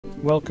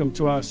Welcome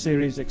to our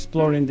series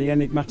exploring the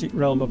enigmatic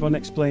realm of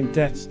unexplained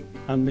deaths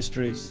and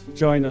mysteries.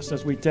 Join us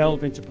as we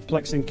delve into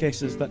perplexing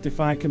cases that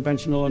defy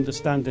conventional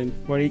understanding,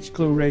 where each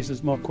clue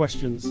raises more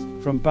questions.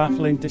 From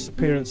baffling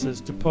disappearances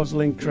to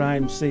puzzling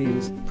crime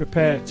scenes,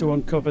 prepare to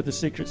uncover the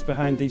secrets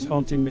behind these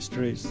haunting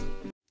mysteries.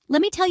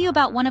 Let me tell you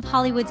about one of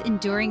Hollywood's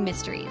enduring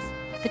mysteries,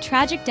 the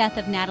tragic death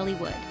of Natalie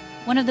Wood,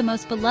 one of the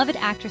most beloved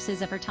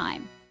actresses of her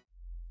time.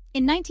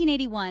 In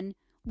 1981,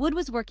 Wood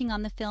was working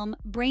on the film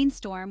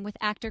Brainstorm with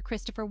actor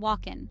Christopher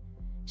Walken.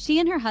 She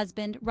and her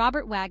husband,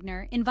 Robert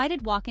Wagner,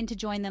 invited Walken to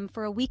join them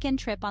for a weekend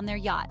trip on their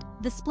yacht,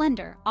 the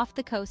Splendor, off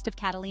the coast of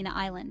Catalina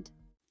Island.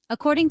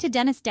 According to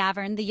Dennis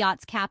Davern, the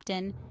yacht's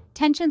captain,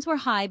 tensions were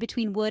high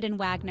between Wood and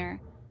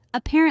Wagner.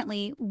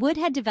 Apparently, Wood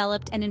had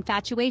developed an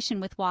infatuation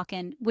with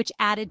Walken, which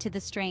added to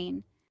the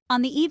strain.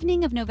 On the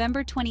evening of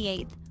November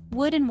 28th,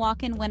 Wood and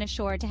Walken went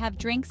ashore to have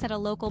drinks at a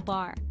local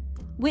bar.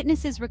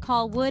 Witnesses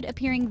recall Wood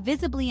appearing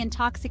visibly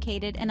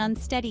intoxicated and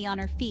unsteady on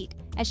her feet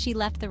as she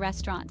left the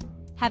restaurant,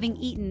 having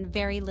eaten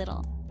very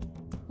little.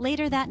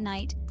 Later that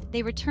night,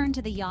 they returned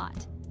to the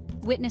yacht.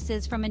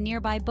 Witnesses from a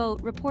nearby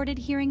boat reported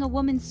hearing a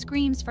woman's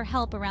screams for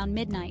help around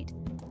midnight.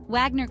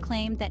 Wagner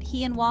claimed that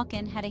he and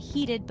Walken had a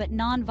heated but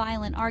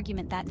non-violent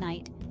argument that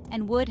night,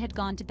 and Wood had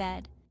gone to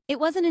bed. It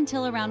wasn't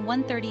until around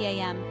 1:30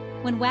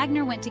 a.m., when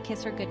Wagner went to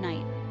kiss her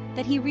goodnight,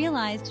 that he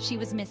realized she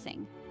was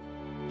missing.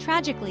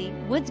 Tragically,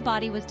 Wood's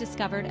body was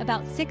discovered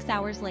about 6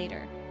 hours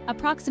later,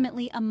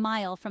 approximately a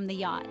mile from the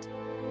yacht.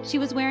 She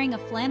was wearing a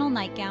flannel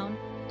nightgown,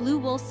 blue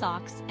wool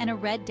socks, and a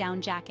red down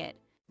jacket.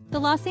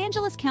 The Los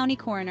Angeles County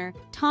coroner,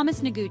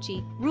 Thomas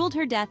Noguchi, ruled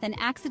her death an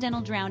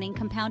accidental drowning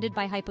compounded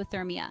by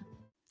hypothermia.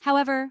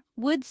 However,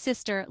 Wood's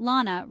sister,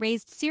 Lana,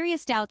 raised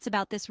serious doubts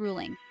about this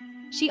ruling.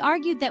 She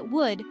argued that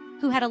Wood,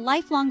 who had a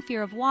lifelong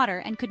fear of water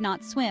and could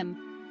not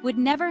swim, would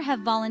never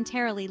have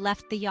voluntarily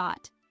left the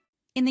yacht.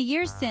 In the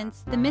years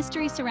since, the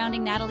mystery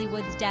surrounding Natalie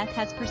Wood's death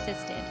has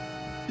persisted.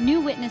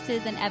 New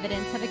witnesses and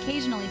evidence have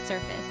occasionally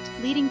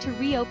surfaced, leading to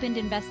reopened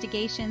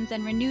investigations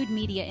and renewed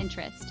media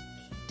interest.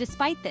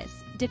 Despite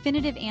this,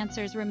 definitive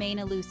answers remain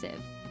elusive,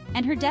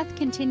 and her death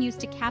continues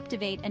to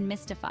captivate and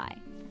mystify.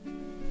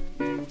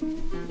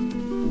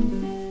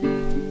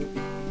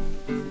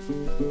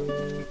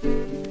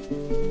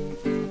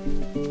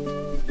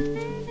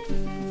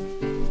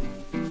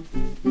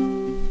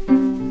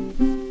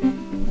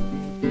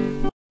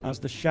 As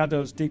the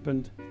shadows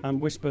deepened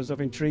and whispers of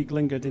intrigue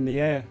lingered in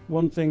the air,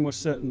 one thing was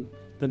certain: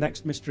 the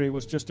next mystery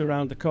was just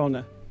around the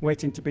corner,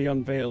 waiting to be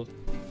unveiled.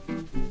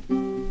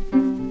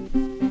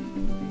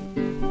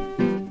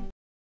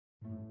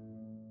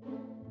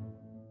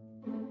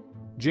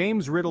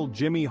 James Riddle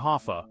Jimmy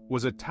Hoffa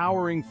was a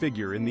towering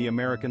figure in the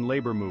American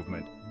labor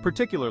movement,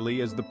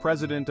 particularly as the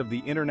president of the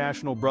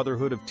International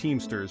Brotherhood of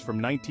Teamsters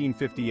from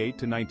 1958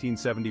 to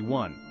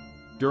 1971.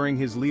 During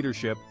his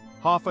leadership,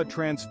 Hoffa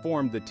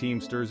transformed the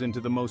Teamsters into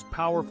the most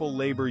powerful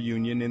labor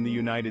union in the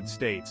United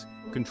States,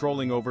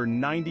 controlling over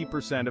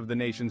 90% of the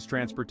nation's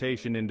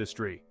transportation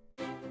industry.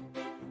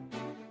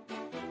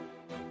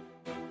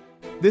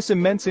 This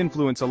immense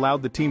influence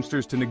allowed the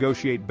Teamsters to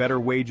negotiate better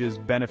wages,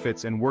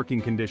 benefits, and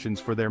working conditions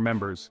for their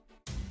members.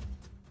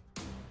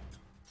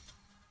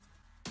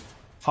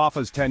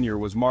 Hoffa's tenure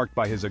was marked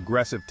by his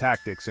aggressive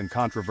tactics and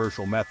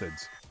controversial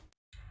methods.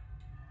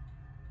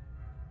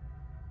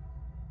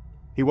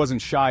 He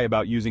wasn't shy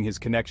about using his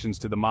connections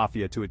to the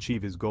mafia to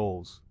achieve his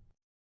goals.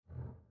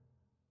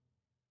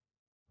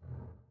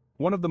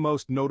 One of the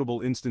most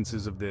notable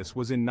instances of this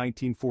was in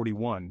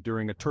 1941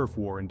 during a turf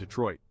war in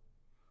Detroit.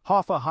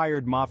 Hoffa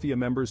hired mafia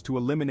members to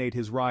eliminate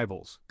his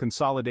rivals,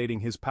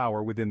 consolidating his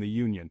power within the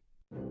union.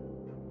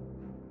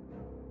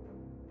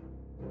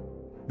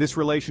 This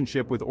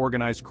relationship with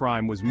organized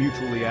crime was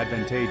mutually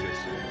advantageous.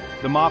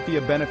 The mafia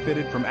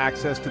benefited from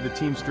access to the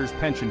Teamsters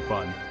pension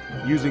fund,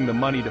 using the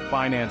money to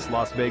finance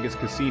Las Vegas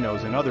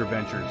casinos and other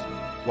ventures,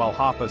 while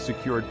Hoffa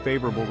secured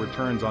favorable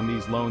returns on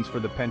these loans for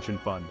the pension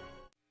fund.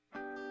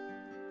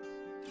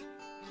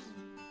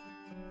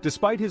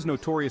 Despite his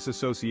notorious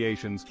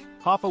associations,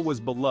 Hoffa was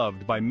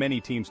beloved by many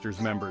Teamsters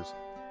members.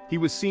 He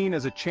was seen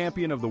as a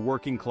champion of the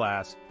working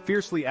class,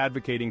 fiercely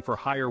advocating for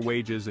higher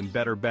wages and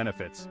better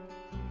benefits.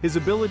 His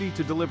ability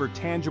to deliver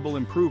tangible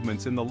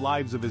improvements in the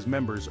lives of his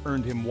members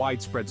earned him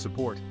widespread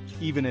support,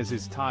 even as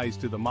his ties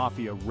to the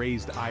mafia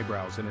raised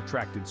eyebrows and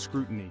attracted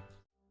scrutiny.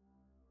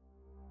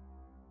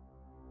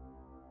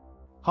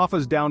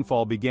 Hoffa's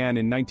downfall began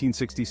in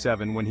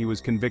 1967 when he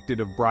was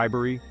convicted of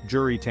bribery,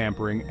 jury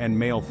tampering, and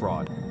mail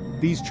fraud.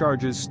 These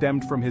charges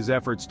stemmed from his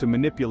efforts to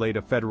manipulate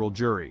a federal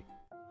jury.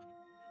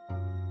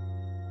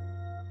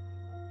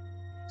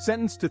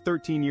 Sentenced to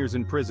 13 years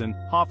in prison,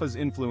 Hoffa's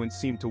influence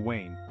seemed to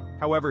wane.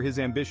 However, his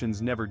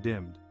ambitions never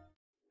dimmed.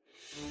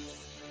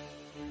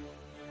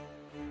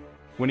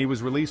 When he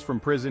was released from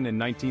prison in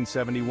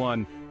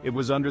 1971, it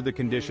was under the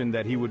condition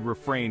that he would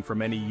refrain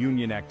from any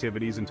union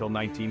activities until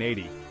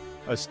 1980,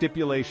 a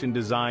stipulation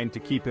designed to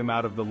keep him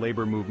out of the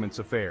labor movement's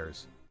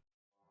affairs.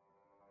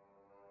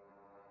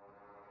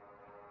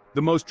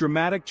 The most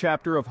dramatic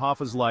chapter of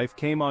Hoffa's life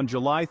came on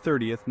July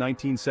 30,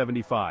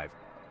 1975.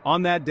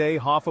 On that day,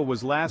 Hoffa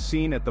was last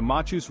seen at the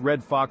Machus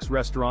Red Fox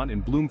restaurant in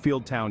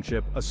Bloomfield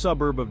Township, a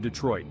suburb of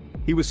Detroit.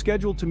 He was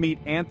scheduled to meet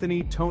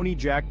Anthony Tony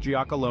Jack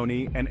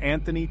Giacalone and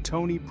Anthony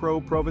Tony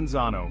Pro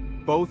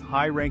Provenzano, both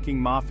high-ranking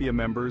mafia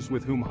members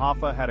with whom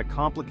Hoffa had a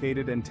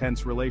complicated and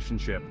tense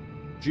relationship.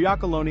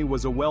 Giacalone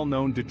was a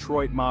well-known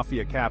Detroit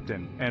mafia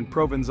captain, and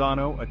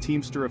Provenzano, a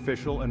Teamster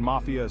official and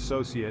mafia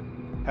associate,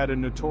 had a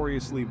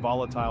notoriously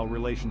volatile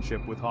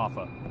relationship with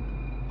Hoffa.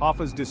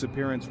 Hoffa's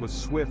disappearance was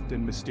swift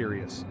and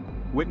mysterious.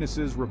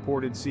 Witnesses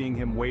reported seeing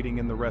him waiting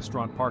in the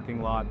restaurant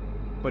parking lot,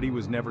 but he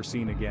was never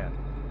seen again.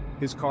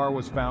 His car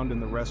was found in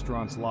the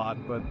restaurant's lot,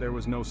 but there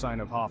was no sign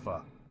of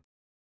Hoffa.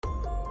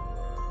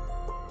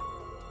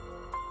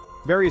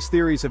 Various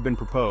theories have been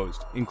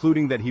proposed,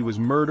 including that he was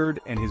murdered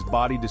and his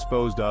body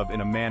disposed of in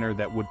a manner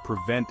that would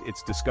prevent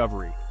its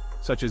discovery,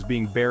 such as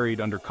being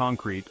buried under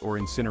concrete or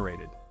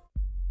incinerated.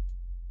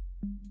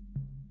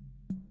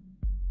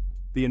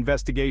 The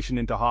investigation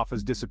into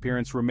Hoffa's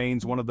disappearance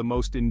remains one of the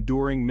most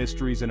enduring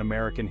mysteries in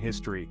American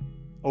history.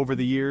 Over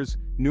the years,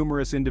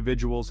 numerous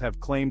individuals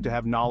have claimed to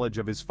have knowledge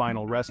of his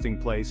final resting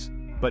place,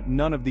 but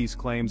none of these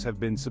claims have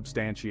been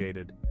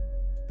substantiated.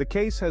 The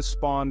case has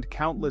spawned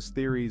countless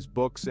theories,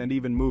 books, and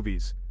even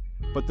movies,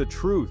 but the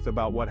truth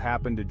about what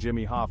happened to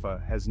Jimmy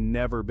Hoffa has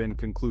never been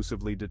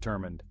conclusively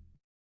determined.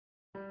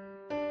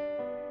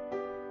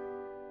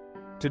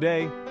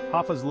 Today,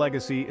 Hoffa's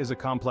legacy is a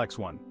complex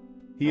one.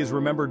 He is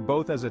remembered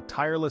both as a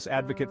tireless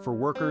advocate for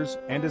workers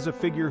and as a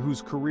figure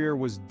whose career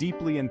was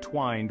deeply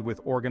entwined with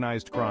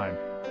organized crime.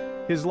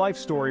 His life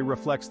story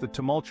reflects the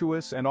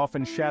tumultuous and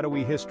often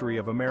shadowy history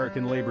of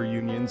American labor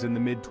unions in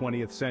the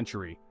mid-20th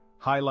century,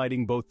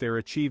 highlighting both their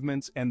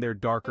achievements and their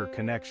darker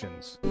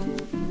connections.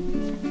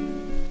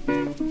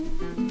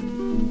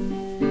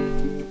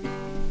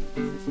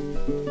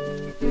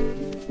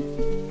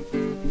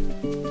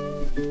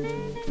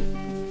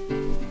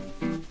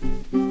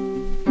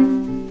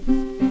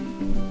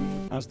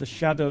 As the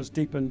shadows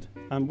deepened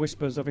and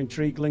whispers of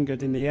intrigue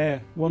lingered in the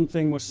air, one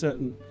thing was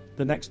certain: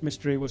 the next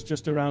mystery was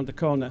just around the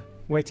corner,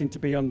 waiting to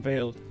be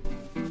unveiled.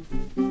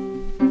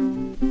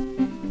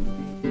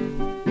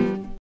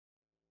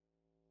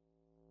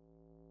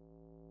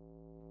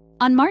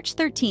 On March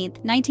 13,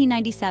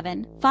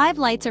 1997, 5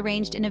 lights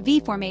arranged in a V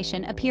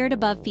formation appeared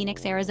above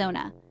Phoenix,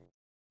 Arizona.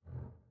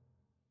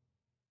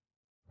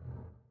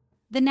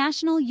 The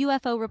National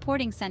UFO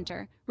Reporting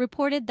Center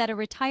reported that a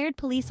retired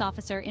police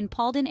officer in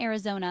Paulden,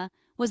 Arizona,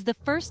 was the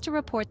first to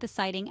report the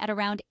sighting at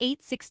around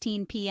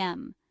 8:16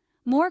 p.m.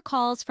 More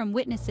calls from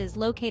witnesses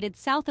located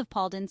south of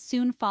Paulden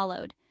soon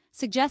followed,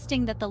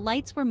 suggesting that the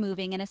lights were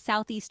moving in a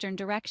southeastern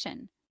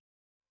direction.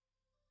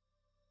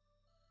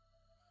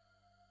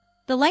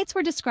 The lights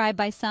were described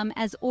by some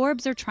as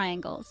orbs or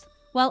triangles,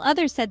 while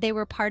others said they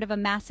were part of a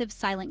massive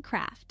silent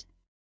craft.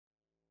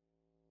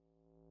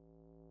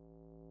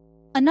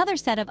 Another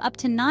set of up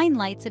to 9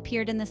 lights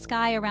appeared in the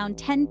sky around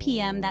 10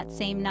 p.m. that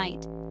same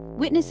night.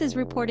 Witnesses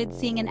reported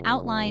seeing an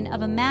outline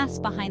of a mass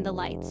behind the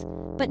lights,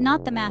 but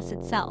not the mass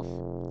itself.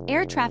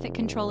 Air traffic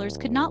controllers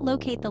could not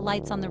locate the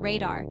lights on the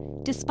radar,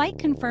 despite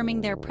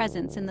confirming their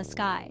presence in the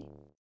sky.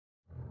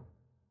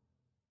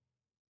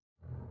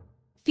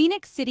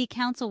 Phoenix City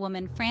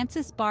Councilwoman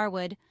Frances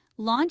Barwood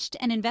launched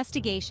an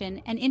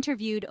investigation and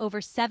interviewed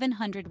over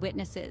 700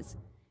 witnesses.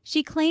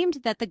 She claimed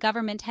that the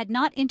government had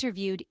not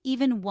interviewed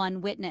even one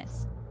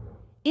witness.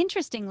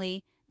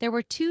 Interestingly, there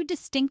were 2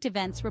 distinct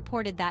events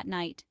reported that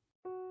night.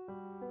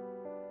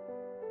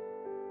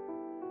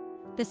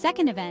 The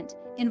second event,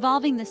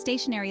 involving the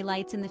stationary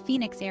lights in the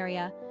Phoenix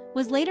area,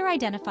 was later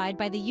identified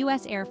by the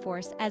U.S. Air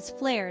Force as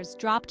flares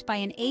dropped by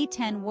an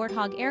A-10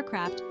 Warthog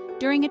aircraft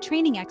during a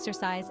training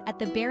exercise at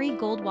the Berry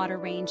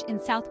Goldwater Range in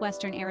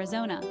southwestern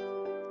Arizona.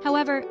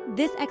 However,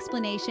 this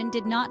explanation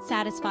did not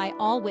satisfy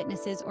all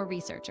witnesses or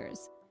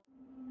researchers.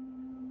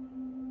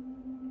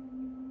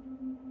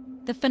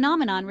 The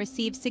phenomenon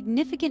received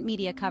significant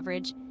media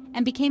coverage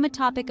and became a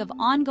topic of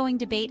ongoing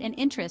debate and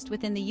interest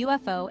within the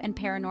UFO and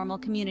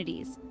paranormal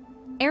communities.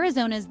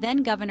 Arizona's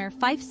then-Governor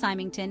Fife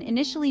Symington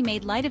initially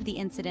made light of the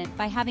incident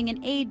by having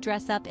an aide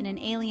dress up in an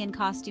alien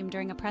costume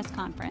during a press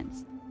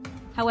conference.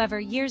 However,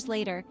 years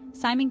later,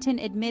 Symington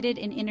admitted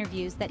in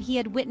interviews that he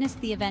had witnessed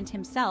the event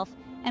himself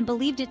and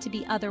believed it to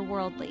be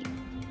otherworldly.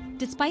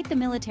 Despite the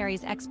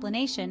military's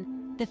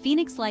explanation, the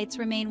Phoenix Lights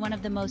remain one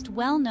of the most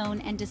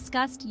well-known and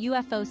discussed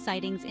UFO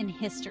sightings in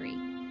history.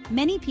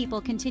 Many people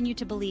continue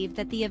to believe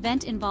that the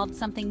event involved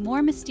something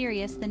more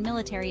mysterious than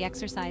military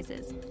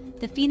exercises.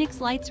 The Phoenix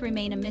Lights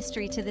remain a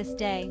mystery to this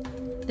day.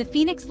 The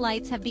Phoenix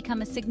Lights have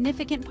become a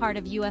significant part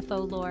of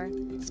UFO lore,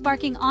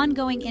 sparking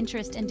ongoing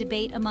interest and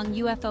debate among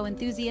UFO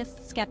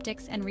enthusiasts,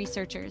 skeptics, and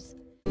researchers.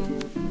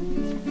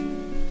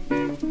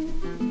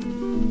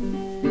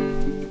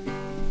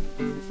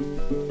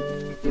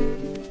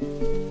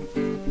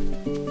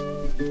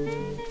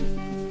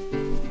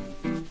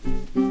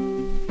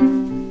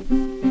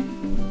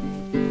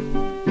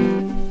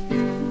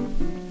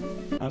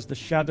 As the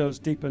shadows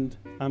deepened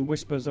and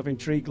whispers of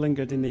intrigue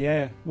lingered in the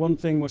air, one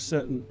thing was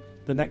certain: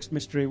 the next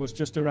mystery was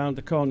just around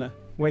the corner,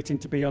 waiting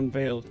to be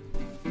unveiled.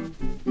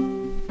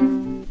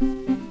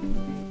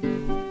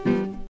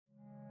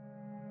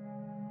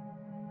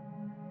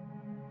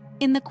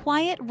 In the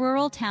quiet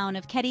rural town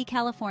of Keddie,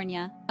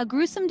 California, a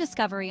gruesome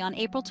discovery on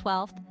April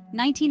 12,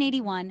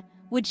 1981,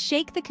 would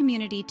shake the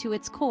community to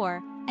its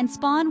core and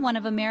spawn one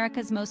of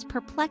America's most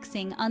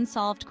perplexing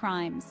unsolved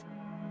crimes.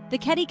 The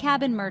Keddie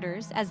Cabin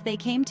murders, as they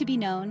came to be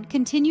known,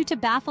 continue to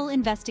baffle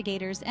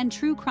investigators and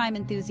true crime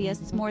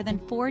enthusiasts more than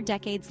 4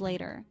 decades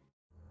later.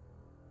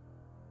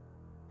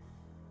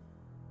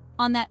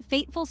 On that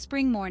fateful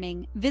spring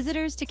morning,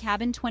 visitors to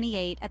Cabin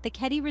 28 at the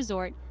Keddie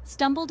Resort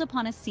stumbled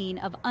upon a scene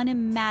of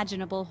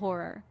unimaginable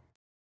horror.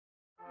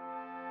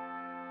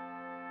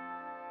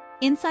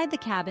 Inside the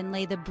cabin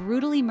lay the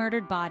brutally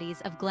murdered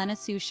bodies of Glenna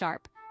Sue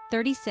Sharp,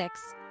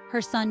 36,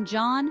 her son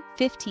John,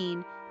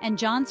 15, and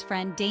John's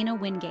friend Dana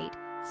Wingate,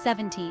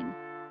 17.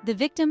 The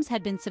victims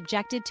had been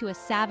subjected to a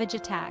savage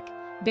attack,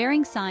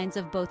 bearing signs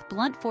of both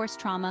blunt force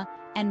trauma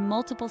and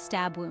multiple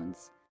stab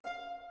wounds.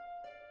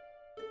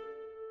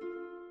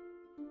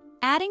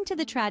 Adding to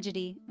the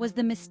tragedy was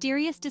the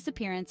mysterious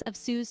disappearance of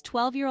Sue's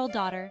 12-year-old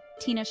daughter,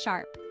 Tina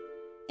Sharp.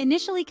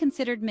 Initially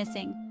considered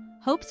missing,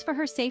 hopes for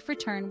her safe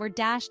return were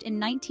dashed in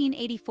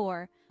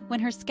 1984 when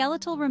her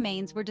skeletal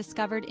remains were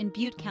discovered in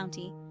Butte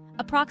County,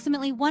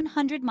 approximately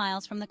 100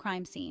 miles from the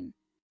crime scene.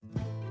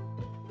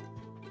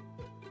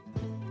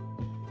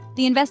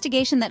 The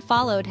investigation that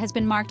followed has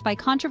been marked by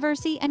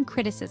controversy and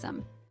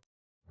criticism.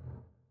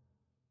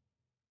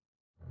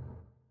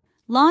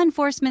 Law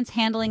enforcement's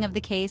handling of the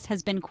case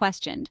has been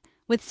questioned,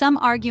 with some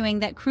arguing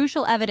that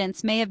crucial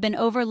evidence may have been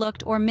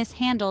overlooked or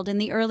mishandled in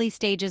the early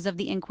stages of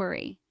the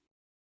inquiry.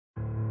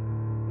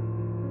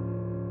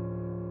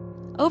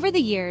 Over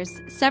the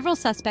years, several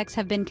suspects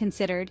have been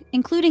considered,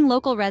 including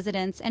local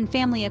residents and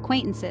family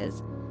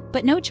acquaintances,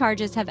 but no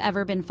charges have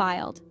ever been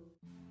filed.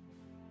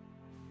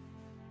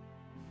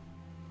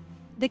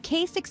 The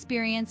case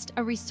experienced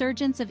a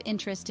resurgence of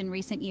interest in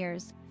recent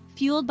years,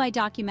 fueled by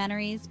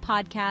documentaries,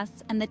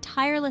 podcasts, and the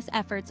tireless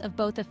efforts of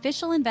both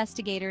official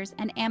investigators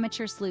and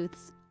amateur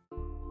sleuths.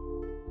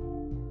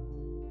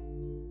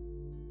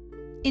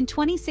 In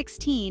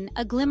 2016,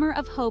 a glimmer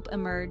of hope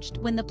emerged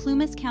when the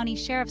Plumas County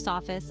Sheriff's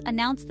Office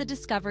announced the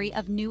discovery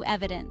of new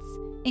evidence,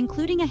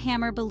 including a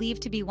hammer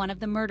believed to be one of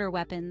the murder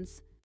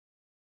weapons.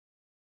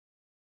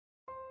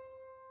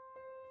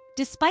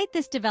 Despite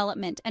this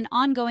development and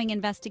ongoing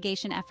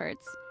investigation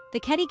efforts, the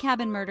Keddie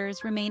Cabin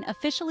murders remain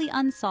officially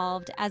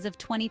unsolved as of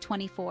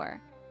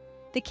 2024.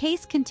 The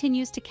case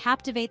continues to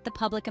captivate the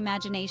public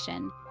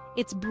imagination,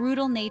 its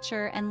brutal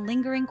nature and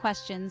lingering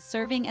questions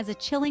serving as a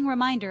chilling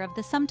reminder of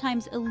the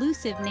sometimes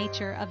elusive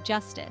nature of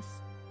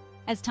justice.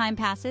 As time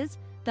passes,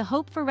 the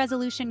hope for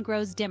resolution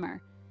grows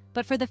dimmer,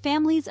 but for the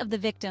families of the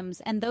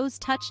victims and those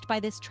touched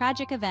by this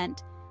tragic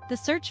event, the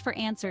search for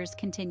answers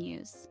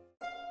continues.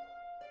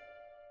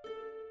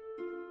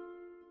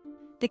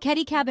 The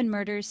Keddie Cabin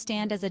murders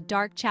stand as a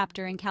dark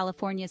chapter in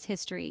California's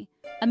history,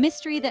 a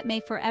mystery that may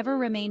forever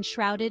remain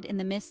shrouded in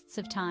the mists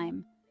of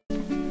time.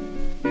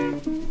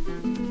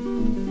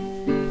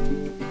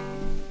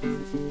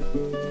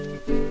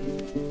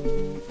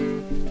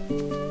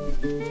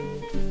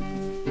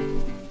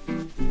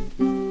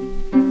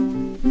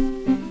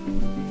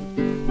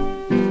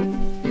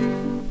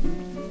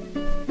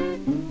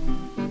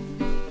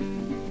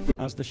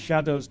 As the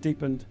shadows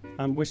deepened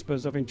and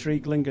whispers of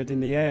intrigue lingered in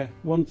the air,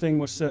 one thing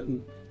was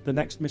certain: the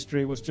next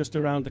mystery was just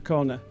around the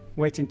corner,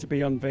 waiting to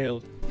be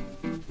unveiled.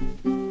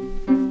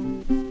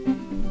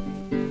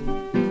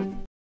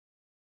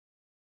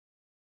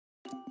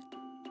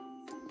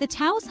 The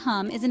Taos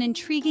hum is an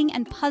intriguing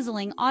and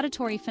puzzling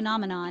auditory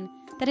phenomenon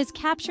that has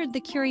captured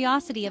the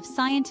curiosity of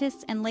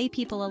scientists and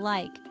laypeople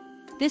alike.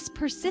 This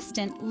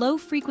persistent,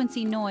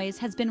 low-frequency noise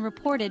has been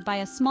reported by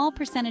a small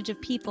percentage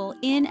of people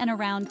in and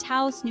around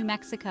Taos, New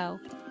Mexico,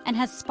 and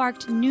has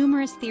sparked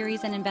numerous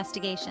theories and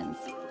investigations.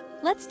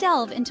 Let's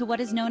delve into what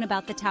is known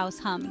about the Taos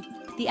hum,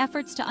 the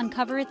efforts to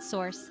uncover its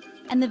source,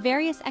 and the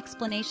various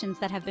explanations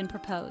that have been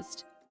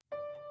proposed.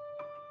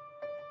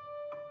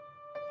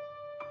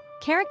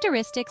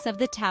 Characteristics of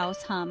the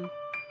Taos hum.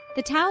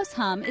 The Taos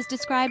hum is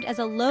described as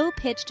a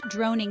low-pitched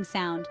droning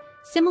sound,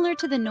 similar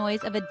to the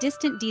noise of a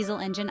distant diesel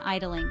engine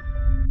idling.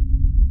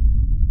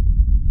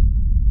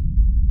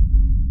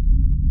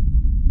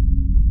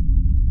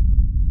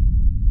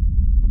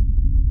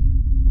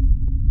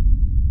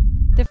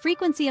 The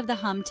frequency of the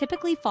hum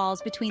typically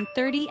falls between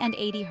 30 and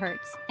 80 Hz,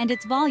 and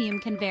its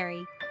volume can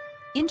vary.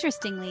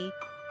 Interestingly,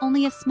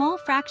 only a small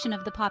fraction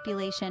of the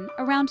population,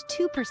 around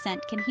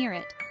 2%, can hear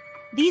it.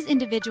 These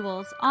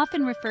individuals,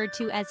 often referred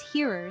to as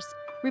hearers,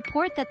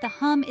 report that the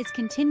hum is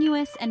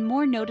continuous and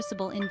more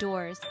noticeable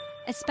indoors,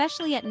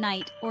 especially at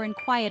night or in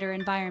quieter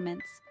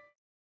environments.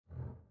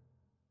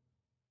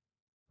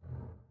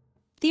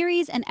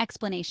 Theories and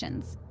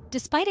explanations.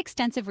 Despite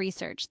extensive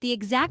research, the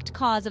exact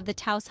cause of the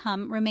Taos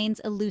hum remains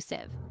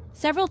elusive.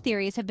 Several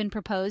theories have been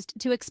proposed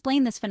to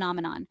explain this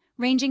phenomenon,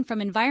 ranging from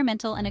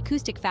environmental and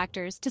acoustic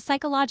factors to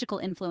psychological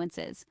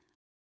influences.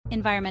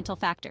 Environmental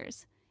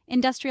factors.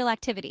 Industrial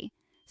activity.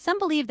 Some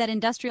believe that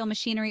industrial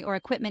machinery or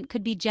equipment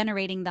could be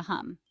generating the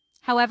hum.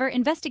 However,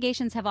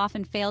 investigations have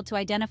often failed to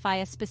identify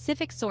a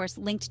specific source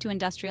linked to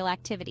industrial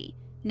activity,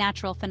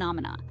 natural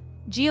phenomena.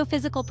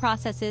 Geophysical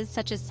processes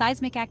such as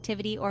seismic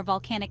activity or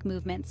volcanic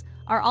movements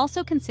are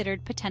also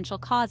considered potential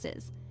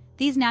causes.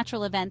 These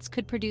natural events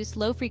could produce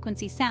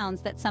low-frequency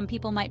sounds that some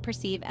people might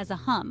perceive as a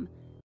hum.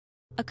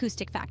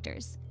 Acoustic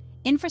factors.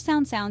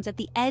 Infrasound sounds at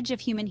the edge of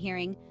human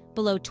hearing,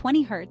 below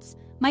 20 Hz,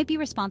 might be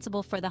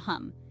responsible for the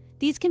hum.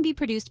 These can be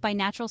produced by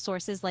natural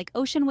sources like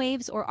ocean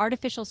waves or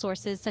artificial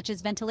sources such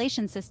as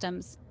ventilation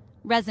systems.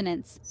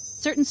 Resonance.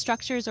 Certain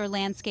structures or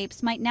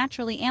landscapes might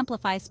naturally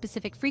amplify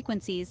specific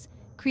frequencies,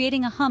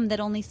 creating a hum that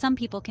only some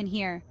people can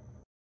hear.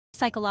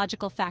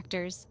 Psychological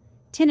factors.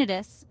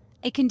 Tinnitus,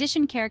 a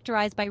condition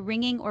characterized by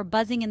ringing or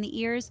buzzing in the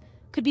ears,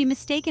 could be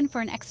mistaken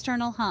for an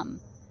external hum.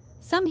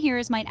 Some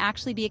hearers might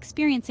actually be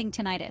experiencing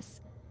tinnitus.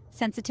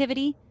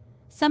 Sensitivity.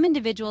 Some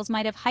individuals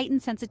might have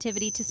heightened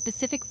sensitivity to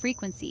specific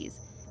frequencies,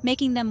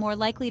 making them more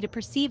likely to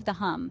perceive the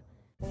hum.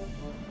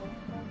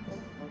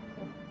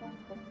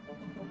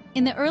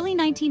 In the early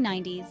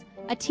 1990s,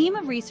 a team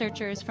of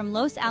researchers from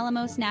Los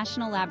Alamos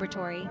National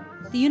Laboratory,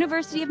 the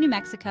University of New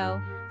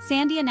Mexico,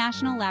 Sandia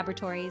National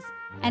Laboratories,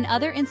 and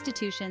other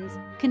institutions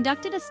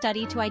conducted a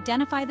study to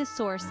identify the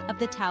source of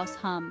the Taos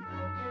hum.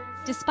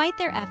 Despite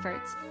their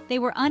efforts, they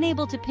were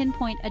unable to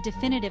pinpoint a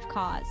definitive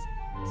cause.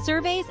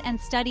 Surveys and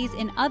studies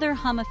in other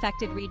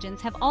hum-affected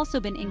regions have also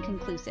been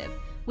inconclusive,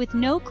 with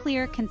no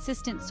clear,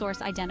 consistent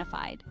source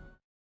identified.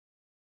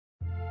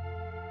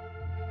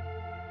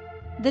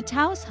 The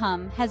Taos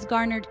hum has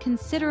garnered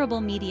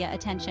considerable media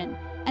attention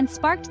and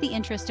sparked the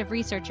interest of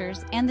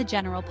researchers and the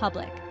general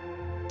public.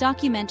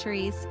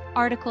 Documentaries,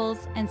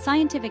 articles, and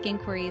scientific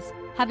inquiries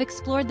have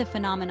explored the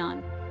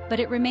phenomenon, but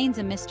it remains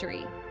a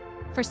mystery.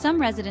 For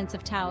some residents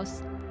of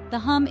Taos, the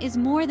hum is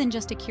more than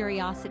just a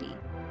curiosity.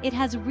 It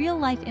has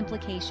real-life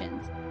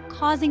implications,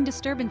 causing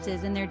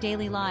disturbances in their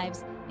daily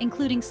lives,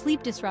 including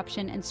sleep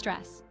disruption and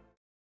stress.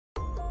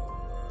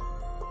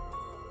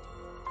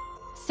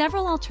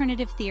 Several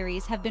alternative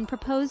theories have been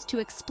proposed to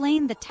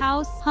explain the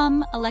Taos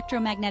hum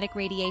electromagnetic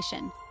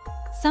radiation.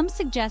 Some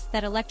suggest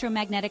that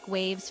electromagnetic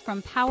waves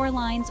from power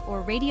lines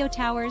or radio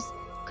towers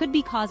could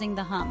be causing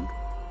the hum.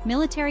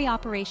 Military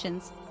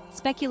operations,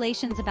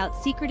 speculations about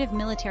secretive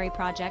military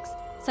projects,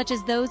 such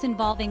as those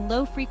involving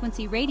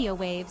low-frequency radio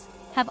waves,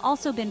 have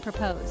also been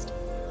proposed.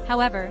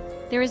 However,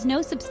 there is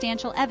no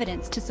substantial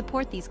evidence to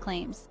support these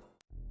claims.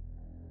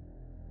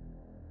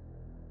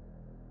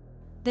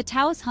 The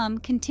Taos hum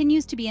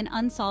continues to be an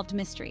unsolved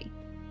mystery.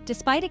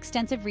 Despite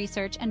extensive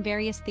research and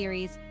various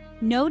theories,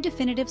 no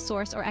definitive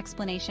source or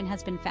explanation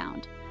has been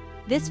found.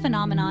 This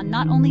phenomenon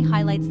not only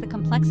highlights the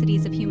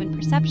complexities of human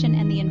perception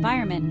and the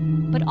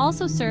environment, but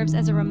also serves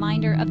as a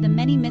reminder of the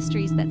many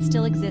mysteries that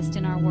still exist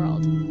in our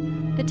world.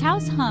 The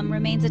Taos hum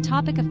remains a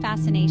topic of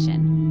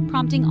fascination,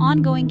 prompting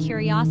ongoing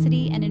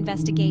curiosity and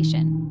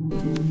investigation.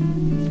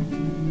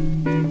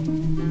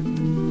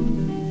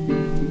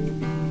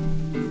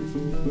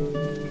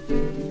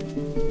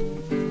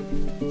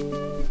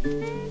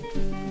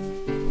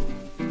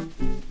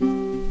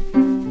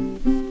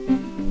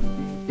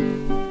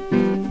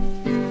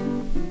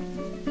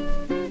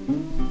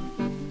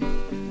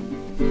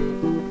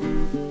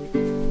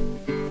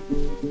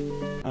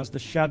 As the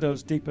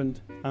shadows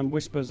deepened and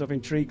whispers of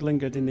intrigue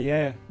lingered in the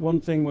air, one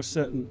thing was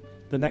certain: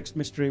 the next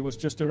mystery was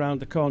just around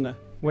the corner,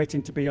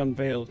 waiting to be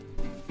unveiled.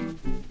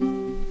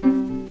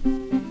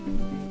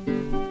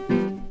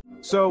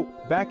 So,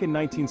 back in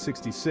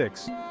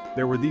 1966,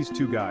 there were these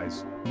two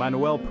guys,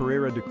 Manuel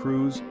Pereira de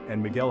Cruz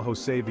and Miguel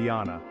Jose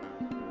Viana.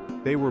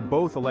 They were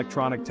both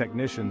electronic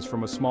technicians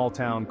from a small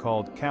town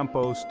called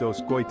Campos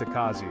dos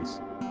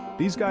Goitacazes.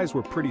 These guys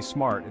were pretty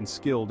smart and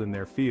skilled in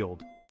their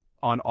field.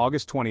 On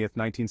August 20th,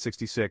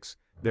 1966,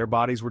 their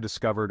bodies were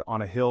discovered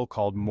on a hill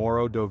called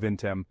Morro do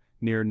Vintem,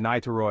 near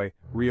Niterói,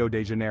 Rio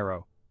de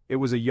Janeiro. It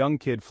was a young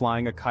kid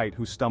flying a kite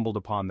who stumbled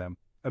upon them.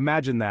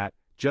 Imagine that,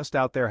 just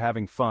out there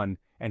having fun,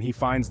 and he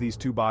finds these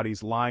two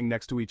bodies lying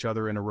next to each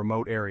other in a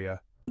remote area.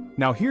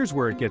 Now here's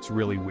where it gets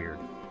really weird.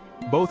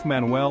 Both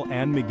Manuel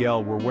and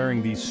Miguel were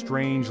wearing these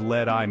strange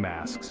lead eye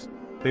masks.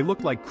 They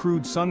looked like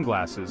crude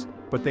sunglasses,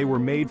 but they were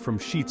made from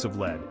sheets of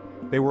lead.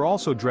 They were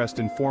also dressed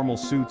in formal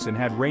suits and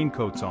had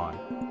raincoats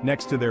on.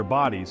 Next to their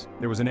bodies,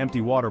 there was an empty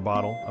water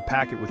bottle, a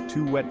packet with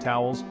 2 wet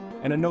towels,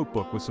 and a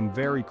notebook with some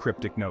very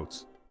cryptic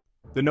notes.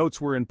 The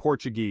notes were in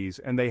Portuguese,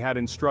 and they had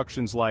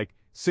instructions like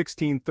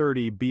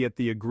 1630 be at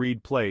the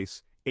agreed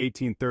place,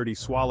 1830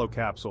 swallow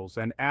capsules,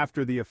 and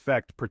after the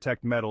effect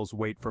protect metals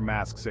wait for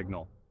mask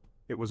signal.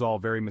 It was all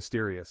very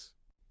mysterious.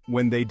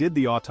 When they did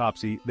the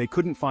autopsy, they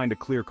couldn't find a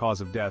clear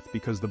cause of death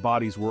because the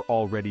bodies were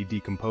already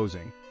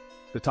decomposing.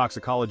 The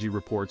toxicology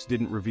reports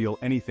didn't reveal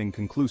anything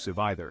conclusive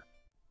either.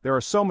 There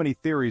are so many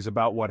theories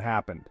about what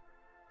happened.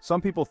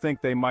 Some people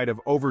think they might have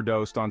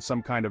overdosed on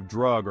some kind of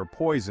drug or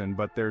poison,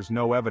 but there's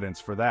no evidence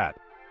for that.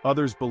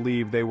 Others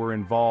believe they were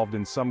involved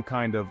in some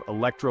kind of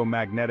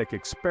electromagnetic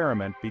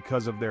experiment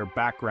because of their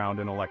background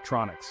in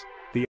electronics.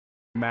 The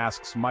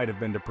masks might have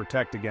been to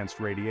protect against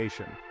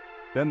radiation.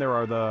 Then there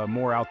are the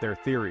more out there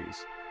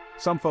theories.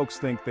 Some folks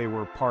think they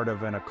were part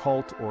of an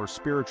occult or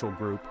spiritual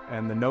group,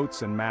 and the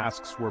notes and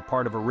masks were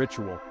part of a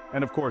ritual.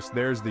 And of course,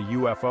 there's the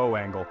UFO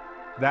angle.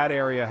 That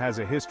area has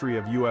a history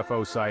of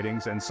UFO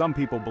sightings, and some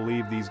people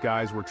believe these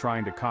guys were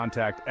trying to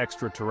contact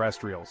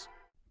extraterrestrials.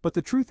 But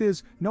the truth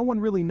is, no one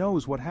really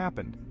knows what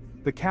happened.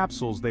 The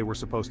capsules they were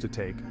supposed to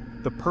take,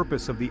 the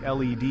purpose of the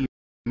LED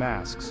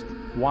masks,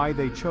 why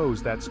they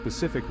chose that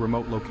specific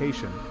remote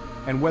location,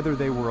 and whether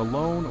they were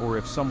alone or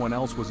if someone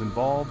else was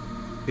involved,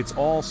 it's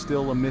all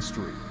still a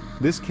mystery.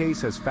 This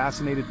case has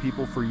fascinated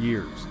people for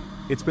years.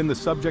 It's been the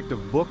subject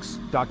of books,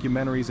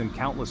 documentaries, and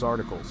countless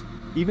articles.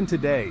 Even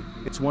today,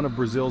 it's one of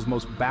Brazil's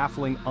most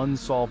baffling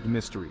unsolved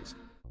mysteries.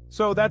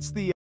 So that's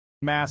the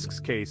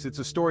masks case. It's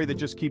a story that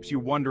just keeps you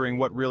wondering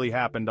what really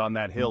happened on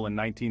that hill in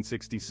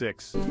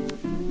 1966.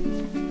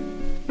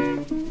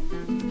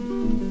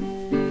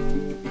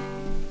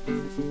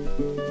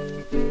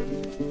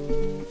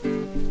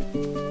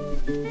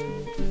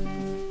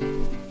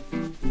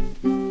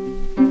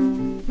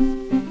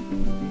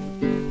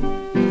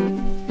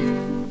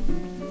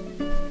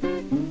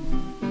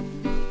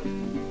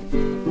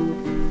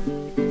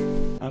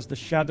 As the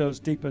shadows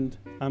deepened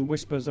and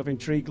whispers of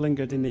intrigue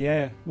lingered in the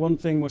air, one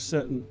thing was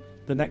certain: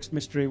 the next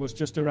mystery was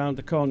just around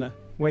the corner,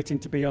 waiting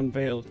to be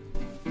unveiled.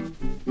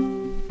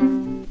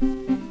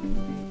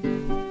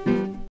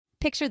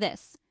 Picture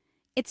this.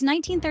 It's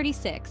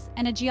 1936,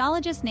 and a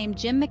geologist named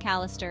Jim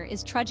McAllister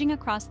is trudging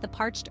across the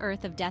parched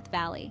earth of Death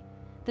Valley.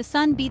 The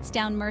sun beats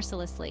down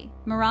mercilessly,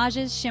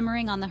 mirages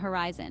shimmering on the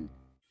horizon.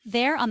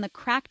 There, on the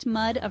cracked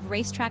mud of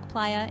Racetrack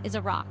Playa, is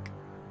a rock.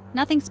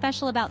 Nothing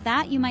special about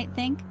that, you might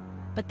think,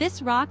 but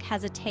this rock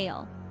has a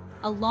tail,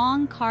 a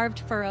long carved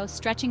furrow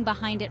stretching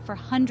behind it for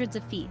hundreds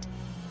of feet.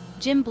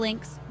 Jim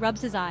blinks,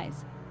 rubs his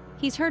eyes.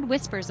 He's heard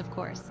whispers, of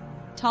course,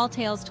 tall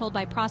tales told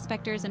by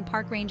prospectors and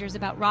park rangers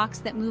about rocks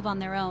that move on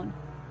their own.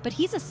 But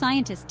he's a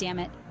scientist, damn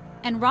it,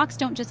 and rocks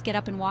don't just get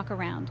up and walk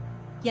around.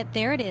 Yet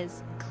there it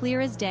is, clear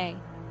as day.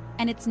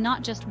 And it's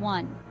not just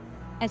one.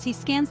 As he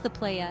scans the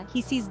playa,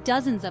 he sees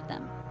dozens of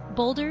them.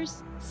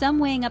 Boulders, some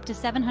weighing up to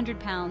 700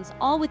 pounds,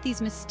 all with these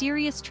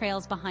mysterious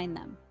trails behind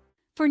them.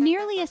 For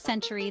nearly a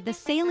century, the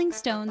sailing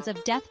stones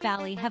of Death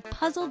Valley have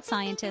puzzled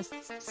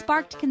scientists,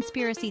 sparked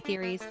conspiracy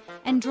theories,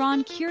 and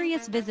drawn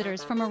curious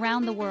visitors from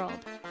around the world.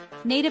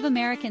 Native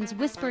Americans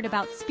whispered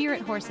about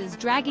spirit horses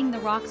dragging the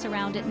rocks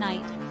around at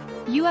night.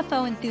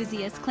 UFO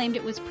enthusiasts claimed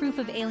it was proof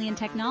of alien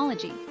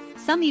technology.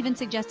 Some even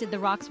suggested the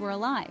rocks were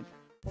alive.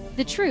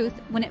 The truth,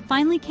 when it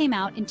finally came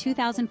out in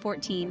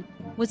 2014,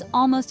 was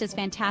almost as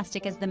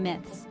fantastic as the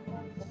myths.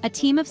 A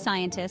team of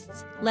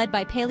scientists, led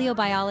by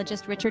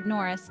paleobiologist Richard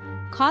Norris,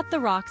 caught the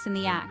rocks in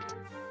the act.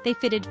 They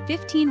fitted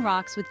 15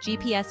 rocks with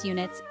GPS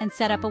units and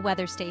set up a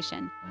weather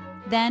station.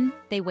 Then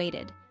they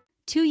waited.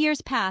 2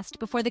 years passed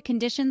before the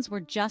conditions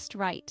were just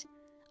right.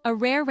 A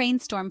rare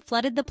rainstorm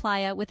flooded the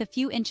playa with a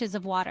few inches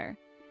of water.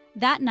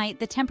 That night,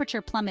 the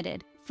temperature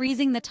plummeted,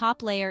 freezing the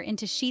top layer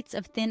into sheets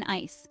of thin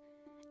ice.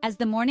 As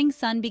the morning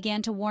sun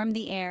began to warm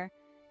the air,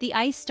 the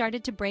ice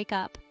started to break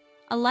up.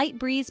 A light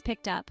breeze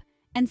picked up,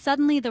 and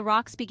suddenly the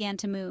rocks began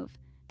to move.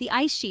 The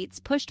ice sheets,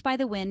 pushed by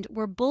the wind,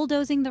 were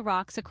bulldozing the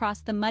rocks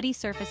across the muddy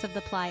surface of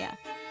the playa.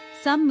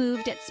 Some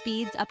moved at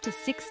speeds up to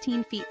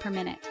 16 feet per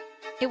minute.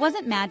 It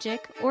wasn't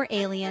magic, or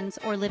aliens,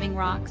 or living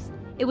rocks.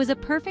 It was a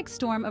perfect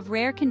storm of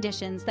rare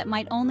conditions that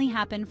might only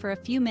happen for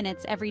a few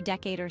minutes every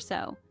decade or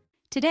so.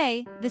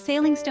 Today, the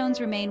sailing stones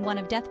remain one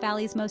of Death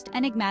Valley's most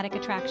enigmatic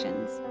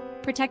attractions.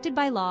 Protected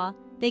by law,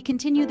 they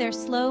continue their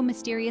slow,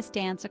 mysterious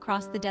dance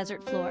across the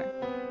desert floor.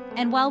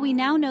 And while we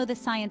now know the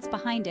science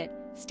behind it,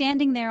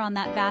 standing there on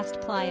that vast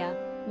playa,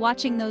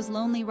 watching those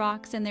lonely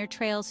rocks and their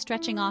trails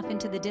stretching off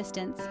into the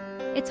distance,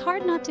 it's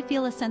hard not to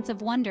feel a sense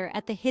of wonder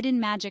at the hidden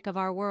magic of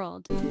our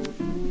world.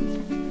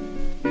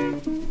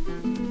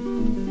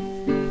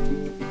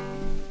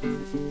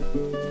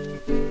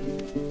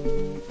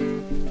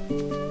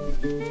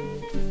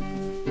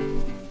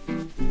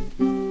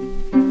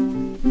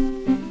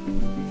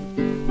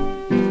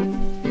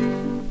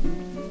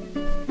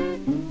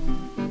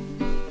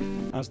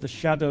 As the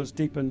shadows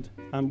deepened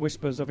and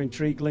whispers of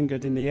intrigue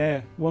lingered in the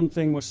air, one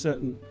thing was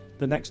certain: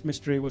 the next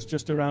mystery was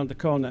just around the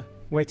corner,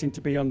 waiting to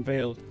be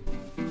unveiled.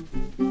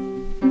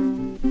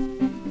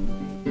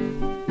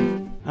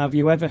 Have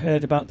you ever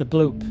heard about the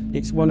bloop?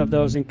 It's one of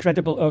those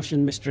incredible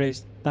ocean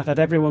mysteries that had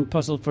everyone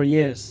puzzled for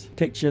years.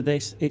 Picture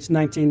this: it's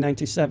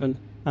 1997,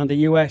 and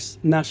the US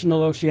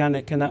National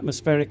Oceanic and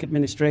Atmospheric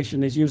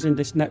Administration is using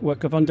this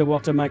network of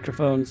underwater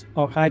microphones,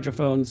 or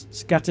hydrophones,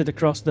 scattered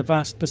across the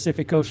vast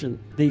Pacific Ocean.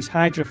 These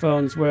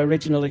hydrophones were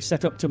originally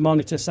set up to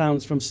monitor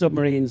sounds from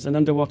submarines and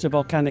underwater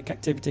volcanic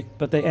activity,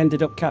 but they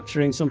ended up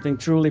capturing something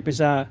truly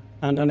bizarre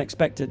and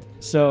unexpected.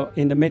 So,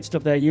 in the midst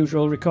of their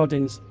usual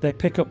recordings, they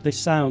pick up this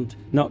sound,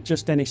 not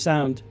just any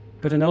sound,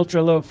 but an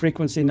ultra-low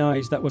frequency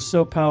noise that was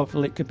so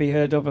powerful it could be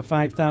heard over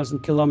 5,000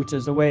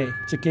 kilometers away.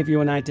 To give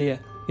you an idea,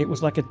 it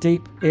was like a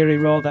deep, eerie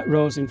roar that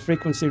rose in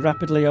frequency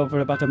rapidly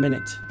over about a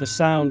minute. The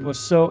sound was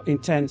so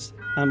intense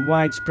and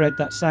widespread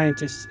that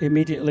scientists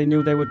immediately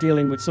knew they were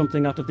dealing with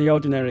something out of the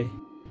ordinary.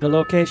 The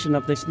location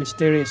of this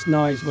mysterious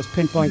noise was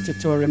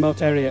pinpointed to a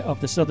remote area of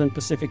the southern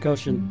Pacific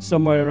Ocean,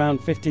 somewhere around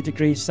 50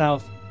 degrees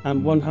south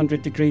and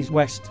 100 degrees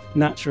west.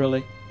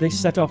 Naturally, This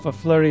set off a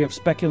flurry of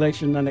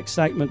speculation and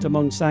excitement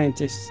among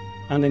scientists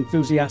and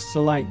enthusiasts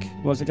alike.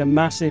 Was it a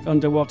massive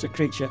underwater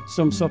creature,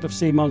 some sort of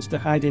sea monster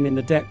hiding in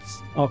the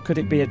depths? Or could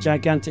it be a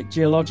gigantic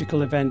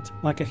geological event,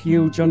 like a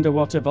huge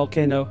underwater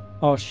volcano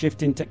or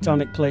shifting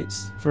tectonic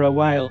plates? For a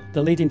while,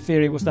 the leading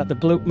theory was that the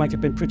bloop might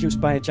have been produced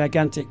by a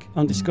gigantic,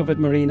 undiscovered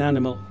marine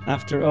animal.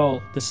 After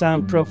all, the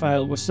sound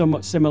profile was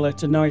somewhat similar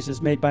to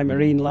noises made by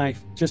marine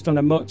life, just on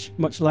a much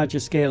larger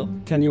scale.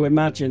 Can you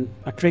imagine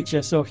a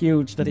creature so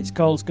huge that its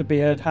calls could be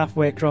heard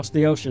halfway across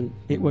the ocean?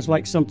 It was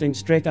like something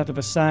straight out of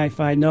a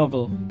sci-fi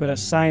novel. But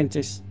as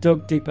scientists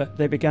dug deeper,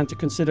 they began to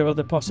consider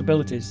other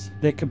possibilities.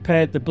 They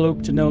compared the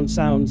bloop to known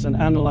sounds and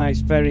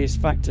analysed various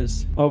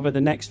factors. Over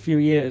the next few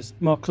years,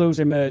 more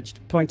clues emerged,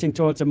 pointing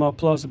towards a more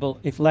plausible,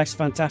 if less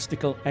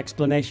fantastical,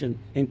 explanation.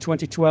 In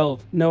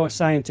 2012, NOAA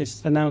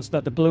scientists announced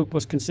that the bloop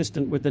was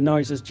consistent with the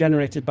noises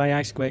generated by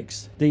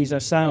icequakes. These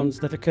are sounds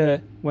that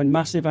occur when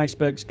massive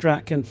icebergs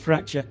crack and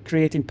fracture,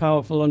 creating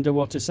powerful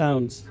underwater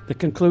sounds. The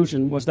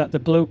conclusion was that the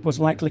bloop was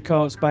likely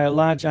caused by a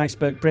large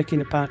iceberg breaking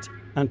apart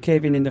and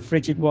caving in the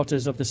frigid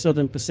waters of the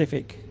southern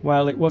Pacific.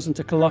 While it wasn't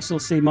a colossal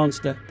sea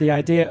monster, the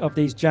idea of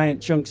these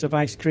giant chunks of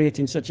ice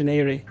creating such an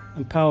eerie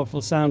and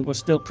powerful sound was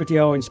still pretty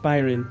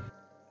awe-inspiring.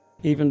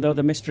 Even though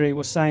the mystery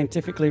was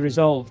scientifically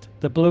resolved,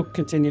 the bloop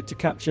continued to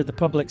capture the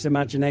public's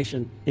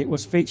imagination. It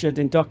was featured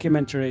in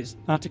documentaries,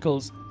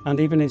 articles, and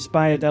even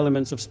inspired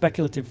elements of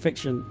speculative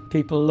fiction.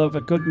 People love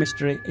a good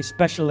mystery,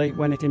 especially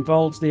when it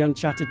involves the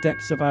uncharted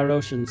depths of our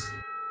oceans.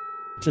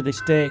 To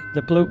this day,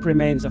 the bloop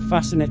remains a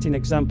fascinating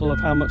example of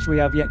how much we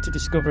have yet to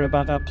discover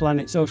about our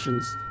planet's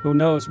oceans. Who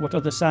knows what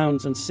other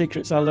sounds and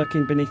secrets are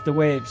lurking beneath the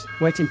waves,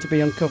 waiting to be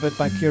uncovered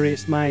by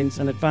curious minds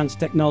and advanced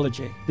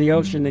technology. The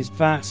ocean is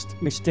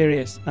vast,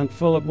 mysterious, and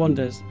full of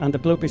wonders, and the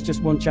bloop is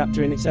just one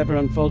chapter in its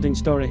ever-unfolding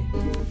story.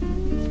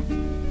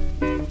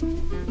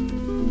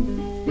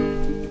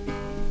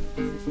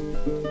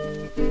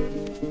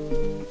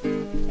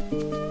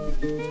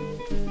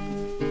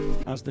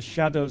 As the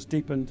shadows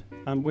deepened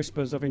and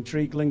whispers of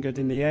intrigue lingered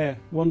in the air,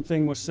 one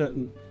thing was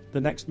certain: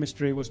 the next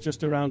mystery was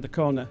just around the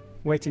corner,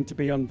 waiting to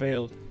be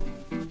unveiled.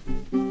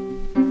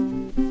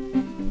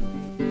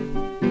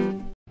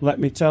 Let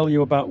me tell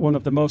you about one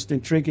of the most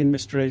intriguing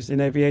mysteries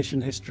in aviation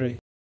history.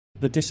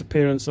 The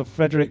disappearance of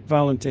Frederick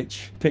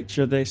Valentich.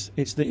 Picture this: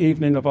 it's the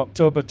evening of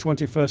October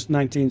 21st,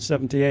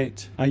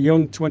 1978. A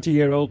young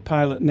 20-year-old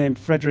pilot named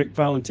Frederick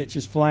Valentich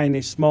is flying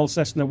his small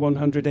Cessna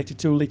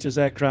 182 litres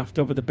aircraft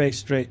over the Bass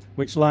Strait,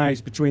 which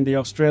lies between the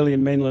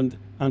Australian mainland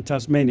and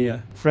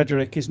Tasmania.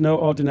 Frederick is no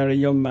ordinary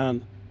young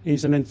man.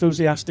 He's an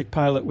enthusiastic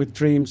pilot with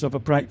dreams of a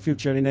bright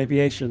future in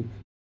aviation.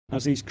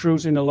 As he's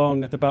cruising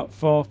along at about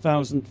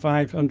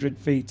 4,500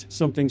 feet,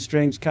 something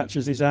strange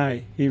catches his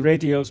eye. He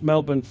radios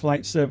Melbourne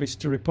Flight Service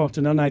to report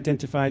an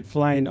unidentified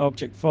flying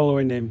object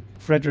following him.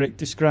 Frederick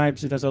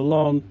describes it as a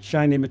long,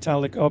 shiny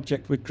metallic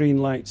object with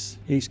green lights.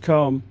 He's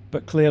calm,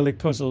 but clearly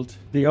puzzled.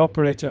 The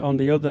operator on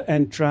the other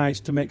end tries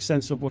to make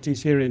sense of what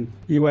he's hearing.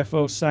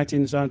 UFO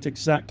sightings aren't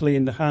exactly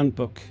in the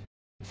handbook.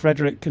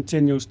 Frederick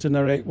continues to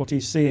narrate what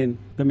he's seeing.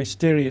 The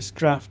mysterious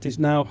craft is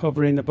now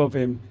hovering above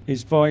him.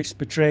 His voice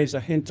betrays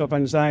a hint of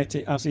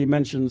anxiety as he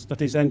mentions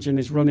that his engine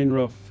is running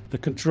rough. The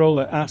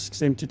controller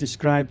asks him to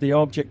describe the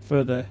object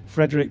further.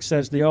 Frederick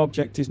says the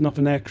object is not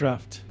an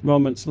aircraft.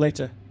 Moments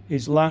later,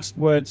 his last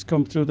words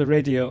come through the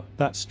radio: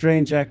 "That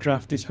strange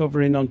aircraft is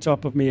hovering on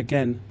top of me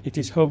again. It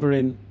is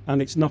hovering,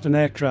 and it's not an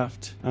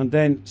aircraft." And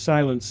then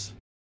silence.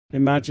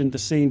 Imagine the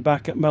scene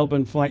back at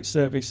Melbourne Flight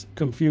Service: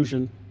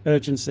 confusion,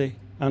 urgency,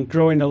 and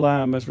growing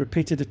alarm as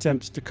repeated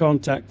attempts to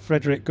contact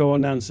Frederick go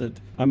unanswered.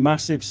 A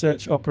massive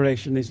search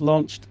operation is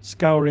launched,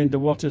 scouring the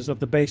waters of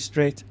the Bass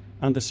Strait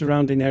and the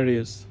surrounding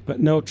areas. But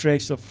no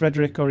trace of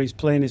Frederick or his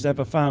plane is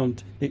ever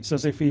found. It's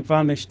as if he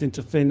vanished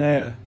into thin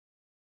air.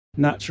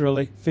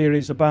 Naturally,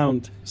 theories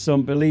abound.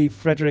 Some believe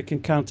Frederick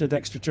encountered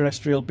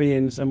extraterrestrial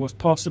beings and was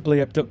possibly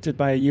abducted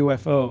by a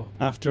UFO.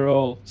 After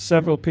all,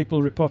 several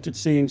people reported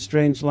seeing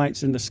strange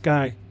lights in the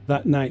sky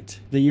that night.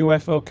 The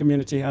UFO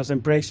community has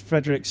embraced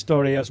Frederick's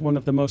story as one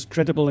of the most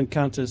credible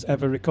encounters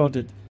ever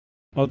recorded.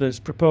 Others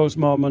propose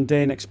more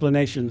mundane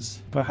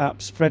explanations.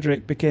 Perhaps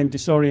Frederick became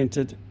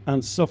disoriented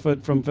and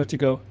suffered from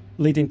vertigo,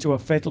 leading to a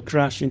fatal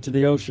crash into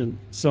the ocean.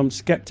 Some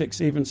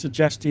skeptics even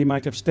suggest he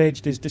might have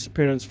staged his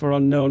disappearance for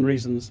unknown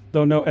reasons,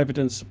 though no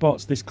evidence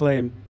supports this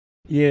claim.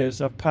 Years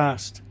have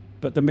passed,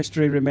 but the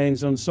mystery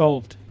remains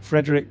unsolved.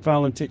 Frederick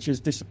Valentich's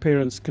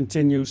disappearance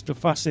continues to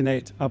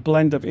fascinate, a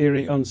blend of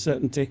eerie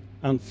uncertainty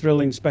and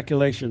thrilling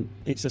speculation.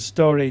 It's a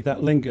story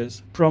that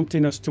lingers,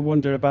 prompting us to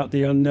wonder about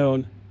the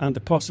unknown and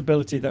the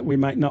possibility that we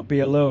might not be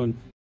alone.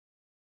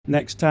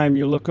 Next time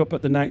you look up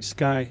at the night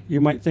sky, you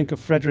might think of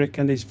Frederick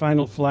and his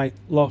final flight,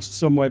 lost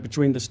somewhere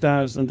between the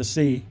stars and the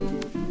sea.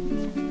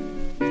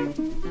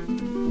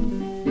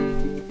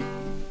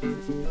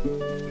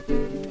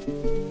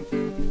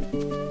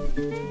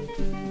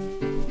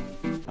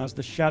 As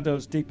the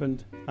shadows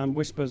deepened and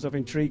whispers of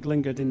intrigue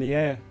lingered in the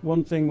air,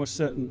 one thing was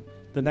certain: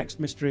 the next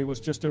mystery was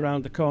just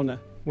around the corner,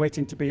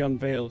 waiting to be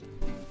unveiled.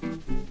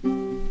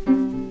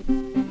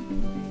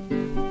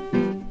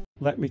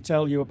 let me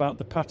tell you about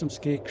the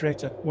Patomsky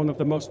crater, one of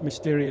the most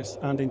mysterious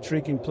and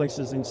intriguing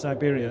places in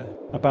Siberia.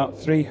 About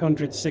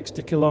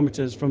 360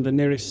 kilometers from the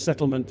nearest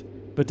settlement,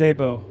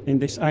 Badebo. In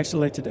this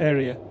isolated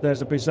area,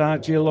 there's a bizarre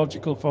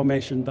geological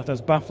formation that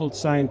has baffled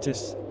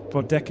scientists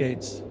for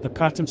decades. The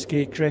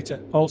Patomsky crater,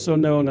 also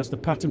known as the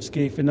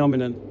Patomsky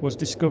phenomenon, was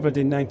discovered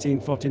in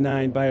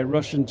 1949 by a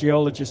Russian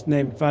geologist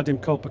named Vadim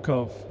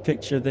Kolpakov.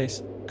 Picture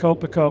this.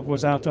 Kolpakov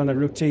was out on a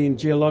routine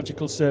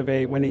geological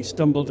survey when he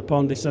stumbled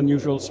upon this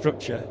unusual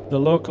structure. The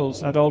locals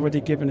had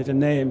already given it a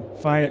name,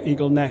 Fire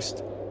Eagle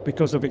Nest,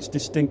 because of its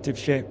distinctive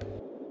shape.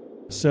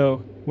 So,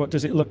 what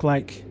does it look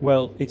like?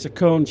 Well, it's a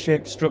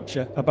cone-shaped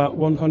structure, about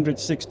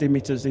 160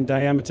 meters in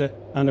diameter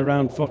and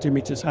around 40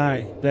 meters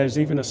high. There's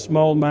even a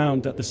small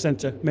mound at the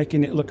center,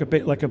 making it look a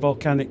bit like a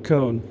volcanic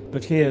cone.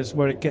 But here's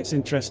where it gets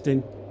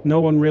interesting.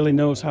 No one really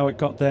knows how it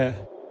got there.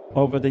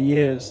 Over the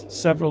years,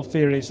 several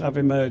theories have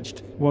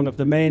emerged. One of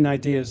the main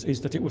ideas is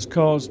that it was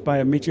caused by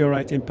a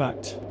meteorite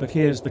impact. But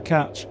here's the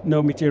catch: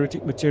 no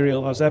meteoritic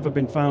material has ever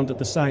been found at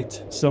the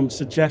site. Some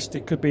suggest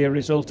it could be a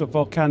result of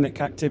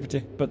volcanic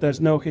activity, but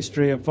there's no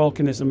history of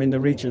volcanism in the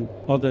region.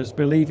 Others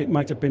believe it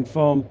might have been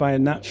formed by a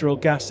natural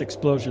gas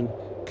explosion,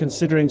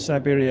 considering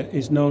Siberia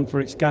is known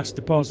for its gas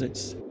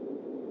deposits.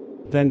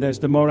 Then there's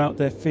the more out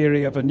there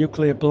theory of a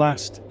nuclear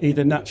blast,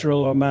 either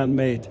natural or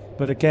man-made.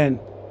 But again,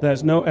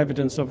 there's no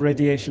evidence of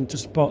radiation to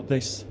support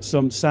this.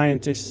 Some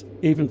scientists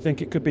even think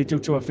it could be due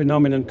to a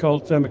phenomenon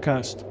called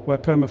thermokarst, where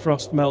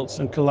permafrost melts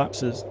and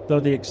collapses,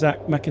 though the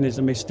exact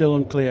mechanism is still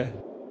unclear.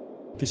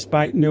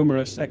 Despite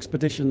numerous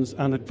expeditions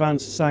and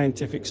advanced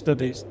scientific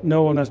studies,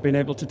 no one has been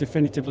able to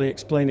definitively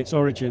explain its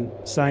origin.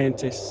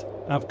 Scientists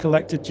have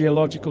collected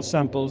geological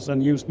samples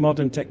and used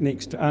modern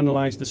techniques to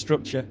analyze the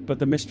structure, but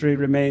the mystery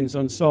remains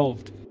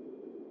unsolved.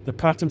 The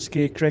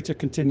Patomsky crater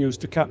continues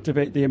to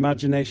captivate the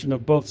imagination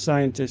of both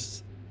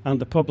scientists and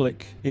the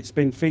public. It's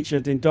been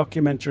featured in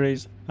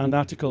documentaries and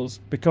articles,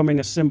 becoming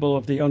a symbol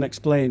of the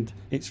unexplained.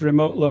 Its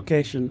remote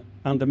location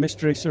and the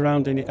mystery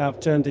surrounding it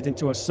have turned it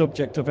into a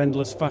subject of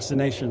endless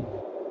fascination.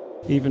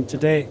 Even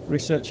today,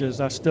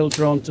 researchers are still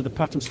drawn to the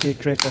Patomsky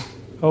crater,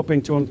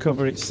 hoping to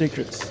uncover its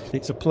secrets.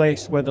 It's a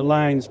place where the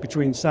lines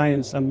between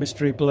science and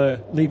mystery blur,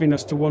 leaving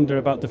us to wonder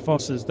about the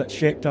forces that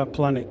shaped our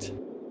planet.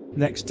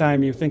 Next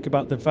time you think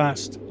about the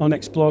vast,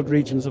 unexplored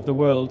regions of the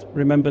world,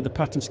 remember the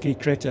Patomsky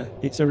crater.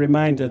 It's a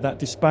reminder that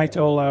despite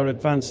all our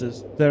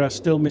advances, there are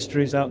still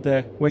mysteries out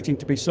there waiting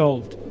to be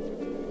solved.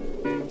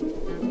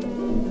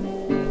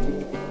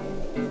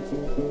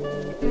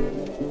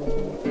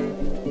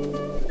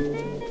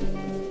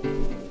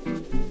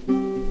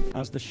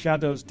 As the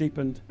shadows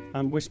deepened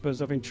and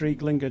whispers of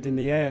intrigue lingered in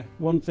the air,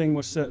 one thing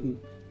was certain: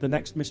 the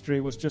next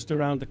mystery was just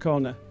around the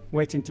corner,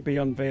 waiting to be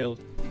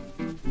unveiled.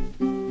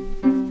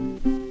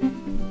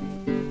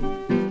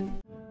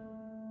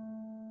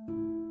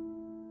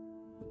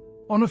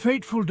 On a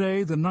fateful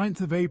day, the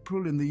 9th of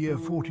April in the year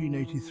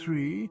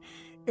 1483,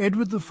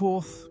 Edward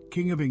IV,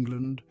 King of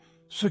England,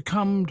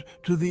 succumbed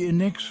to the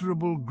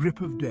inexorable grip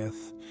of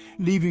death,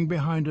 leaving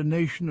behind a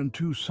nation and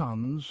two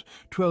sons,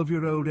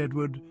 12-year-old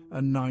Edward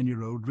and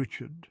 9-year-old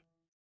Richard.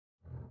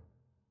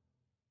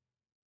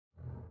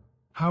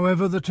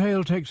 However, the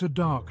tale takes a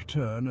dark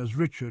turn as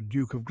Richard,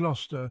 Duke of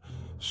Gloucester,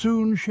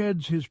 soon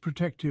sheds his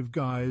protective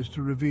guise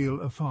to reveal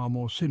a far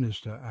more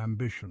sinister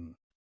ambition.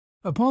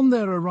 Upon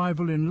their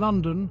arrival in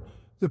London,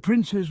 the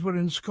princes were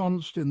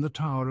ensconced in the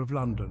Tower of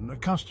London, a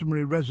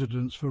customary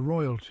residence for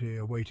royalty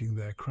awaiting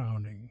their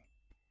crowning.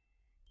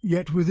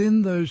 Yet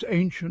within those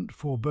ancient,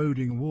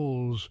 foreboding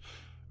walls,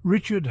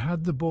 Richard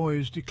had the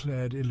boys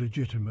declared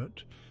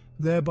illegitimate,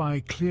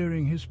 thereby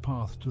clearing his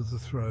path to the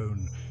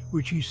throne,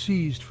 which he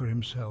seized for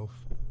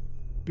himself,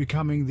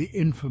 becoming the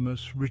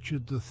infamous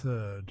Richard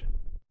III.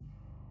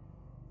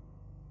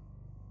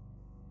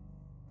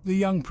 The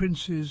young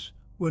princes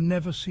were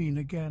never seen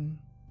again.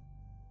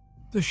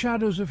 The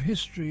shadows of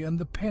history and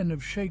the pen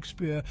of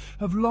Shakespeare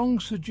have long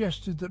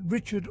suggested that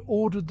Richard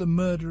ordered the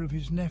murder of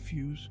his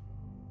nephews.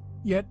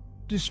 Yet,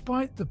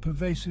 despite the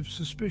pervasive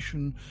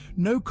suspicion,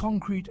 no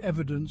concrete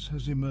evidence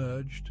has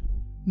emerged,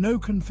 no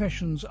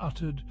confessions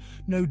uttered,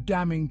 no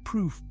damning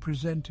proof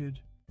presented.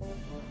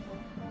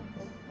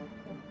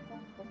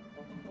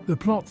 The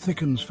plot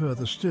thickens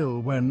further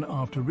still when,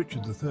 after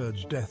Richard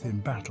III's death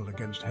in battle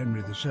against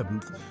Henry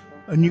VII,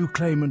 a new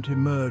claimant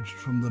emerged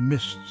from the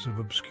mists of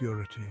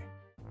obscurity.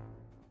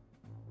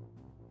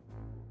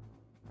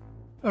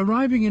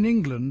 Arriving in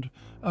England,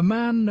 a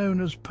man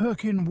known as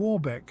Perkin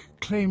Warbeck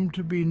claimed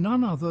to be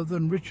none other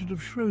than Richard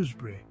of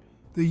Shrewsbury,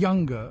 the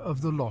younger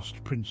of the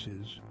lost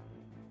princes.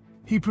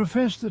 He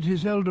professed that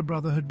his elder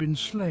brother had been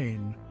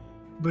slain,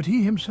 but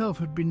he himself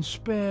had been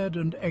spared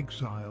and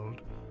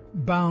exiled,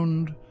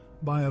 bound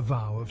by a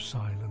vow of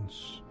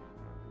silence.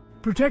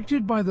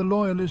 Protected by the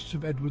loyalists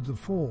of Edward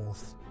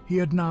IV, he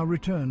had now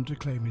returned to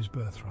claim his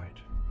birthright.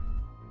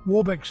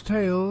 Warbeck's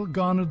tale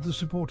garnered the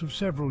support of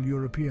several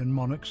European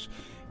monarchs,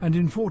 and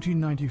in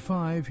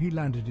 1495 he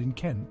landed in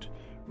Kent,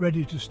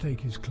 ready to stake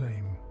his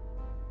claim.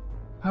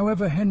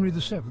 However, Henry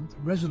VII,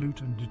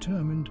 resolute and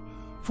determined,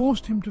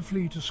 forced him to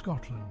flee to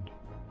Scotland.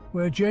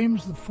 where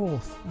James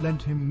IV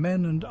lent him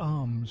men and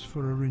arms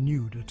for a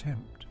renewed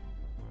attempt.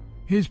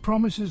 His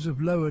promises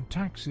of lowered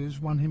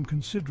taxes won him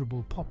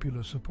considerable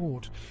popular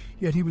support,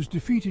 yet he was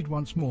defeated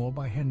once more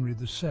by Henry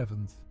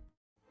VII.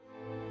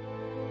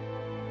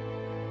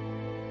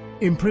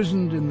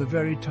 Imprisoned in the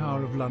very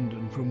Tower of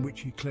London from which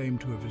he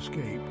claimed to have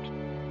escaped,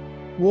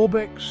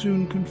 Warbeck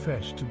soon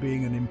confessed to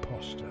being an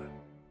impostor.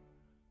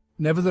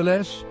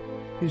 Nevertheless,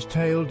 his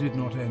tale did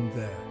not end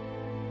there.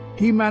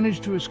 He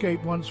managed to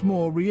escape once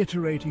more,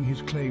 reiterating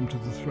his claim to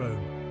the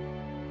throne.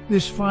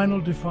 This final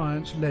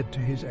defiance led to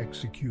his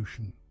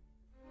execution.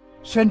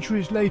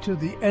 Centuries later,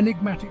 the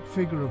enigmatic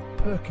figure of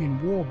Perkin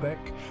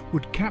Warbeck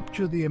would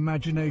capture the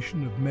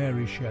imagination of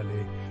Mary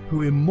Shelley,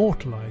 who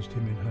immortalized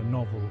him in her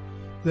novel,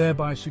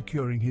 thereby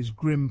securing his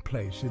grim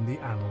place in the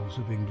annals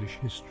of English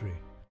history.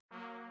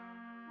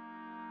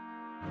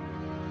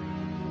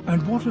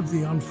 And what of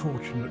the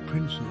unfortunate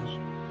princes?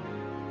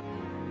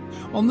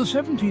 On the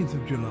 17th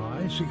of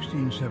July,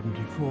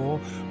 1674,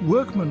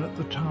 workmen at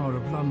the Tower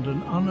of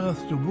London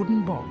unearthed a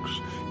wooden box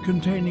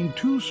containing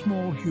two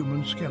small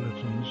human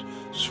skeletons,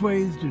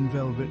 swathed in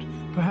velvet,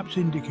 perhaps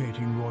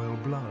indicating royal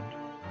blood.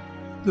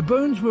 The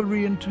bones were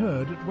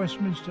reinterred at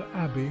Westminster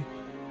Abbey,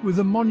 with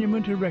a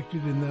monument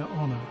erected in their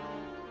honour.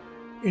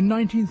 In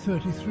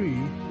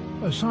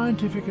 1933, a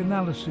scientific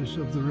analysis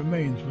of the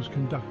remains was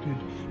conducted,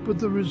 but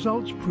the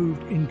results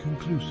proved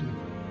inconclusive.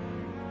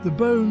 The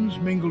bones,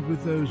 mingled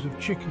with those of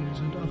chickens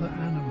and other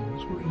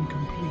animals, were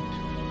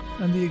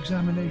incomplete, and the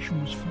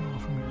examination was far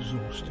from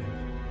exhaustive.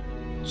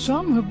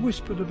 Some have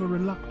whispered of a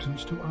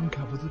reluctance to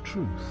uncover the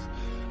truth,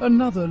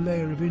 another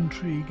layer of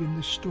intrigue in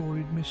this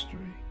storied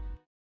mystery.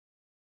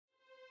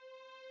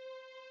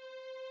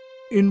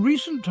 In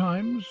recent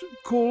times,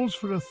 calls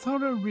for a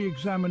thorough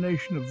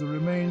re-examination of the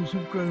remains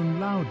have grown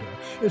louder,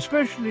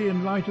 especially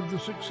in light of the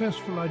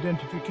successful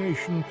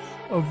identification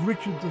of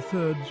Richard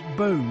III's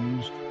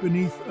bones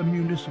beneath a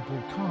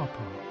municipal car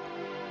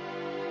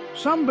park.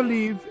 Some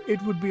believe it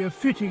would be a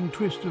fitting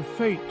twist of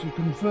fate to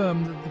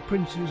confirm that the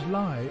princes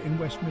lie in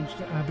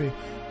Westminster Abbey,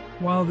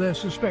 while their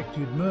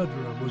suspected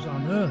murderer was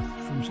unearthed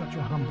from such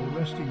a humble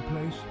resting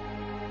place.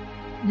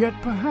 Yet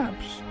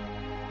perhaps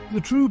the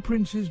true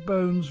prince's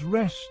bones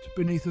rest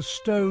beneath a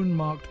stone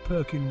marked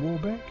Perkin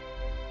Warbeck.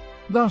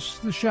 Thus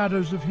the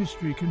shadows of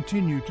history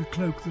continue to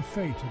cloak the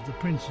fate of the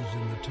princes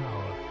in the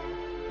tower,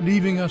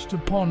 leaving us to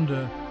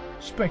ponder,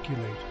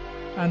 speculate,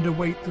 and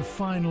await the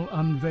final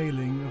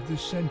unveiling of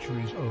this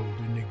centuries-old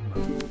enigma.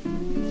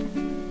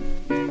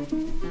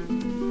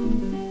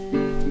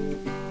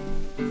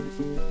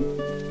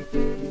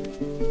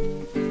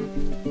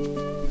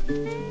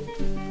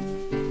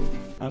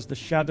 As the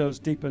shadows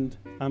deepened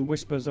and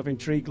whispers of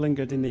intrigue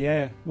lingered in the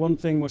air, one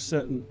thing was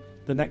certain: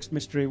 the next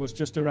mystery was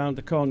just around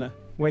the corner,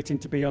 waiting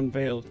to be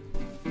unveiled.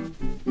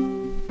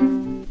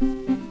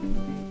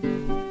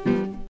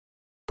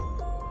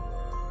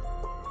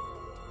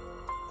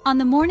 On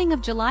the morning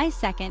of July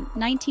 2nd,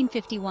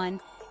 1951,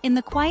 in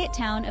the quiet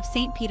town of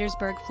St.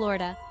 Petersburg,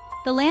 Florida,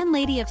 the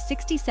landlady of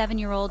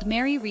 67-year-old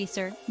Mary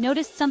Reeser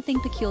noticed something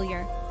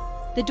peculiar.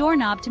 The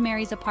doorknob to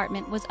Mary's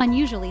apartment was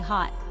unusually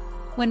hot.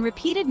 When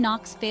repeated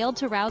knocks failed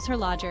to rouse her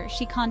lodger,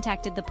 she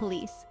contacted the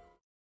police.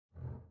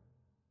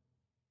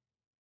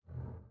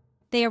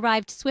 They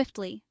arrived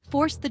swiftly,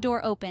 forced the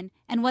door open,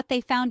 and what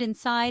they found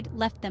inside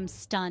left them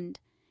stunned.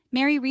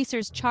 Mary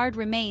Reeser's charred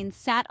remains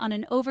sat on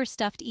an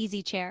overstuffed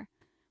easy chair.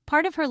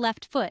 Part of her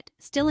left foot,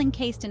 still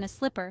encased in a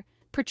slipper,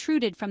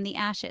 protruded from the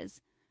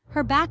ashes.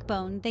 Her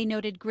backbone, they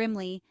noted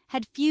grimly,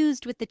 had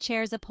fused with the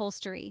chair's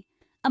upholstery.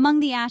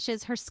 Among the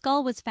ashes, her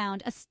skull was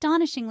found,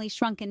 astonishingly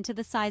shrunken to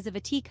the size of a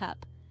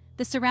teacup.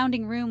 The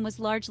surrounding room was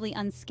largely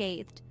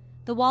unscathed.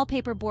 The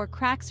wallpaper bore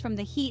cracks from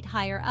the heat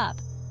higher up,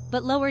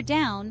 but lower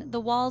down, the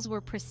walls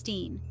were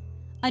pristine.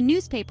 A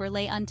newspaper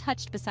lay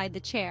untouched beside the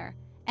chair,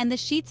 and the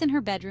sheets in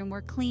her bedroom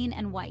were clean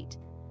and white.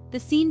 The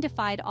scene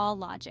defied all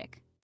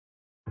logic.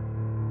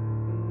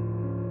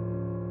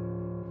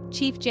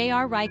 Chief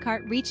J.R.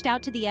 Reichart reached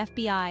out to the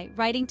FBI,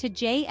 writing to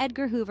J.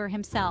 Edgar Hoover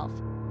himself.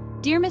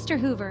 "Dear Mr.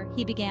 Hoover,"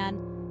 he began,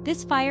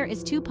 "this fire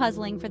is too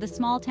puzzling for the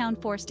small-town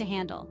force to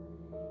handle."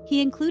 He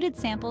included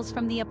samples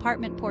from the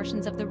apartment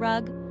portions of the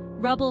rug,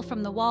 rubble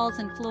from the walls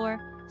and floor,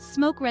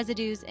 smoke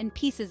residues, and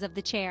pieces of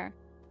the chair.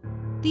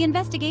 The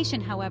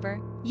investigation,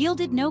 however,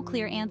 yielded no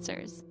clear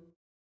answers.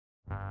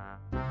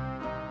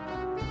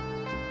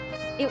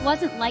 It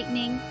wasn't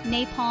lightning,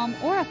 napalm,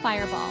 or a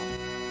fireball.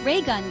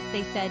 Ray guns,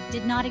 they said,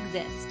 did not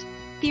exist.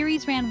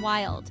 Theories ran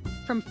wild,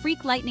 from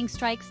freak lightning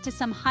strikes to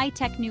some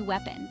high-tech new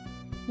weapon.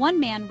 One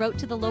man wrote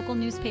to the local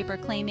newspaper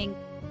claiming,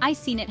 "I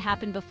seen it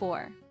happen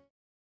before."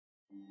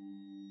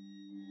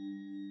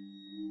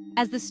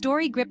 As the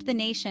story gripped the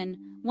nation,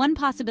 one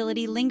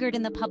possibility lingered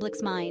in the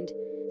public's mind: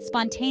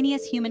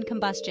 spontaneous human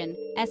combustion,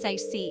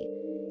 SIC.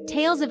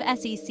 Tales of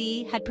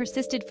SEC had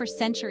persisted for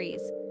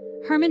centuries.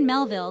 Herman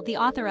Melville, the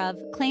author of,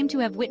 claimed to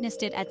have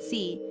witnessed it at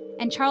sea,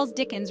 and Charles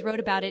Dickens wrote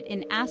about it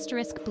in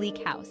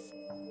 *Bleak House.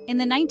 In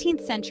the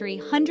 19th century,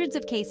 hundreds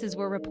of cases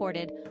were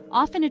reported,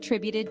 often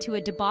attributed to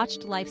a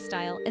debauched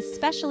lifestyle,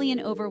 especially in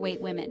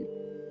overweight women.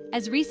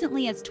 As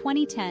recently as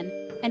 2010,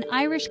 an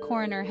Irish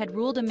coroner had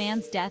ruled a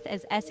man's death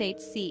as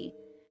SHC.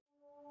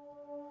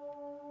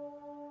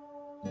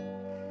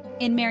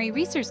 In Mary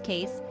Reeser's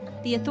case,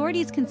 the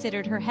authorities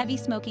considered her heavy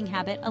smoking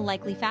habit a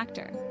likely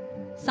factor.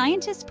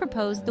 Scientists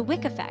proposed the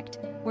wick effect,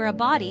 where a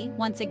body,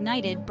 once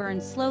ignited,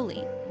 burns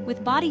slowly,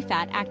 with body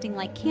fat acting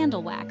like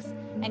candle wax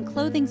and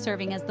clothing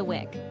serving as the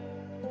wick.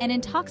 An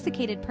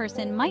intoxicated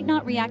person might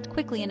not react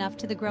quickly enough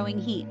to the growing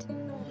heat.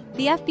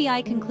 The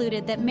FBI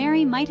concluded that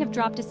Mary might have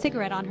dropped a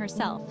cigarette on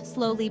herself,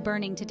 slowly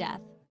burning to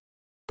death.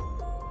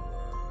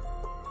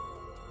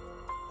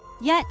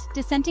 Yet,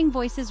 dissenting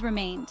voices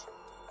remained.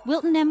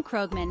 Wilton M.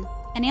 Krogman,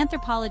 an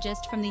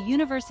anthropologist from the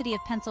University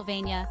of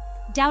Pennsylvania,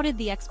 doubted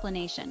the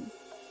explanation.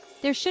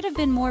 There should have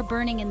been more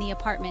burning in the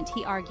apartment,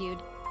 he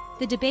argued.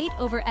 The debate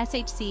over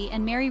SHC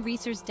and Mary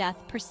Reeser's death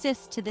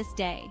persists to this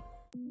day.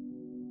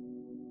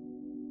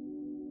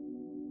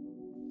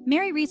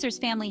 Mary Reeser's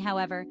family,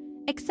 however,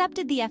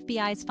 accepted the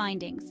FBI's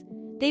findings.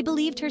 They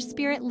believed her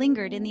spirit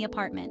lingered in the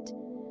apartment.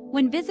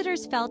 When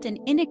visitors felt an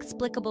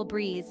inexplicable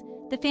breeze,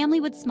 the family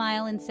would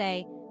smile and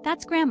say,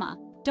 "That's Grandma.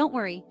 Don't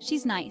worry,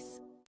 she's nice."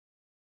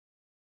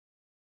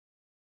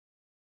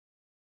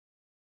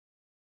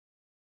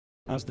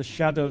 As the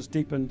shadows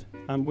deepened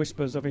and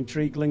whispers of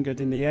intrigue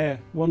lingered in the air,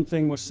 one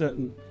thing was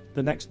certain: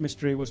 the next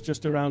mystery was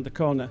just around the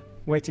corner,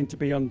 waiting to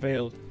be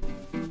unveiled.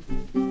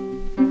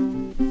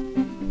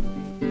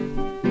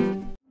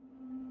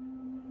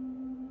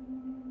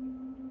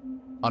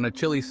 On a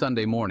chilly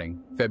Sunday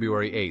morning,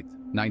 February 8,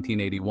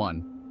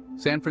 1981,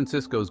 San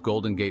Francisco's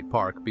Golden Gate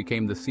Park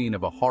became the scene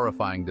of a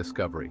horrifying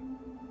discovery.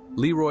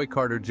 Leroy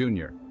Carter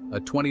Jr., a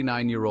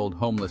 29-year-old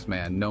homeless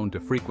man known to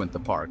frequent the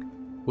park,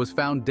 was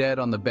found dead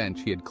on the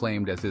bench he had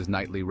claimed as his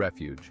nightly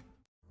refuge.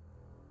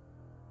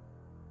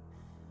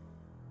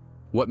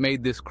 What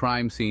made this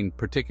crime scene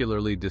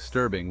particularly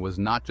disturbing was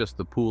not just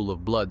the pool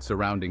of blood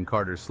surrounding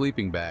Carter's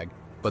sleeping bag,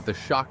 but the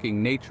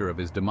shocking nature of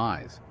his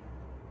demise.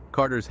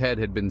 Carter's head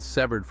had been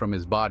severed from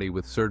his body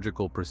with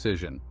surgical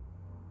precision.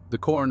 The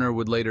coroner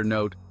would later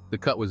note, the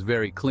cut was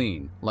very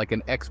clean, like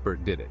an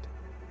expert did it.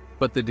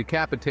 But the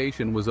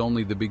decapitation was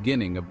only the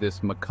beginning of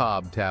this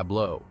macabre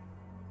tableau.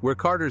 Where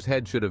Carter's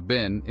head should have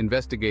been,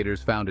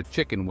 investigators found a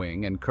chicken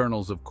wing and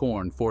kernels of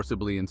corn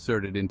forcibly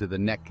inserted into the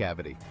neck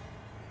cavity.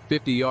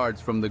 50 yards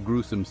from the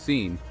gruesome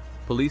scene,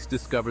 police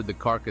discovered the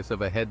carcass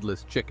of a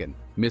headless chicken,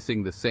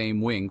 missing the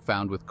same wing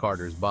found with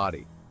Carter's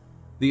body.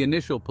 The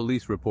initial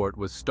police report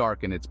was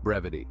stark in its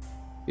brevity.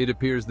 It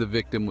appears the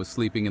victim was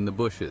sleeping in the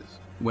bushes,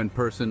 when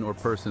person or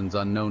persons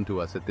unknown to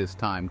us at this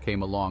time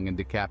came along and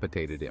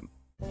decapitated him.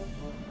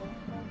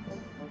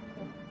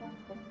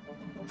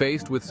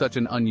 Faced with such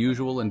an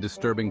unusual and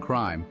disturbing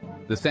crime,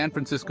 the San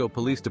Francisco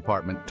Police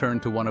Department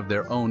turned to one of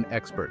their own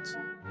experts,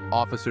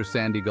 Officer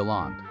Sandy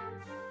Gallant.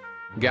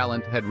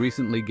 Gallant had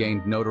recently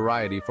gained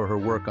notoriety for her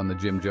work on the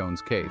Jim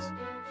Jones case,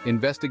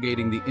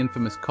 investigating the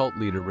infamous cult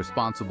leader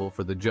responsible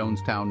for the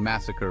Jonestown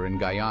massacre in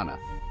Guyana.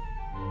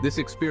 This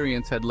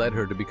experience had led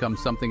her to become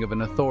something of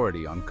an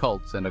authority on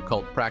cults and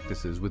occult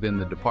practices within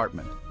the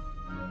department.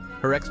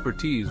 Her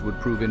expertise would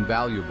prove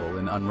invaluable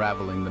in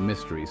unraveling the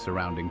mystery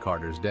surrounding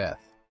Carter's death.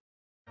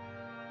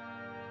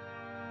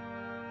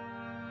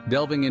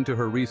 Delving into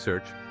her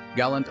research,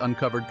 Gallant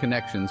uncovered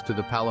connections to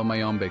the Palo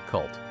Mayombe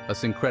cult, a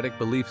syncretic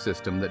belief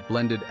system that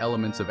blended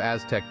elements of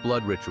Aztec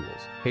blood rituals,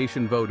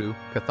 Haitian voodoo,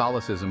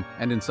 Catholicism,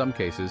 and in some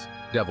cases,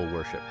 devil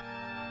worship.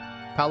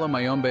 Palo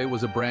Mayombe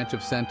was a branch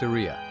of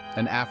Santeria,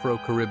 an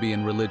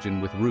Afro-Caribbean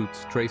religion with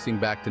roots tracing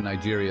back to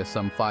Nigeria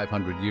some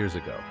 500 years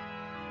ago.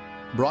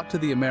 Brought to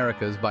the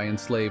Americas by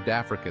enslaved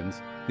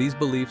Africans, these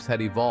beliefs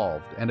had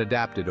evolved and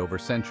adapted over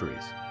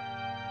centuries.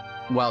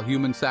 While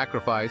human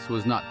sacrifice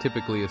was not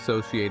typically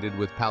associated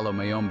with Palo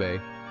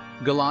Mayombe,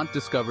 Gallant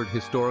discovered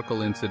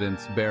historical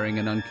incidents bearing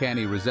an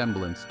uncanny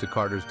resemblance to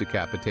Carter's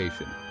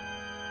decapitation.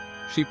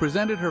 She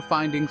presented her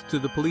findings to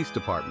the police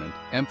department,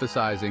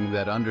 emphasizing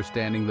that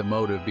understanding the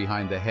motive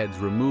behind the head's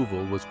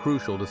removal was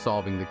crucial to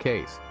solving the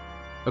case.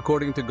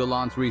 According to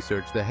Gallant's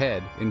research, the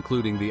head,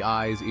 including the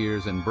eyes,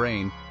 ears, and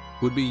brain,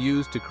 would be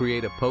used to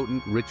create a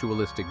potent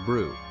ritualistic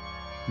brew.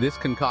 This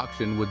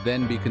concoction would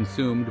then be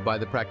consumed by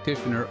the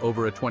practitioner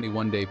over a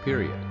 21-day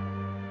period.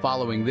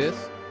 Following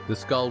this, the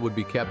skull would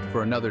be kept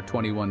for another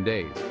 21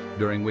 days,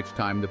 during which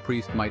time the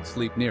priest might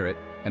sleep near it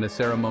and a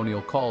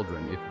ceremonial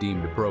cauldron if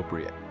deemed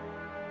appropriate.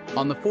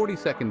 On the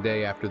 42nd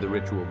day after the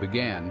ritual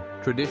began,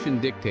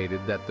 tradition dictated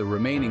that the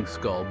remaining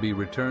skull be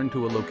returned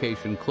to a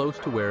location close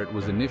to where it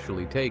was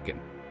initially taken,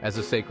 as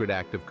a sacred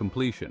act of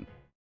completion.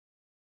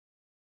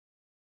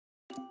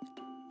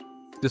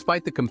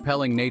 Despite the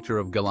compelling nature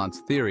of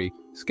Gallant's theory,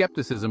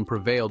 skepticism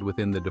prevailed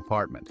within the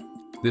department.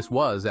 This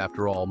was,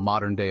 after all,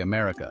 modern-day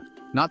America,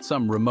 not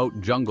some remote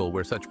jungle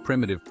where such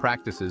primitive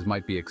practices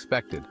might be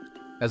expected.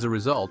 As a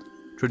result,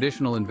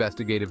 traditional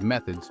investigative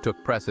methods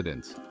took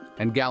precedence,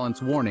 and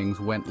Gallant's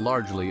warnings went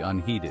largely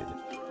unheeded.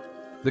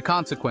 The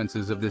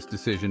consequences of this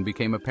decision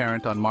became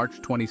apparent on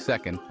March 22,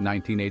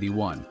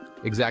 1981,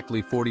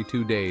 exactly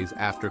 42 days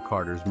after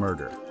Carter's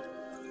murder.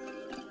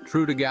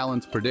 True to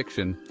Gallant's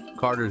prediction,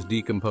 Carter's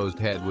decomposed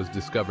head was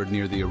discovered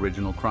near the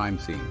original crime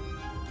scene.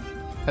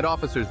 Had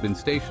officers been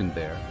stationed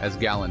there, as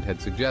Gallant had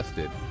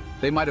suggested,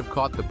 they might have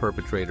caught the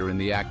perpetrator in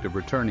the act of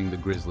returning the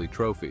grisly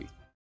trophy.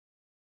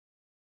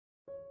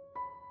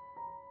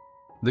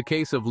 The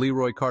case of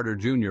Leroy Carter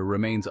Jr.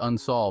 remains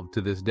unsolved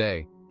to this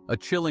day, a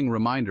chilling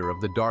reminder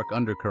of the dark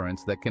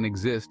undercurrents that can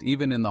exist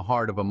even in the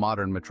heart of a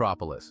modern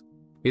metropolis.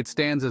 It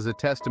stands as a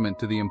testament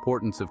to the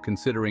importance of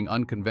considering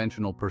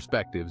unconventional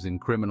perspectives in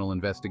criminal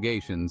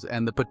investigations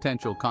and the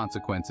potential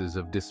consequences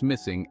of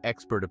dismissing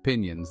expert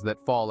opinions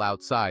that fall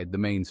outside the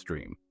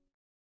mainstream.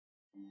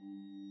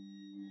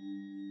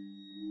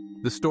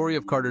 The story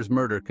of Carter's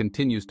murder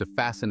continues to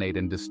fascinate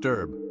and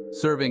disturb,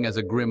 serving as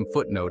a grim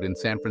footnote in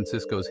San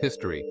Francisco's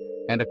history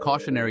and a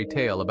cautionary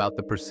tale about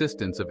the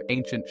persistence of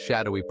ancient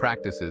shadowy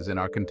practices in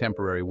our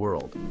contemporary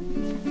world.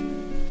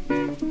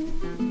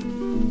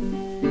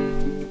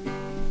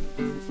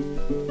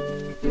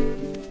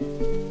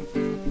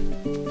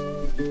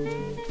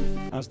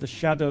 As the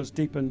shadows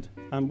deepened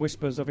and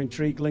whispers of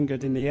intrigue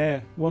lingered in the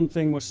air, one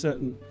thing was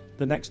certain: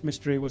 the next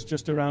mystery was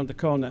just around the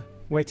corner,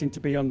 waiting to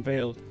be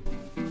unveiled.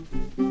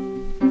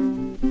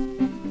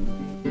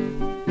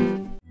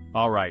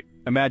 Alright,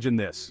 imagine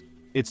this.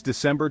 It's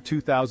December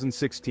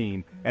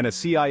 2016, and a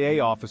CIA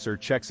officer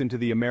checks into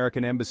the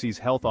American Embassy's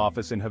health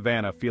office in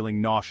Havana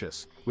feeling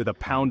nauseous, with a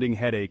pounding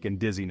headache and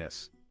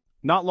dizziness.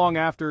 Not long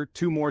after,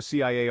 2 more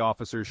CIA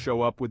officers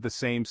show up with the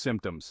same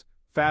symptoms.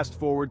 Fast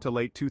forward to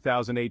late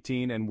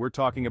 2018, and we're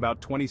talking about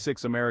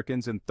 26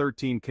 Americans and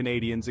 13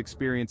 Canadians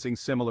experiencing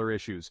similar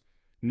issues: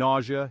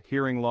 nausea,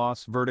 hearing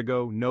loss,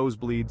 vertigo,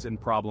 nosebleeds,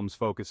 and problems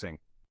focusing.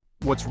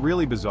 What's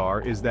really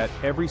bizarre is that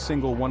every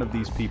single one of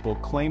these people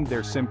claimed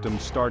their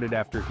symptoms started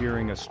after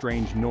hearing a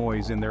strange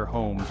noise in their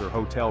homes or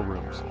hotel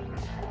rooms.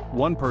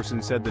 One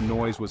person said the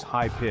noise was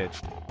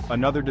high-pitched,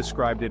 another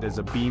described it as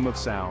a beam of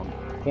sound,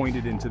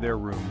 pointed into their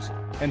rooms,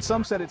 and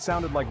some said it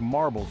sounded like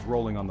marbles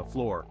rolling on the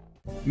floor.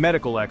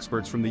 Medical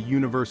experts from the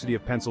University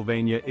of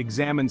Pennsylvania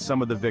examined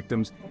some of the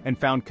victims and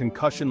found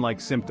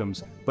concussion-like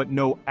symptoms, but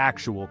no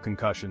actual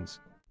concussions.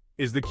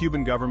 Is the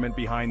Cuban government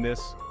behind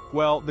this?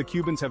 Well, the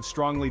Cubans have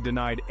strongly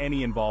denied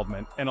any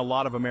involvement, and a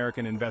lot of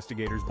American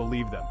investigators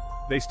believe them.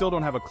 They still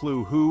don't have a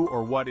clue who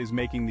or what is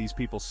making these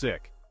people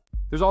sick.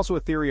 There's also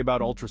a theory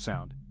about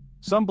ultrasound.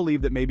 Some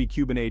believe that maybe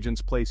Cuban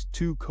agents placed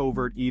 2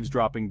 covert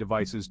eavesdropping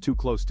devices too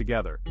close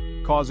together,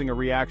 causing a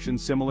reaction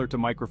similar to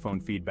microphone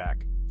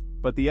feedback.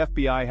 But the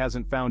FBI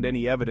hasn't found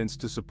any evidence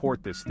to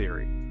support this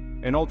theory.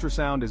 An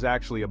ultrasound is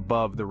actually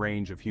above the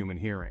range of human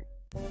hearing.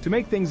 To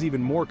make things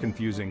even more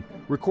confusing,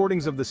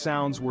 recordings of the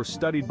sounds were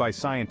studied by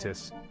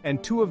scientists,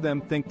 and 2 of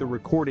them think the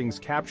recordings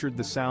captured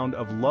the sound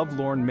of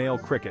lovelorn male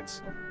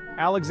crickets.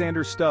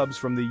 Alexander Stubbs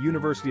from the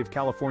University of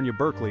California,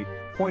 Berkeley,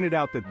 pointed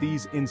out that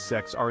these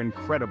insects are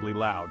incredibly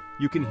loud.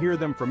 You can hear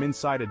them from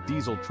inside a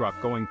diesel truck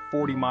going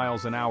 40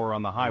 miles an hour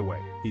on the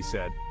highway, he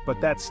said.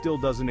 But that still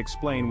doesn't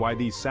explain why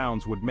these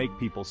sounds would make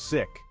people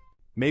sick.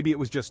 Maybe it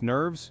was just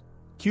nerves?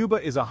 Cuba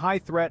is a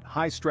high-threat,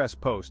 high-stress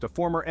post, a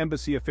former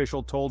embassy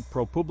official told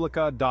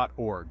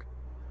ProPublica.org.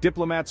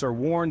 Diplomats are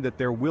warned that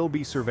there will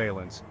be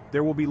surveillance.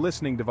 There will be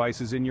listening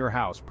devices in your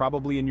house,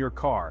 probably in your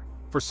car.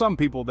 For some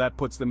people, that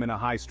puts them in a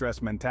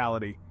high-stress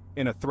mentality,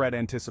 in a threat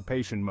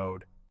anticipation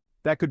mode.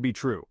 That could be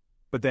true.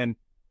 But then,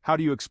 how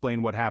do you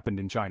explain what happened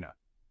in China?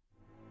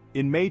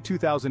 In May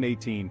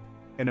 2018,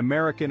 an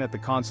American at the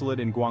consulate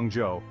in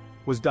Guangzhou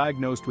was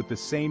diagnosed with the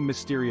same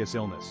mysterious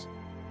illness.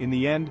 In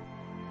the end,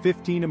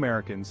 15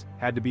 Americans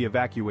had to be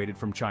evacuated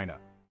from China.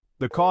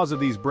 The cause of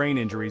these brain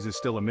injuries is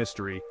still a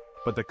mystery,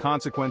 but the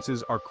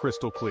consequences are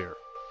crystal clear.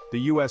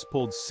 The US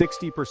pulled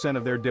 60%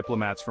 of their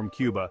diplomats from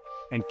Cuba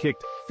and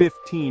kicked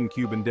 15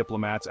 Cuban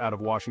diplomats out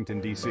of Washington,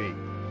 D.C.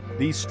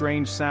 These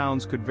strange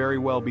sounds could very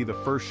well be the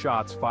first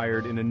shots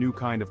fired in a new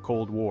kind of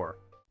Cold War.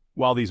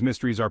 While these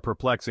mysteries are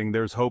perplexing,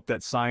 there's hope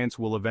that science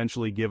will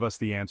eventually give us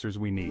the answers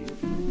we need.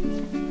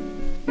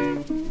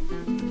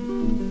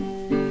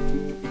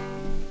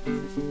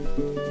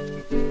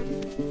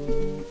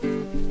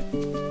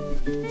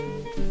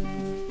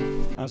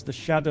 As the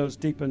shadows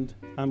deepened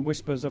and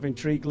whispers of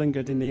intrigue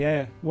lingered in the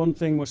air, one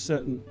thing was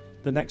certain: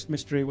 the next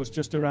mystery was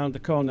just around the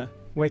corner,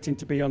 waiting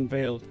to be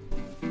unveiled.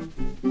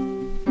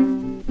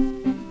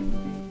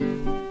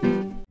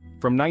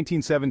 From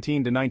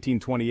 1917 to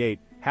 1928,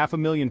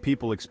 500,000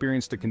 people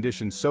experienced a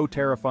condition so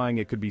terrifying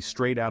it could be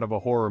straight out of a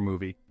horror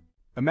movie.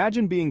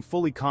 Imagine being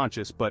fully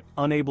conscious but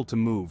unable to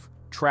move,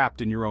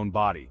 trapped in your own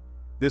body.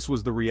 This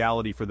was the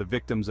reality for the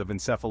victims of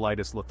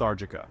encephalitis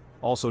lethargica,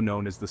 also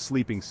known as the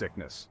sleeping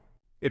sickness.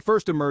 It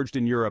first emerged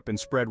in Europe and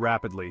spread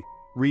rapidly,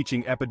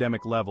 reaching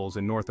epidemic levels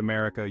in North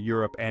America,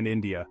 Europe, and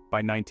India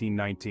by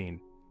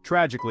 1919.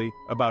 Tragically,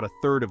 about a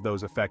third of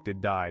those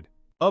affected died.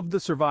 Of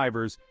the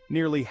survivors,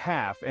 nearly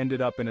half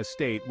ended up in a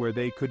state where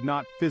they could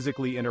not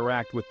physically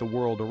interact with the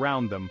world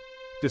around them,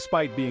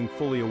 despite being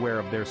fully aware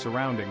of their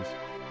surroundings.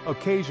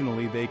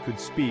 Occasionally they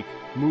could speak,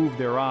 move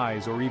their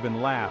eyes, or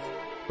even laugh,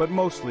 but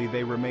mostly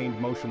they remained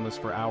motionless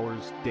for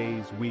hours,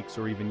 days, weeks,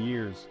 or even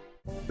years.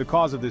 The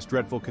cause of this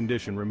dreadful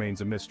condition remains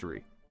a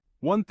mystery.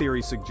 One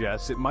theory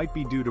suggests it might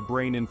be due to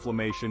brain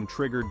inflammation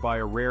triggered by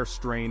a rare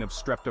strain of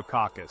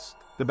streptococcus,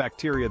 the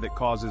bacteria that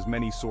causes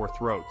many sore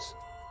throats.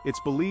 It's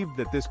believed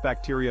that this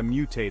bacteria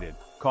mutated,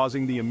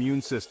 causing the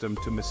immune system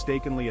to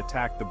mistakenly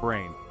attack the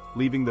brain,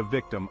 leaving the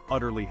victim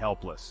utterly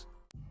helpless.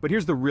 But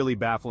here's the really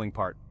baffling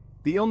part.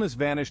 The illness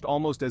vanished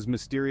almost as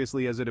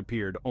mysteriously as it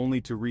appeared, only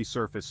to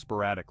resurface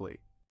sporadically.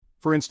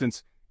 For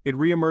instance, it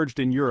re-emerged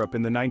in Europe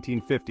in the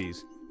 1950s,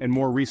 and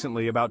more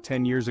recently, about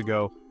 10 years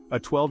ago, a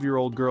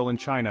 12-year-old girl in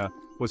China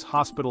was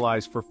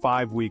hospitalized for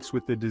 5 weeks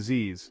with the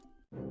disease.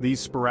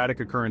 These sporadic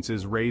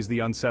occurrences raise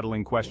the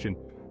unsettling question: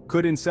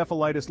 could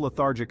encephalitis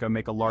lethargica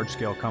make a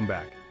large-scale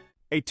comeback?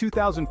 A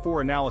 2004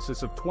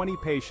 analysis of 20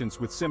 patients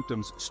with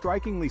symptoms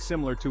strikingly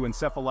similar to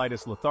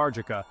encephalitis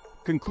lethargica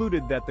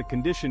concluded that the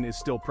condition is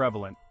still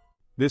prevalent.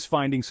 This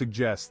finding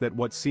suggests that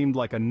what seemed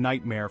like a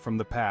nightmare from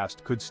the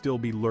past could still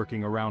be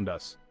lurking around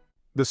us.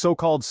 The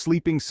so-called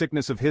sleeping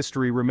sickness of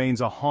history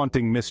remains a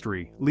haunting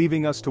mystery,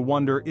 leaving us to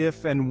wonder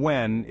if and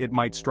when it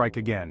might strike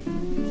again.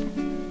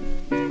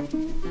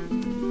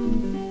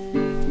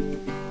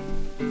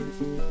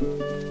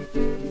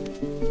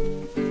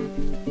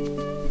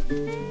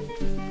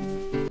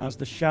 As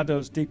the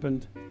shadows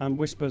deepened and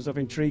whispers of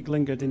intrigue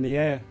lingered in the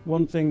air,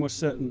 one thing was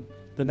certain: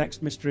 the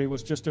next mystery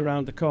was just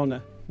around the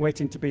corner,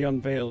 waiting to be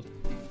unveiled.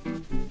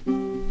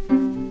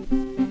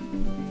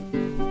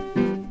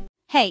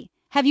 Hey,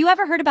 have you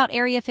ever heard about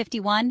Area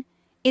 51?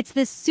 It's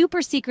this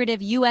super secretive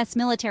US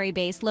military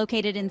base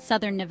located in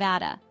southern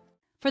Nevada.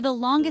 For the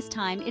longest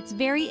time, its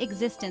very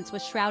existence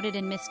was shrouded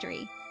in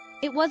mystery.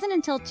 It wasn't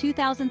until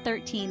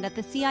 2013 that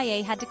the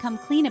CIA had to come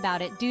clean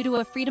about it due to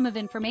a Freedom of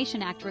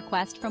Information Act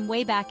request from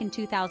way back in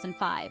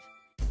 2005.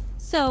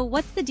 So,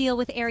 what's the deal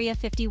with Area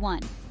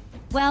 51?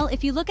 Well,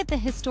 if you look at the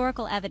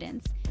historical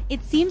evidence,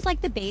 it seems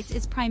like the base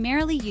is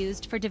primarily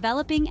used for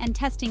developing and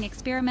testing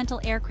experimental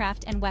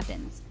aircraft and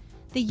weapons.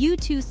 The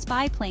U-2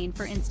 spy plane,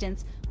 for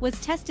instance,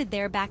 was tested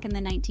there back in the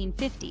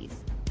 1950s.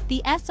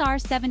 The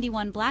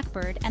SR-71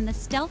 Blackbird and the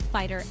stealth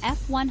fighter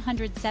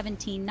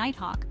F-117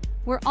 Nighthawk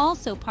were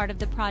also part of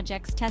the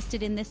projects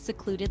tested in this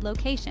secluded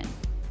location.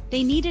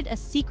 They needed a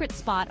secret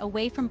spot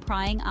away from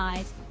prying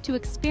eyes to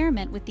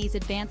experiment with these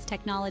advanced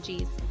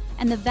technologies,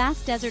 and the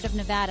vast desert of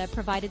Nevada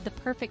provided the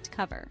perfect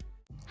cover.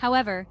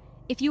 However,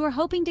 if you were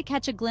hoping to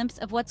catch a glimpse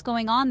of what's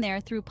going on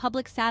there through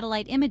public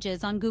satellite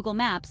images on Google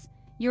Maps,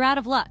 you're out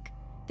of luck.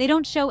 They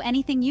don't show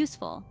anything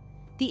useful.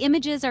 The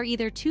images are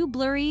either too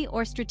blurry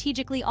or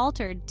strategically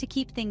altered to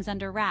keep things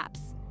under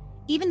wraps.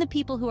 Even the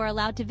people who are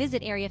allowed to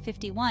visit Area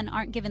 51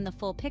 aren't given the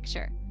full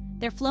picture.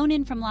 They're flown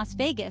in from Las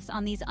Vegas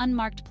on these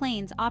unmarked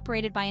planes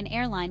operated by an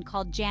airline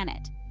called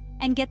Janet.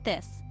 And get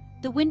this,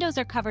 the windows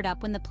are covered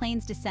up when the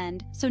planes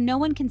descend, so no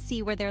one can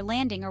see where they're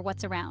landing or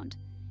what's around.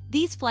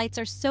 These flights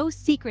are so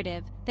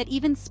secretive that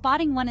even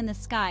spotting one in the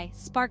sky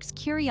sparks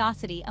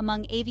curiosity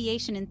among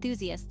aviation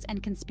enthusiasts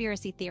and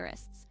conspiracy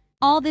theorists.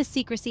 All this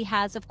secrecy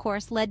has, of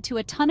course, led to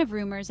a ton of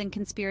rumors and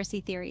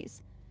conspiracy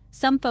theories.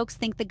 Some folks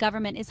think the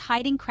government is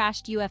hiding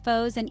crashed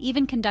UFOs and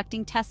even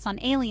conducting tests on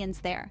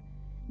aliens there.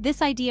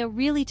 This idea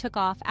really took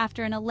off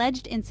after an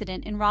alleged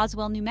incident in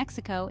Roswell, New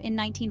Mexico in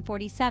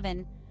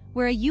 1947,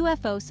 where a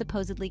UFO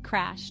supposedly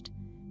crashed.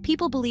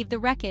 People believe the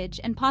wreckage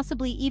and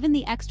possibly even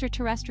the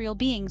extraterrestrial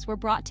beings were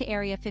brought to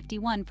Area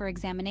 51 for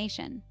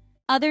examination.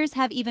 Others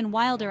have even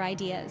wilder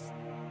ideas: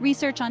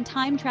 research on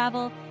time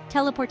travel,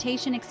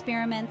 teleportation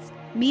experiments,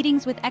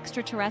 meetings with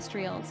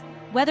extraterrestrials,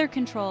 weather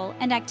control,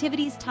 and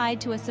activities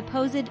tied to a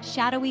supposed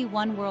shadowy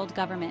one-world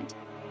government.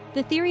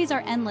 The theories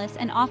are endless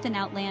and often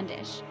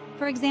outlandish.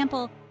 For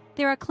example,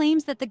 there are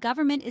claims that the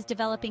government is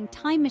developing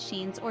time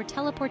machines or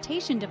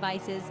teleportation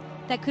devices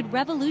that could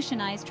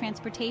revolutionize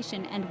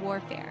transportation and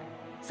warfare.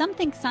 Some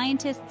think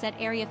scientists at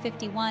Area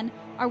 51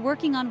 are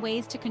working on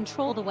ways to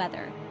control the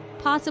weather,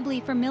 possibly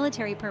for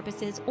military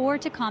purposes or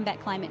to combat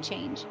climate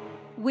change.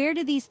 Where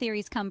do these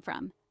theories come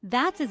from?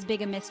 That's as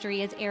big a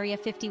mystery as Area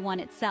 51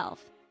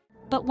 itself.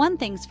 But one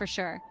thing's for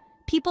sure,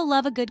 people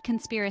love a good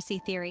conspiracy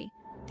theory.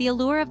 The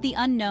allure of the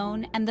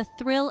unknown and the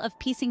thrill of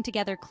piecing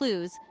together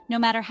clues, no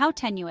matter how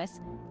tenuous,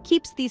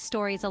 keeps these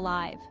stories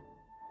alive.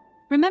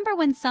 Remember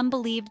when some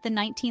believed the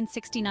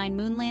 1969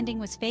 moon landing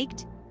was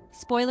faked?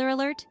 Spoiler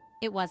alert,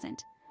 it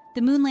wasn't.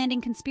 The moon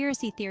landing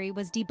conspiracy theory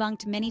was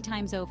debunked many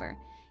times over,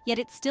 yet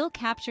it still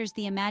captures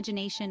the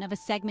imagination of a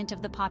segment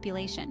of the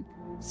population.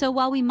 So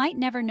while we might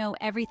never know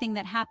everything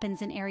that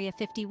happens in Area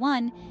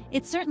 51,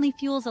 it certainly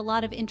fuels a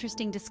lot of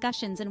interesting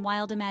discussions and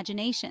wild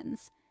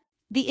imaginations.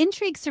 The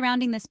intrigue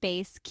surrounding this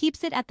base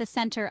keeps it at the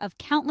center of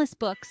countless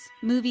books,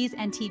 movies,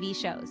 and TV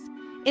shows.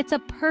 It's a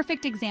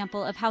perfect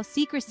example of how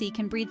secrecy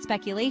can breed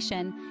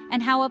speculation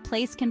and how a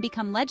place can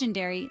become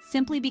legendary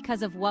simply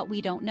because of what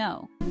we don't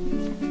know.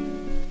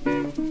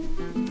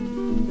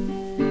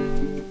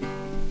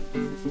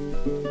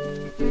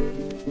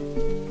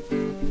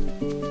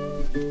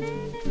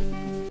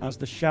 As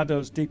the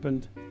shadows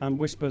deepened and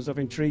whispers of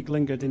intrigue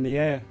lingered in the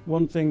air,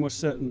 one thing was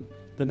certain: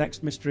 the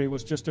next mystery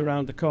was just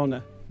around the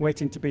corner,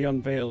 waiting to be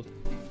unveiled.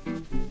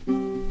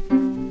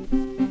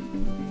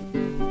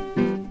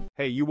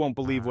 Hey, you won't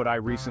believe what I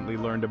recently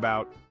learned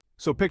about.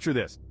 So picture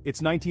this,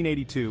 it's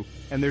 1982,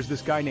 and there's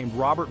this guy named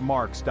Robert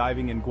Marks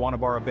diving in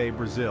Guanabara Bay,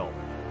 Brazil.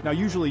 Now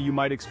usually you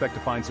might expect to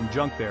find some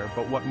junk there,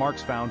 but what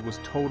Marks found was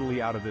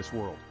totally out of this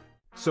world.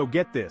 So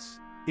get this,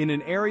 in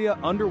an area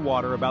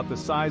underwater about the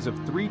size of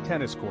 3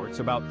 tennis courts,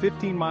 about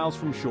 15 miles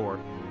from shore,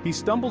 he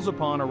stumbles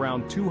upon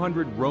around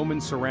 200 Roman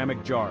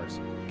ceramic jars.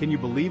 Can you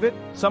believe it?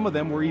 Some of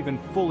them were even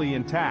fully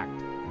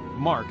intact.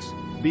 Marks,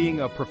 being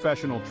a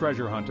professional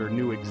treasure hunter,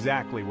 knew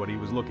exactly what he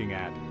was looking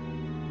at.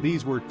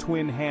 These were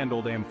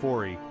twin-handled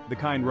amphorae, the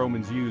kind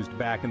Romans used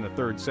back in the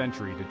 3rd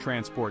century to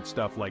transport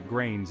stuff like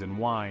grains and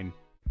wine.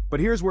 But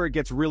here's where it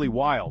gets really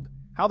wild.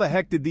 How the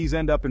heck did these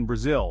end up in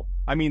Brazil?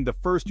 I mean, the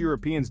first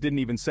Europeans didn't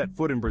even set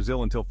foot in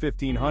Brazil until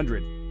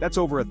 1500. That's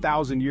over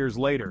 1,000 years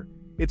later.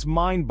 It's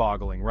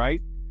mind-boggling, right?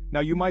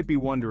 Now you might be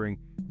wondering,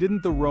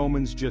 didn't the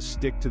Romans just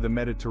stick to the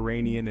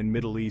Mediterranean and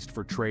Middle East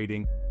for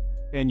trading?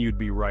 And you'd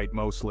be right,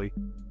 mostly.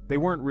 They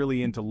weren't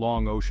really into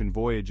long ocean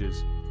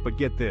voyages, but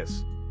get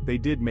this, they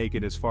did make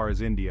it as far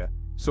as India,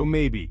 so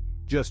maybe,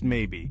 just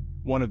maybe,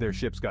 one of their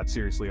ships got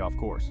seriously off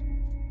course.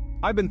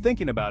 I've been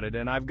thinking about it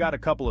and I've got a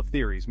couple of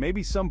theories.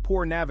 Maybe some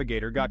poor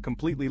navigator got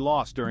completely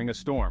lost during a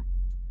storm.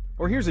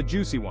 Or here's a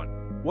juicy one.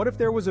 What if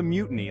there was a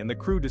mutiny and the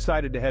crew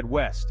decided to head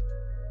west?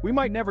 We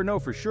might never know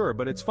for sure,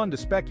 but it's fun to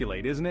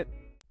speculate, isn't it?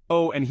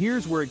 Oh, and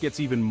here's where it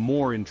gets even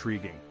more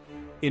intriguing.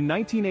 In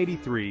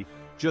 1983,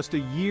 just a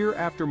year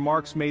after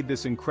Marks made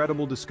this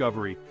incredible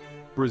discovery,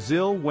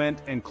 Brazil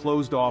went and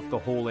closed off the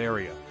whole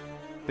area.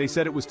 They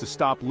said it was to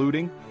stop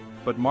looting,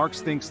 but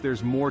Marks thinks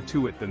there's more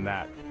to it than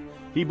that.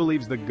 He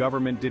believes the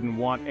government didn't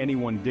want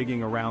anyone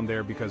digging around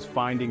there because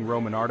finding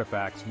Roman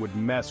artifacts would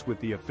mess with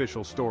the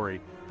official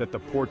story that the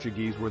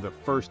Portuguese were the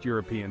first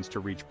Europeans to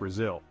reach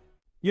Brazil.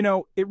 You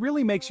know, it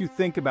really makes you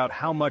think about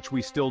how much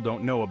we still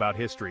don't know about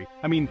history.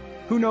 I mean,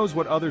 who knows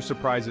what other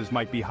surprises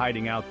might be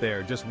hiding out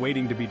there, just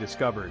waiting to be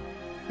discovered.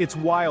 It's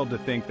wild to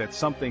think that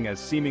something as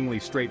seemingly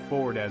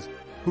straightforward as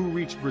who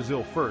reached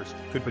Brazil first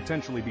could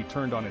potentially be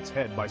turned on its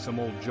head by some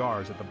old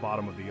jars at the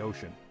bottom of the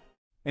ocean.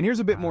 And here's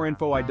a bit more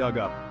info I dug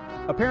up.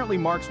 Apparently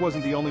Marks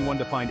wasn't the only one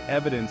to find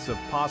evidence of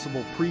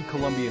possible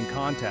pre-Columbian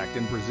contact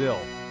in Brazil.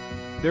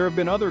 There have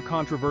been other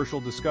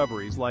controversial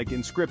discoveries, like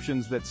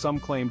inscriptions that some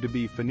claim to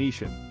be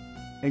Phoenician.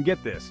 And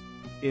get this,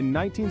 in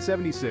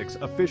 1976,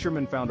 a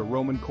fisherman found a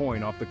Roman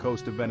coin off the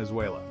coast of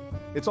Venezuela.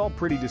 It's all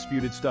pretty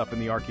disputed stuff in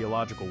the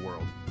archaeological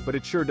world, but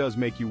it sure does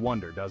make you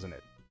wonder, doesn't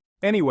it?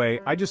 Anyway,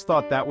 I just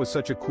thought that was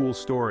such a cool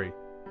story.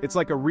 It's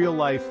like a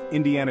real-life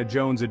Indiana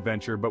Jones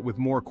adventure, but with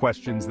more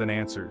questions than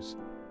answers.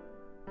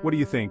 What do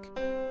you think?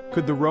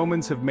 Could the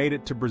Romans have made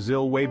it to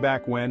Brazil way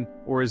back when,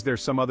 or is there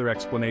some other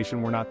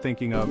explanation we're not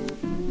thinking of?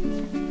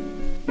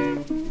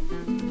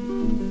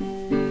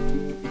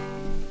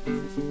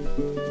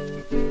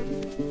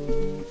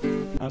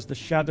 As the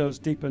shadows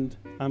deepened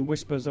and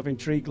whispers of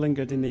intrigue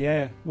lingered in the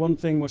air, one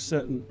thing was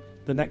certain: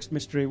 the next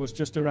mystery was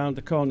just around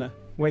the corner,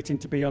 waiting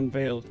to be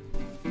unveiled.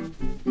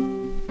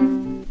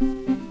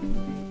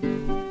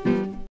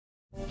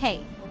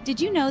 Hey,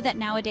 did you know that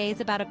nowadays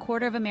about a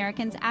quarter of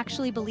Americans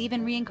actually believe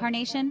in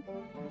reincarnation?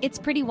 It's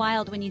pretty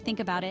wild when you think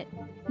about it.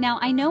 Now,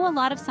 I know a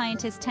lot of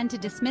scientists tend to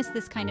dismiss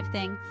this kind of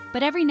thing,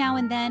 but every now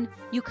and then,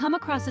 you come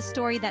across a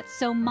story that's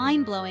so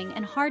mind-blowing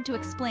and hard to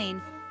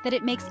explain that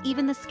it makes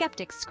even the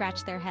skeptics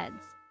scratch their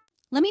heads.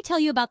 Let me tell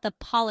you about the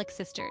Pollock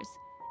sisters.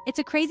 It's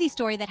a crazy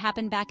story that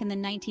happened back in the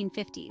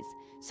 1950s.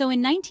 So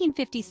in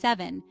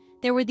 1957,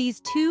 there were these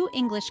 2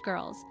 English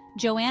girls,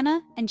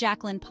 Joanna and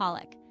Jacqueline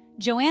Pollock.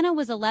 Joanna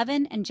was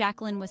 11 and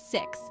Jacqueline was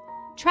 6.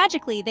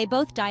 Tragically, they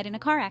both died in a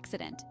car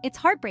accident. It's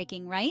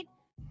heartbreaking, right?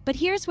 But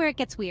here's where it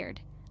gets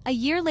weird. A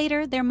year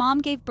later, their mom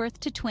gave birth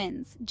to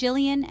twins,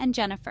 Jillian and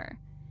Jennifer.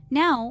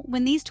 Now,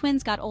 when these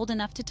twins got old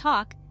enough to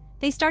talk,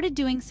 they started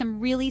doing some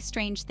really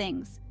strange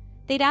things.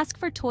 They'd ask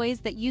for toys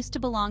that used to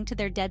belong to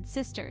their dead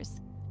sisters,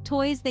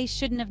 toys they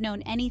shouldn't have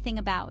known anything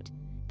about.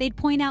 They'd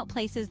point out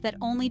places that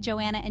only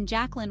Joanna and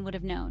Jacqueline would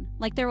have known,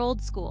 like their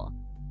old school.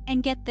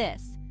 And get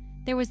this,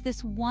 there was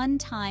this one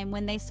time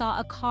when they saw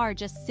a car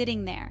just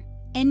sitting there,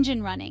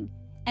 engine running,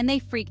 and they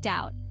freaked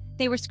out.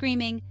 They were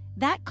screaming,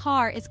 "That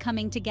car is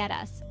coming to get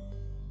us."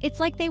 It's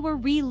like they were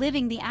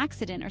reliving the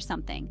accident or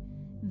something.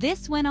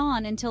 This went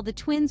on until the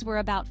twins were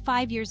about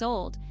 5 years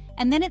old,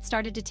 and then it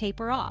started to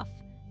taper off.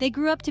 They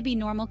grew up to be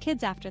normal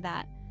kids after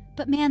that.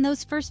 But man,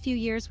 those first few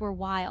years were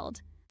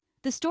wild.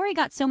 The story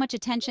got so much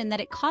attention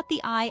that it caught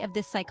the eye of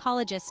this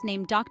psychologist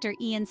named Dr.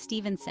 Ian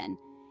Stevenson.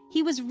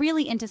 He was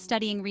really into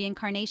studying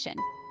reincarnation,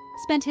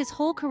 spent his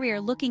whole career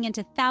looking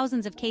into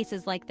thousands of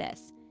cases like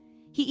this.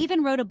 He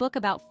even wrote a book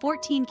about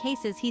 14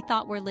 cases he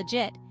thought were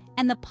legit,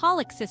 and the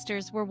Pollock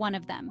sisters were one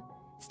of them.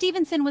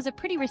 Stevenson was a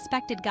pretty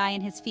respected guy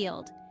in his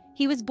field.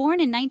 He was born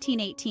in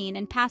 1918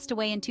 and passed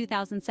away in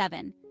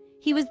 2007.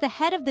 He was the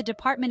head of the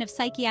Department of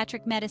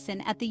Psychiatric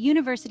Medicine at the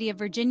University of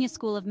Virginia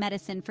School of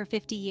Medicine for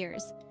 50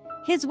 years.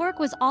 His work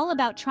was all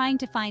about trying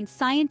to find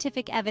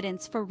scientific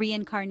evidence for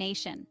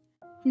reincarnation.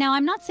 Now,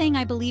 I'm not saying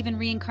I believe in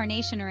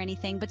reincarnation or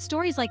anything, but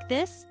stories like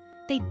this,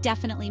 they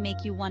definitely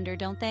make you wonder,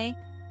 don't they?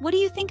 What do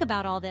you think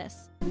about all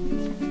this?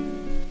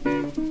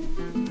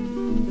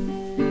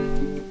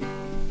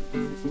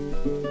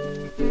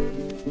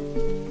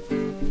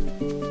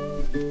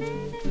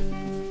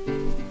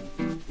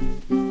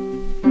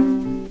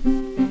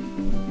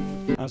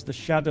 As the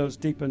shadows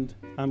deepened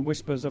and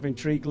whispers of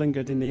intrigue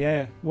lingered in the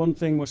air, one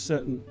thing was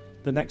certain: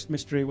 the next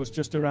mystery was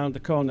just around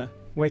the corner,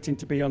 waiting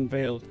to be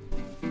unveiled.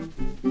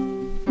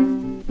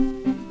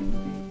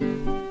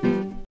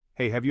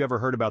 Hey, have you ever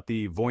heard about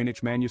the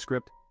Voynich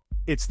manuscript?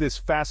 It's this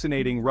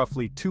fascinating,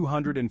 roughly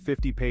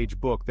 250-page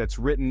book that's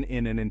written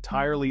in an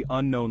entirely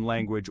unknown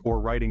language or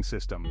writing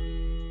system.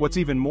 What's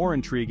even more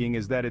intriguing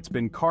is that it's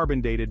been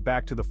carbon dated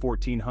back to the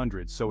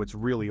 1400s, so it's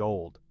really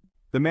old.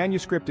 The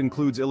manuscript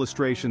includes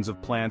illustrations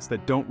of plants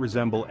that don't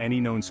resemble any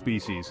known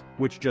species,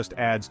 which just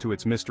adds to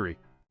its mystery.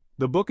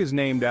 The book is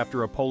named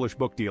after a Polish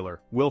book dealer,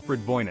 Wilfrid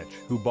Voynich,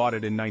 who bought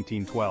it in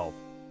 1912.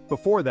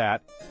 Before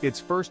that, its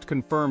first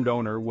confirmed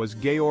owner was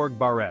Georg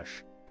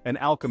Baresch, an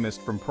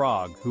alchemist from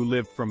Prague who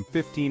lived from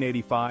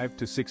 1585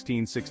 to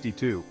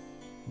 1662.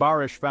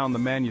 Baresch found the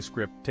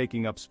manuscript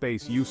taking up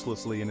space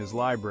uselessly in his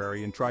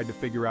library and tried to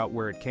figure out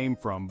where it came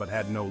from but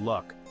had no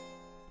luck.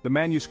 The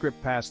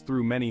manuscript passed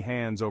through many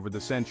hands over the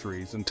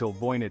centuries until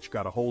Voynich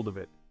got a hold of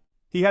it.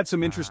 He had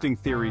some interesting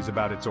theories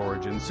about its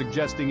origins,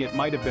 suggesting it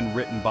might have been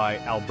written by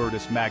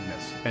Albertus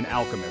Magnus, an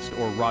alchemist,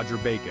 or Roger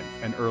Bacon,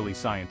 an early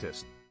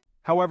scientist.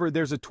 However,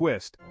 there's a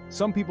twist.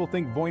 Some people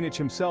think Voynich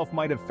himself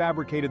might have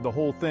fabricated the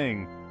whole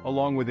thing,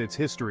 along with its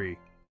history.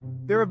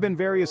 There have been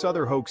various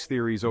other hoax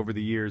theories over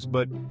the years,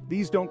 but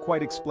these don't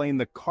quite explain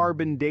the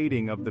carbon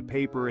dating of the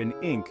paper and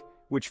ink,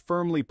 which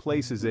firmly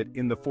places it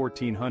in the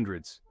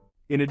 1400s.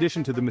 In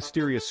addition to the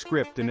mysterious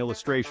script and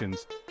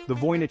illustrations, the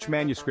Voynich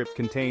manuscript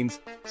contains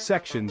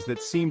sections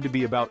that seem to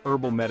be about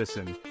herbal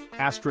medicine,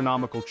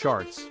 astronomical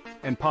charts,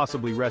 and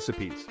possibly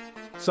recipes.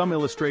 Some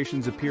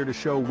illustrations appear to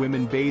show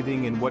women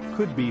bathing in what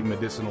could be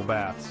medicinal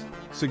baths,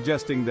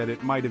 suggesting that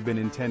it might have been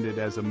intended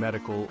as a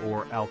medical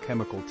or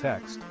alchemical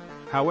text.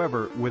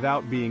 However,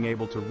 without being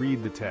able to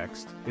read the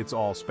text, it's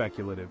all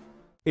speculative.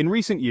 In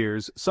recent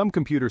years, some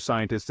computer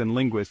scientists and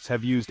linguists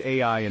have used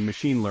AI and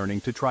machine learning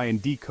to try and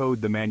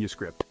decode the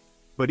manuscript.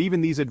 But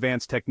even these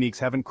advanced techniques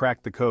haven't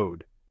cracked the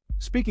code.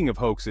 Speaking of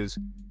hoaxes,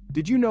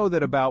 did you know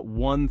that about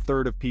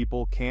 1/3 of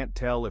people can't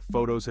tell if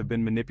photos have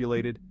been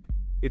manipulated?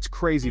 It's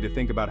crazy to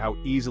think about how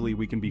easily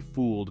we can be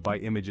fooled by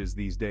images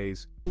these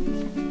days.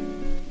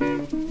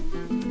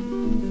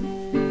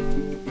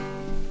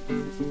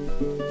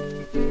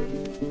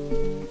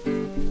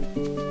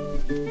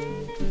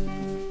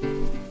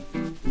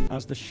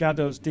 As the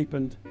shadows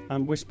deepened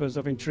and whispers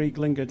of intrigue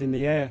lingered in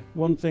the air,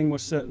 one thing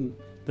was certain: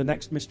 the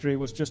next mystery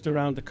was just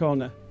around the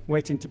corner,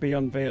 waiting to be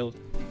unveiled.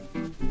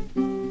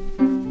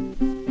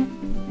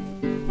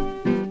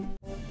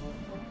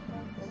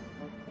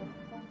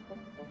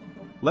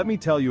 Let me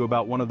tell you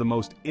about one of the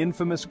most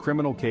infamous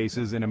criminal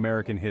cases in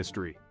American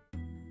history.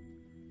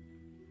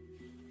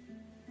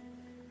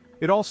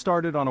 It all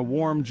started on a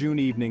warm June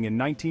evening in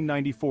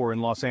 1994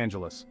 in Los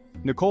Angeles.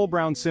 Nicole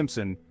Brown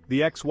Simpson,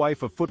 the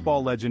ex-wife of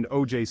football legend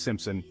O.J.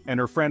 Simpson, and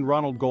her friend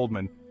Ronald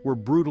Goldman were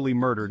brutally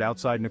murdered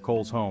outside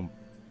Nicole's home.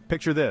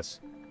 Picture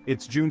this: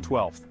 it's June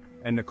 12th,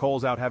 and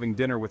Nicole's out having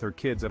dinner with her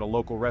kids at a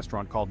local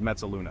restaurant called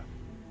Mezzaluna.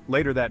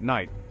 Later that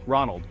night,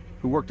 Ronald,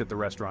 who worked at the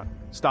restaurant,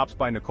 stops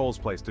by Nicole's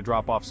place to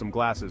drop off some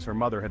glasses her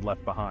mother had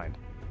left behind.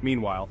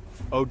 Meanwhile,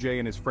 O.J.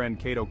 and his friend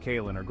Cato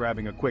Kalin are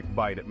grabbing a quick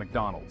bite at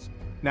McDonald's.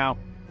 Now,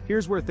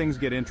 here's where things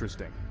get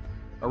interesting.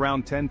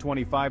 Around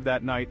 10:25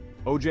 that night,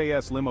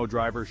 O.J.'s limo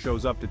driver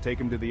shows up to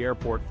take him to the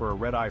airport for a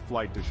red-eye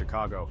flight to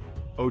Chicago.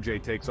 O.J.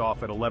 takes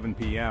off at 11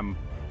 p.m.,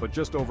 but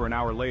just over an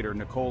hour later,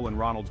 Nicole and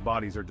Ronald's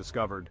bodies are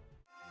discovered.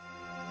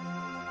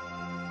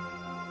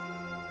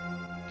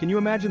 Can you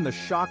imagine the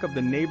shock of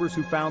the neighbors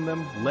who found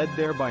them, led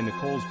there by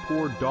Nicole's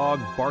poor dog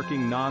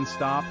barking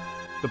non-stop?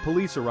 The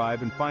police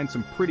arrive and find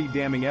some pretty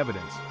damning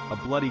evidence: a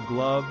bloody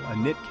glove, a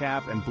knit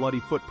cap, and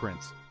bloody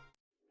footprints.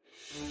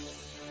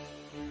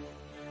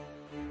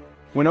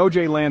 When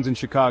O.J. lands in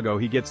Chicago,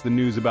 he gets the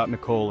news about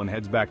Nicole and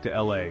heads back to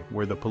L.A.,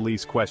 where the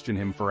police question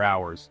him for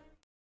hours.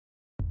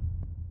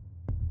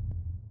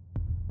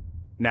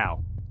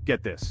 Now,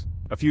 get this.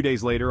 A few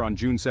days later, on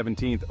June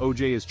 17th,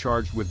 O.J. is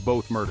charged with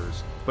both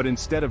murders, but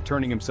instead of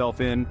turning himself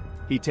in,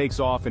 he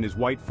takes off in his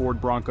white Ford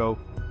Bronco,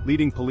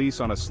 leading police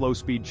on a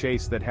slow-speed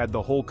chase that had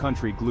the whole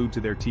country glued to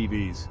their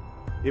TVs.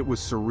 It was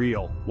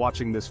surreal,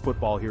 watching this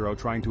football hero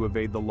trying to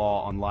evade the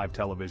law on live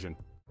television.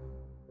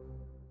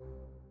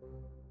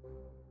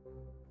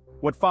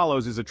 What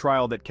follows is a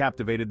trial that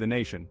captivated the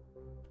nation.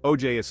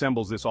 O.J.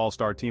 assembles this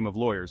all-star team of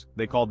lawyers.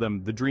 They called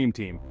them the Dream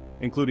Team,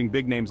 including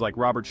big names like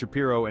Robert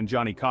Shapiro and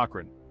Johnny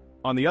Cochran.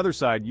 On the other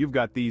side, you've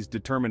got these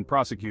determined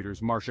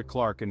prosecutors, Marcia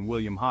Clark and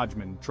William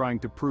Hodgman, trying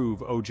to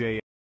prove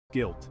O.J.'s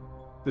guilt.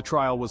 The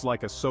trial was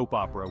like a soap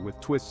opera with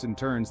twists and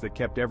turns that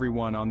kept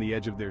everyone on the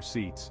edge of their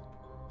seats.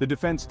 The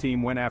defense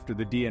team went after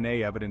the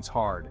DNA evidence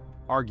hard,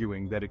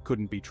 arguing that it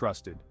couldn't be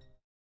trusted.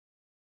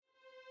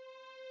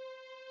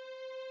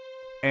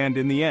 And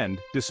in the end,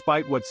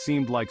 despite what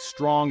seemed like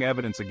strong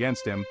evidence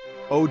against him,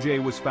 O.J.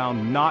 was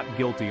found not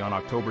guilty on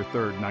October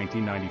 3,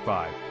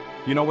 1995.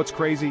 You know what's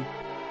crazy?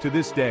 To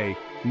this day,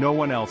 no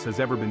one else has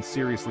ever been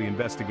seriously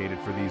investigated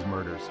for these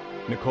murders.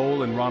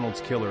 Nicole and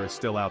Ronald's killer is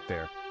still out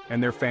there,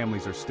 and their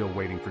families are still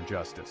waiting for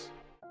justice.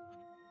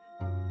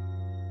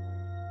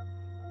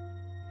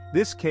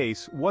 This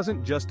case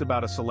wasn't just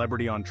about a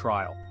celebrity on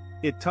trial.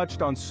 It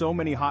touched on so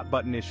many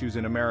hot-button issues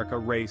in America: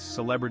 race,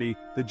 celebrity,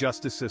 the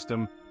justice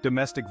system,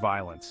 domestic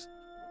violence.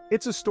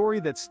 It's a story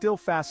that still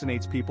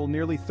fascinates people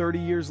nearly 30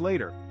 years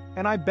later,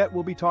 and I bet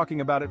we'll be talking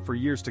about it for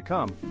years to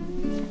come.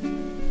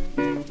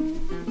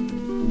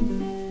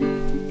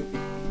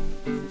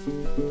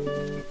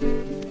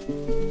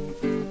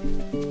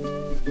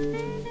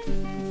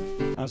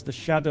 As the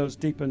shadows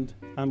deepened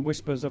and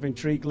whispers of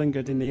intrigue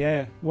lingered in the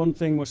air, one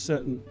thing was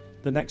certain: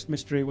 the next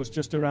mystery was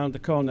just around the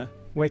corner,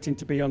 waiting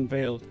to be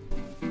unveiled.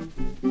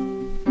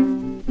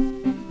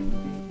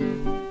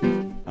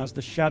 As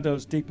the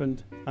shadows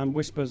deepened and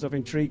whispers of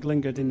intrigue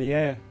lingered in the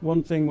air,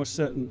 one thing was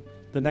certain: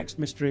 the next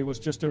mystery was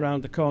just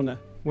around the corner,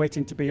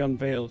 waiting to be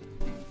unveiled.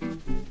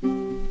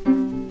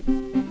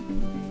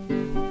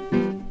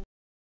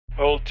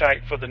 Hold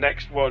tight for the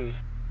next one.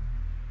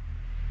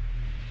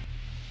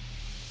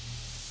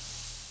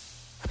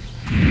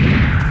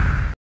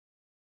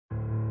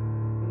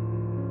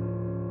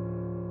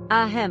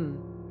 Ahem.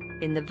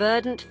 In the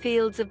verdant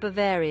fields of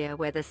Bavaria,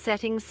 where the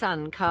setting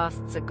sun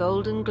casts a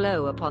golden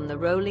glow upon the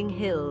rolling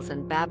hills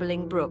and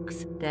babbling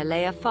brooks, there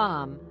lay a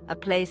farm, a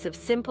place of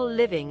simple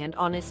living and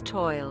honest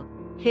toil,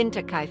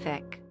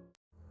 Hinterkaifeck.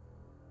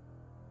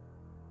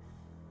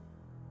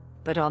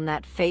 But on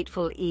that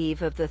fateful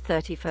eve of the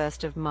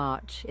 31st of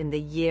March, in the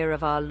year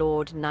of our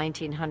Lord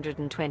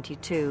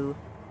 1922,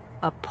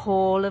 a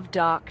pall of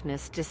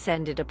darkness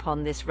descended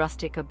upon this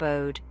rustic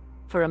abode,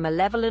 for a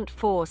malevolent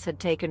force had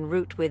taken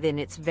root within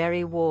its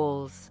very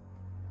walls.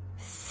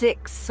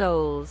 6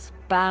 souls,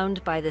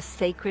 bound by the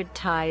sacred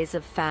ties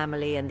of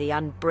family and the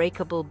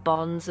unbreakable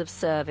bonds of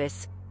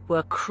service,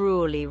 were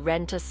cruelly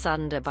rent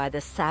asunder by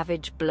the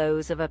savage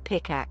blows of a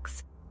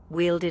pickaxe,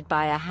 wielded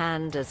by a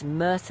hand as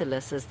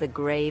merciless as the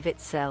grave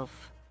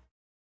itself.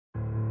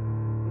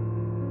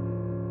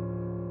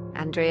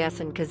 Andreas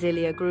and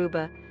Casilia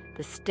Gruber,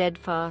 the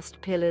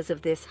steadfast pillars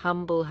of this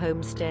humble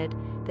homestead,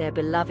 their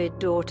beloved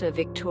daughter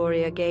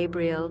Victoria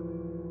Gabriel,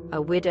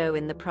 a widow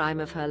in the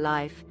prime of her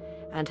life,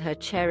 and her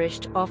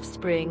cherished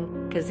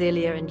offspring,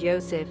 Casilia and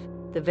Joseph,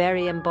 the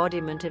very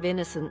embodiment of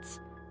innocence,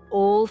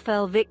 all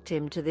fell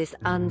victim to this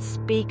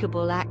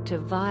unspeakable act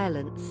of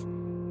violence.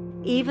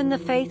 Even the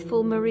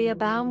faithful Maria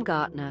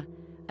Baumgartner,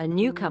 a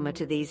newcomer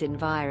to these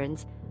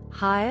environs,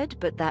 hired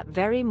but that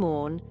very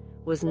morn,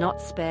 was not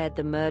spared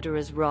the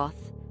murderer's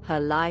wrath, her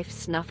life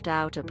snuffed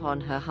out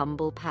upon her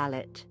humble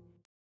pallet.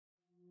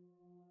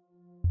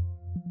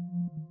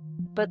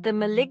 But the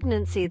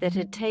malignancy that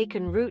had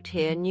taken root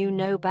here knew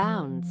no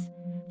bounds,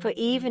 for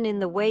even in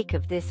the wake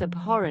of this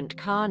abhorrent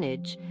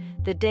carnage,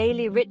 the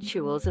daily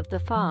rituals of the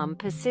farm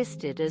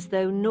persisted as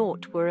though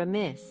naught were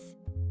amiss.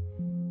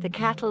 The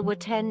cattle were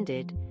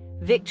tended,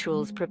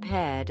 victuals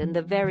prepared, and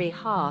the very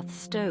hearth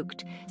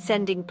stoked,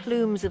 sending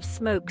plumes of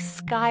smoke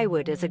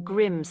skyward as a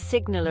grim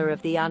signaller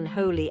of the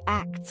unholy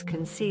acts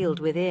concealed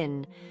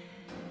within.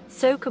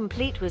 So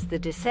complete was the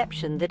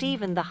deception that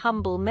even the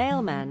humble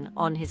mailman,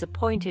 on his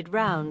appointed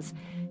rounds,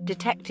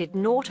 detected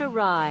naught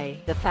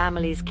awry, the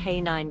family's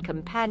canine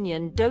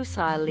companion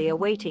docilely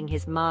awaiting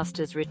his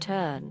master's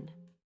return.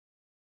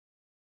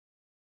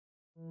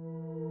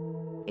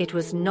 It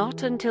was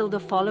not until the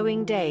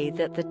following day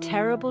that the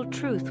terrible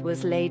truth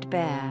was laid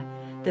bare,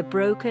 the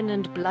broken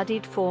and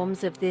bloodied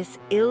forms of this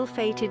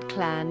ill-fated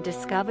clan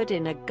discovered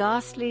in a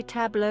ghastly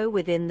tableau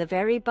within the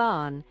very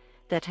barn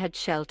that had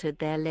sheltered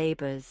their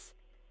labours.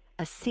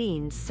 A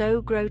scene so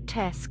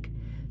grotesque,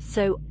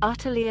 so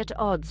utterly at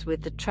odds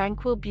with the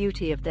tranquil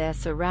beauty of their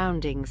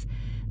surroundings,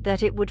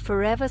 that it would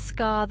forever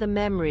scar the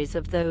memories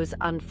of those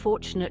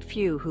unfortunate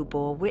few who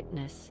bore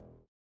witness.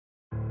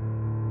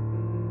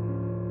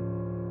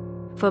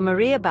 For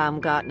Maria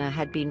Baumgartner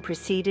had been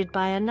preceded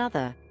by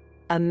another,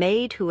 a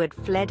maid who had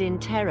fled in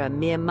terror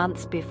mere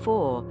months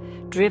before,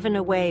 driven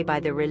away by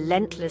the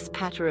relentless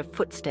patter of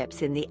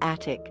footsteps in the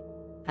attic,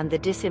 and the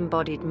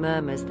disembodied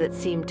murmurs that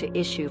seemed to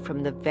issue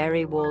from the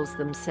very walls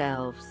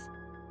themselves.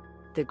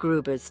 The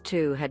Grubers,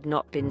 too, had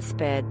not been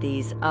spared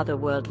these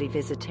otherworldly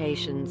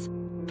visitations,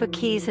 for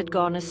keys had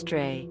gone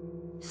astray.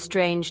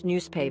 Strange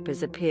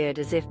newspapers appeared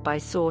as if by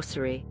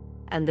sorcery,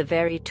 and the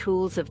very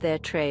tools of their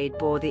trade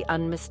bore the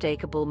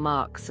unmistakable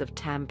marks of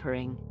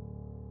tampering.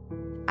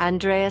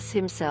 Andreas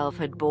himself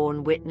had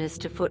borne witness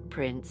to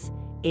footprints,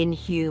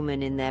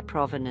 inhuman in their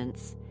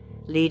provenance,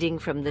 leading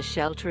from the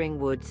sheltering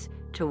woods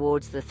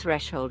towards the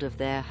threshold of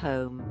their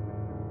home,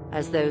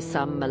 as though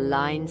some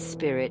malign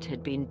spirit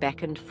had been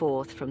beckoned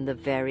forth from the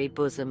very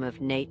bosom of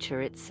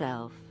nature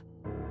itself.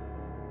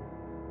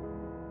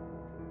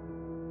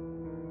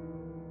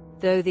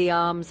 Though the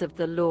arms of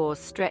the law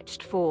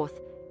stretched forth,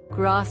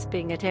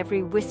 grasping at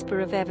every whisper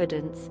of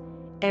evidence,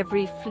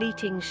 every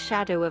fleeting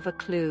shadow of a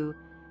clue,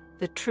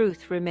 the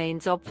truth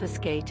remains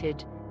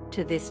obfuscated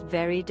to this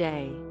very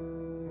day.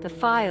 The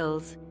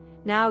files,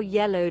 now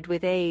yellowed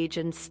with age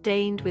and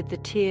stained with the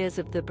tears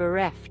of the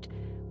bereft,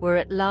 were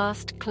at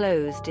last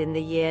closed in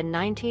the year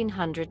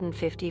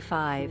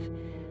 1955,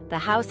 the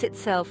house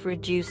itself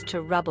reduced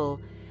to rubble,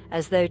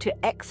 as though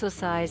to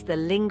exorcise the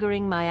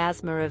lingering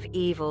miasma of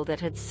evil that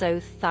had so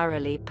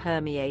thoroughly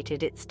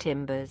permeated its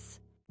timbers.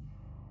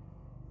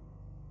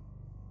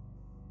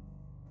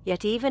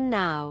 Yet even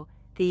now,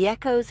 the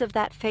echoes of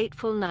that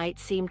fateful night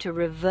seem to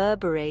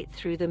reverberate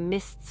through the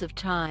mists of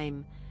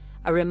time,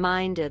 a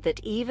reminder that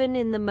even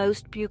in the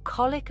most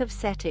bucolic of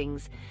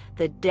settings,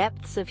 the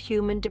depths of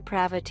human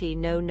depravity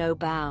know no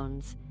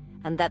bounds,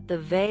 and that the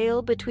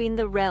veil between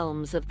the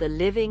realms of the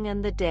living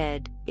and the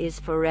dead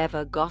is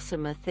forever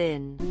gossamer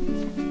thin.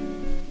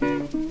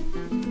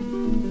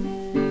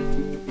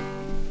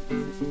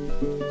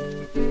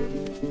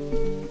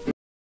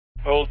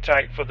 Hold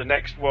tight for the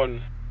next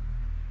one.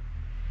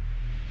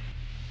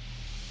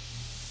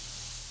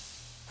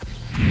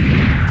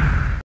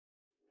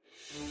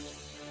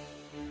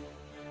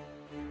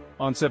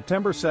 On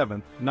September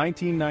 7,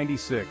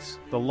 1996,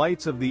 the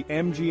lights of the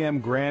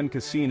MGM Grand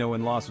Casino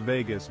in Las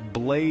Vegas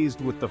blazed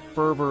with the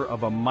fervor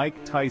of a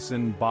Mike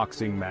Tyson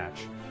boxing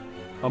match.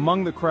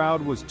 Among the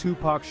crowd was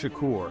Tupac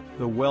Shakur,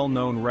 the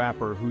well-known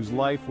rapper whose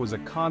life was a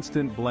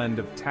constant blend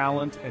of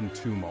talent and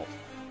tumult.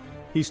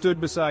 He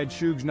stood beside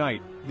Suge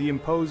Knight, the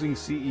imposing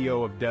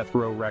CEO of Death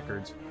Row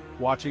Records,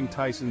 watching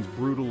Tyson's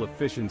brutal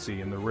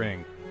efficiency in the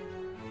ring.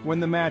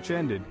 When the match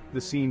ended, the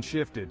scene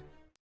shifted.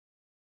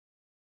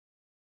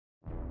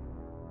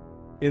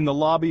 In the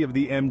lobby of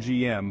the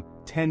MGM,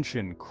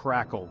 tension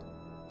crackled.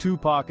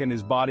 Tupac and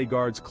his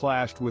bodyguards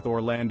clashed with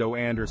Orlando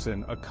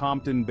Anderson, a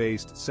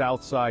Compton-based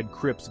Southside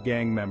Crips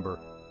gang member.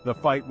 The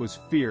fight was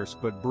fierce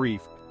but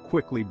brief,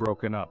 quickly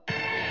broken up.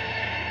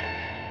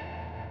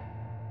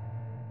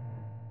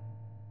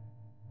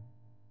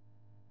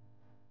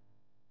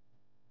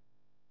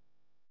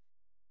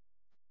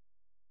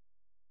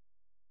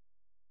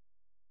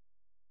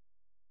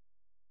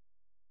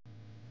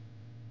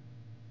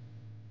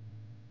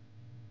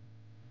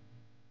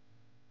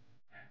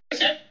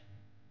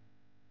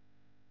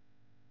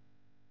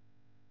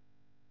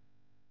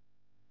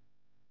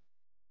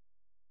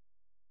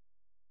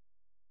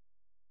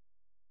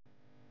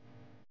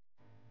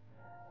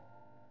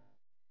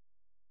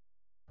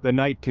 The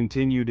night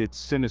continued its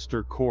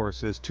sinister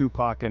course as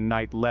Tupac and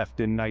Knight left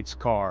in Knight's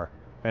car,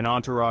 an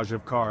entourage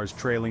of cars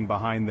trailing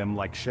behind them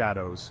like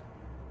shadows.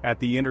 At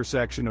the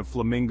intersection of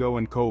Flamingo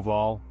and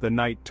Koval, the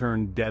night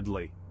turned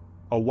deadly.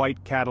 A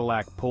white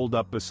Cadillac pulled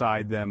up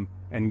beside them,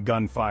 and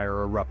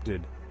gunfire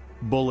erupted.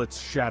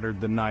 Bullets shattered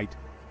the night.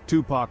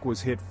 Tupac was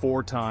hit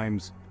 4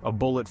 times, a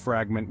bullet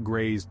fragment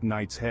grazed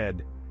Knight's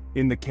head.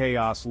 In the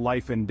chaos,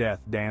 life and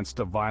death danced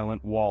a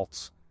violent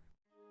waltz.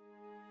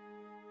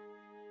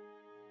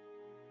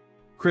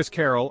 Chris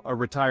Carroll, a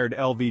retired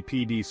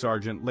LVPD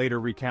sergeant, later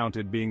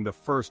recounted being the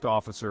first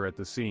officer at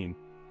the scene.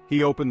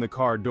 He opened the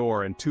car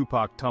door and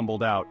Tupac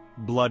tumbled out,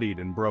 bloodied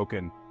and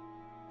broken.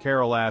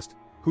 Carroll asked,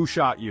 "Who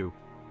shot you?"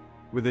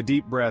 With a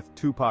deep breath,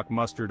 Tupac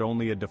mustered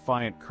only a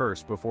defiant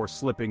curse before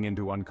slipping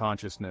into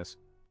unconsciousness.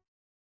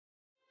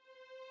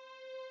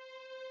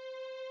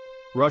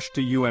 Rushed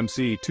to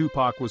UMC,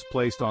 Tupac was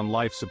placed on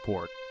life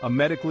support, a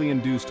medically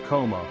induced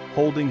coma,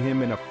 holding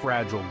him in a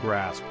fragile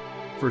grasp.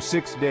 For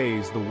 6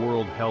 days, the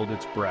world held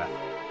its breath.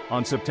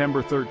 On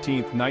September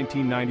 13,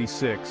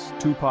 1996,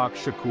 Tupac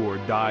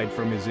Shakur died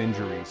from his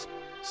injuries,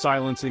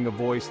 silencing a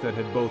voice that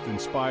had both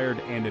inspired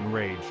and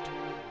enraged.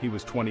 He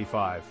was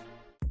 25.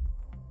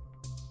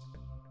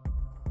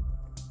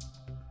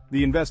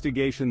 The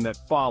investigation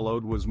that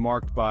followed was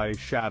marked by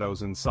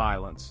shadows and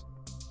silence.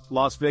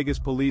 Las Vegas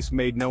police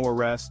made no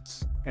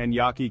arrests, and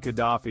Yaqi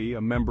Gaddafi,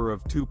 a member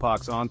of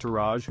Tupac's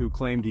entourage who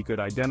claimed he could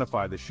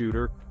identify the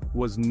shooter,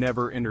 was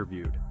never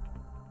interviewed.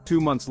 2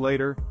 months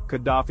later,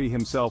 Gaddafi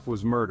himself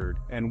was murdered,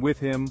 and with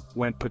him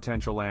went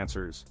potential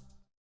answers.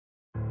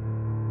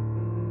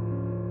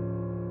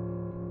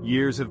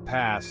 Years have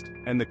passed,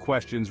 and the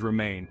questions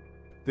remain.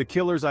 The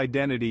killer's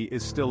identity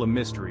is still a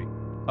mystery,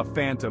 a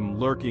phantom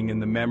lurking in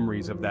the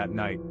memories of that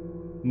night.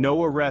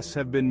 No arrests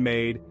have been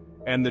made,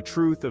 and the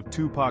truth of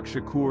Tupac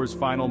Shakur's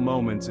final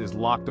moments is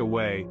locked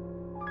away,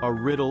 a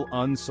riddle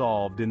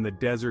unsolved in the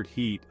desert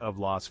heat of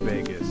Las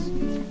Vegas.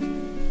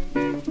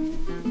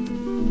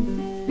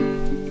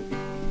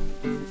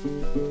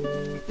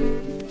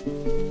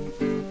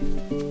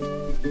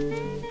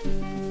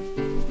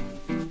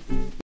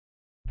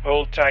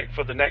 Hold tight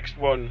for the next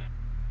one.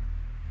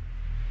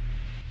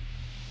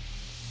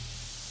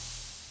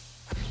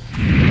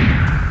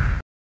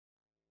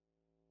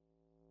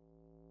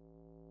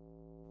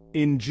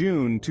 In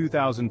June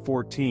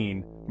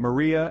 2014,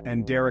 Maria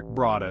and Derek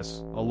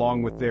Broaddus,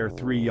 along with their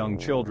 3 young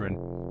children,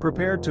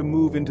 prepared to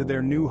move into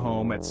their new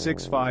home at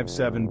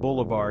 657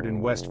 Boulevard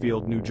in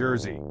Westfield, New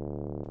Jersey.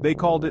 They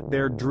called it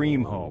their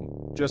dream home,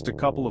 just a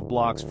couple of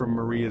blocks from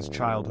Maria's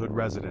childhood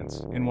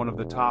residence, in one of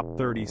the top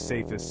 30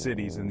 safest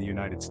cities in the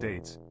United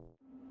States.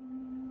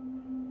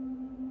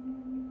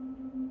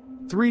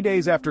 3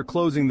 days after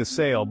closing the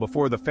sale,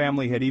 before the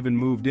family had even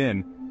moved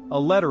in, a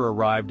letter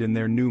arrived in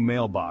their new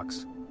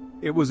mailbox.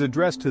 It was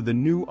addressed to the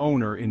new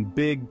owner in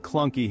big,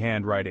 clunky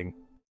handwriting.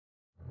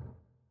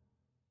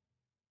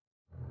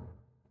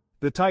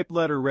 The typed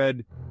letter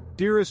read,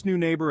 "Dearest new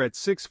neighbor at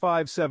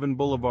 657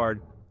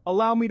 Boulevard,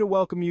 allow me to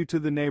welcome you to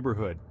the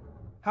neighborhood.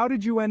 How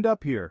did you end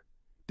up here?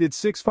 Did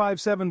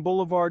 657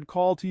 Boulevard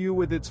call to you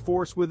with its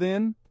force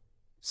within?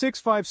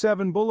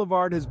 657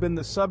 Boulevard has been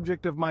the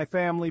subject of my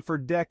family for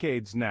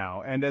decades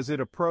now, and as it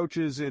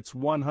approaches its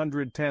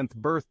 110th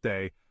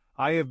birthday,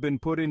 I have been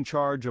put in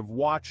charge of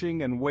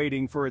watching and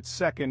waiting for its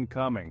second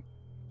coming.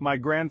 My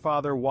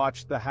grandfather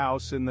watched the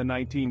house in the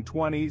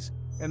 1920s,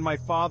 and my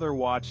father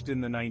watched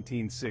in the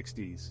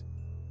 1960s.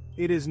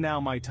 It is now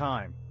my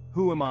time.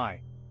 Who am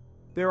I?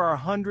 There are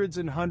hundreds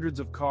and hundreds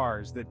of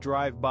cars that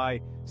drive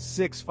by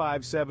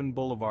 657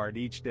 Boulevard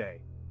each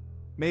day.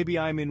 Maybe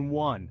I'm in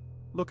one.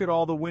 Look at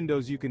all the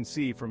windows you can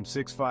see from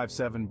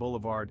 657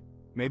 Boulevard.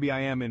 Maybe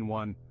I am in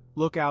one.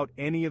 Look out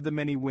any of the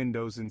many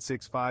windows in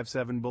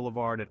 657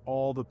 Boulevard at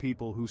all the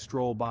people who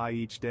stroll by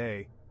each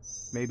day.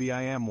 Maybe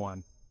I am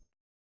one."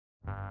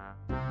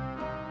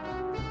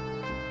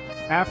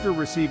 After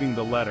receiving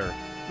the letter,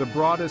 the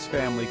Broaddus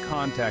family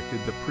contacted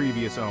the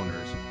previous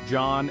owners,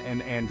 John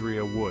and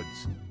Andrea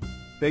Woods.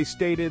 They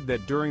stated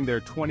that during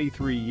their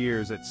 23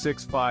 years at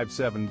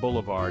 657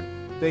 Boulevard,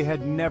 they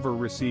had never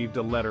received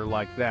a letter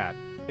like that,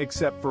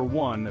 except for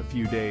one a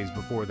few days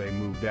before they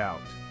moved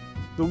out.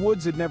 The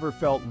Woods had never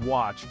felt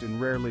watched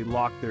and rarely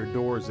locked their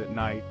doors at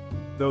night.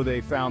 Though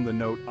they found the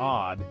note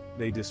odd,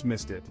 they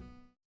dismissed it.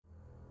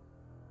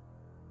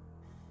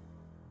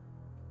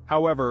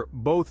 However,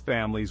 both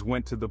families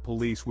went to the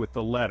police with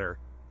the letter,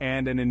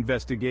 and an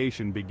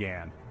investigation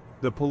began.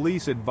 The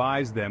police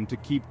advised them to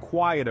keep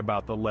quiet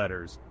about the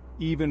letters,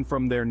 even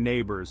from their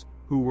neighbors,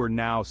 who were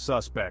now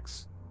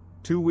suspects.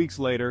 2 weeks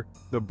later,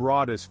 the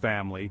Broaddus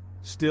family,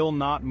 still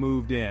not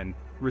moved in,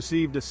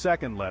 received a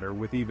second letter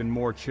with even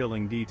more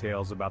chilling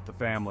details about the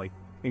family,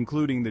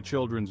 including the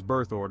children's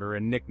birth order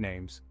and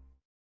nicknames.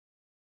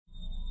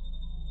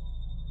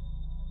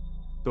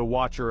 The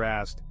watcher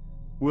asked,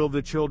 "Will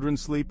the children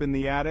sleep in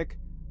the attic?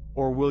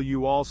 Or will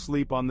you all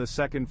sleep on the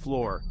second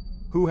floor?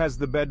 Who has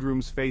the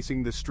bedrooms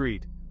facing the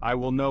street? I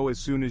will know as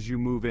soon as you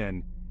move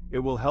in. It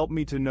will help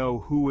me to know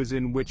who is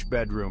in which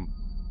bedroom.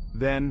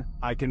 Then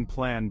I can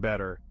plan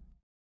better."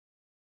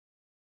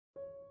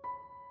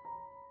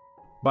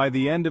 By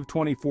the end of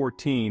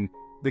 2014,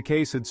 the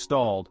case had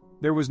stalled.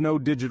 There was no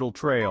digital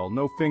trail,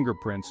 no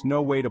fingerprints,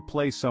 no way to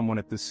place someone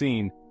at the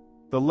scene.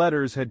 The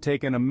letters had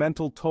taken a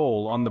mental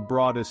toll on the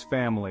Broaddus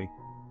family.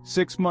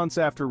 6 months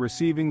after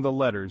receiving the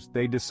letters,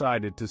 they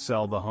decided to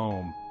sell the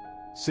home.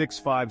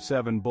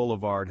 657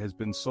 Boulevard has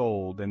been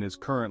sold and is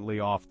currently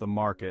off the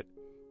market,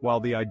 while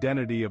the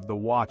identity of the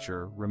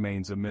watcher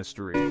remains a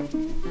mystery.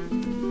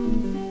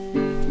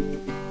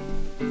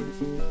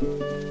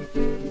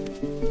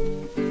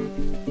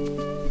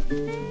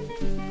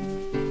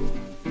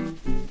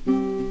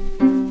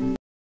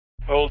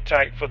 Hold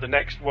tight for the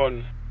next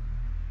one.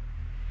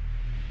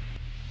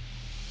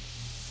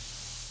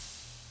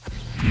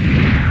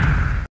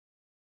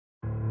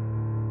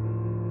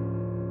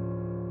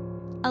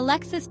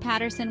 Alexis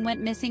Patterson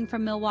went missing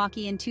from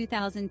Milwaukee in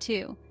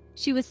 2002.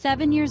 She was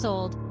 7 years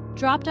old,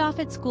 dropped off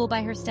at school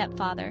by her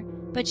stepfather,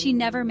 but she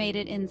never made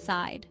it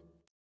inside.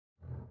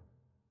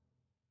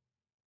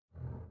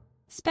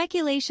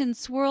 Speculation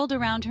swirled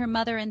around her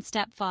mother and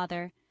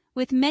stepfather,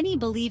 with many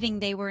believing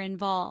they were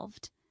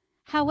involved.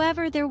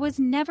 However, there was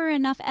never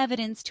enough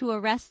evidence to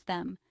arrest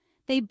them.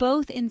 They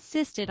both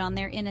insisted on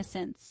their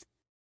innocence.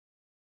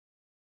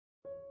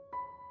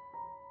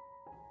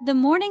 The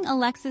morning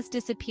Alexis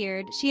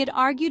disappeared, she had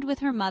argued with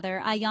her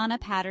mother, Ayanna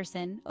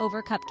Patterson,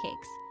 over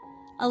cupcakes.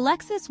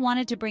 Alexis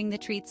wanted to bring the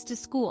treats to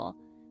school,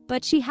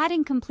 but she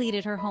hadn't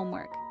completed her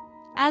homework.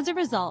 As a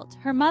result,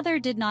 her mother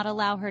did not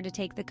allow her to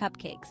take the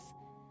cupcakes.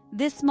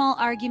 This small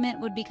argument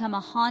would become a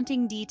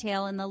haunting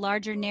detail in the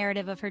larger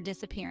narrative of her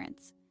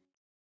disappearance.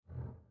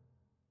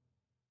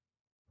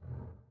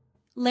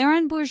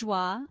 Laurent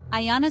Bourgeois,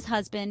 Ayanna's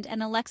husband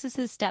and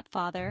Alexis's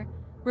stepfather,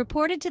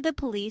 reported to the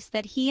police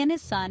that he and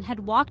his son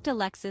had walked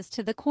Alexis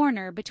to the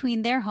corner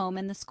between their home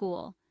and the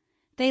school.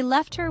 They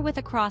left her with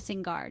a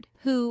crossing guard,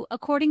 who,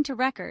 according to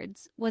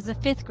records, was a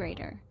 5th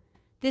grader.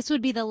 This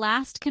would be the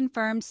last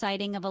confirmed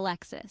sighting of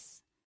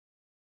Alexis.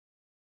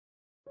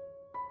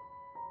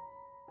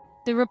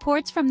 The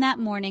reports from that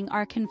morning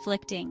are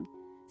conflicting.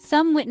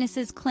 Some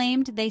witnesses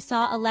claimed they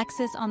saw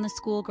Alexis on the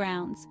school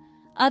grounds.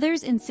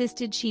 Others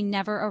insisted she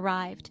never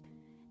arrived.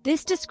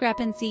 This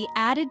discrepancy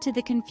added to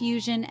the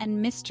confusion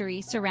and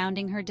mystery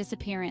surrounding her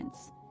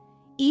disappearance.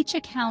 Each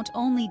account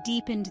only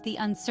deepened the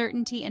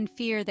uncertainty and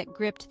fear that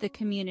gripped the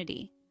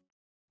community.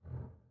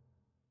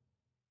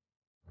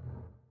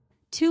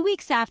 2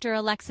 weeks after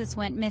Alexis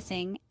went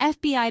missing,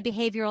 FBI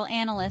behavioral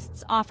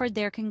analysts offered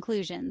their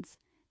conclusions.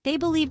 They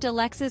believed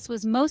Alexis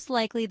was most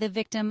likely the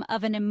victim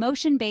of an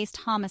emotion-based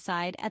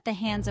homicide at the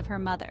hands of her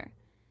mother.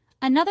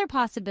 Another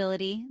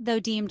possibility,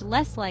 though deemed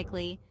less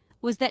likely,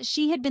 was that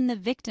she had been the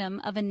victim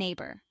of a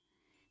neighbor.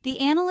 The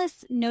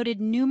analysts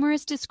noted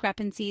numerous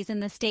discrepancies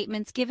in the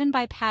statements given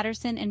by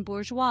Patterson and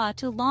Bourgeois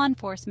to law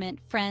enforcement,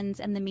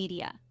 friends, and the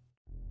media.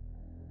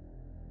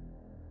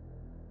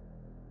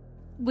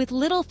 With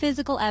little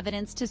physical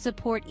evidence to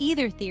support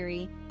either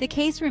theory, the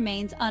case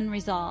remains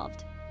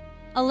unresolved.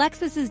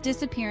 Alexis's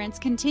disappearance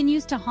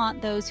continues to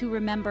haunt those who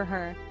remember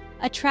her,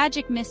 a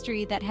tragic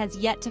mystery that has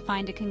yet to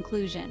find a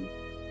conclusion.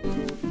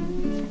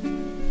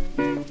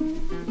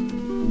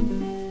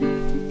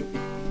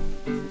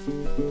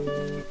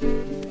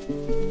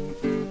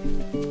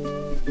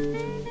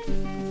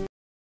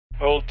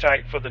 Hold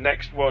tight for the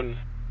next one.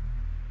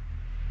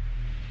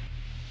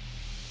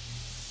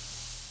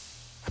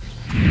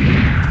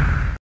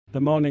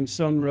 The morning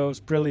sun rose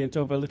brilliant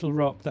over Little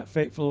Rock that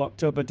fateful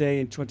October day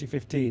in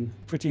 2015.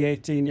 Pretty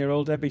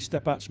 18-year-old Abby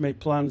Stepatch made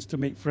plans to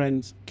meet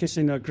friends,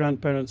 kissing her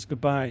grandparents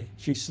goodbye.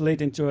 She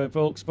slid into her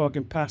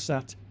Volkswagen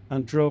Passat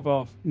and drove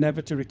off,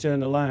 never to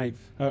return alive.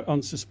 Her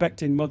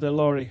unsuspecting mother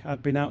Laurie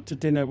had been out to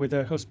dinner with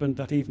her husband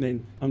that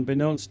evening.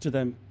 Unbeknownst to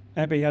them,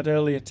 Abby had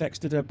earlier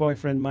texted her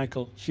boyfriend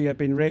Michael. She had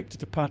been raped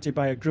at a party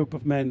by a group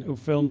of men who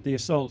filmed the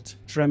assault.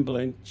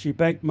 Trembling, she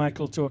begged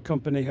Michael to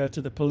accompany her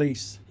to the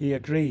police. He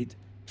agreed,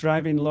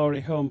 driving Laurie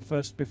home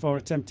first before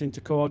attempting to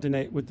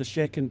coordinate with the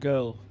shaken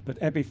girl.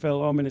 But Abby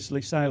fell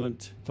ominously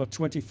silent. For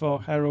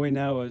 24 harrowing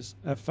hours,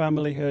 her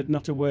family heard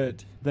not a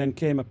word. Then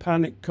came a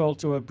panic call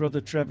to her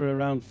brother Trevor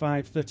around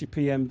 5:30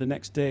 p.m. the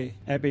next day.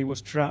 Abby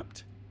was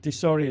trapped,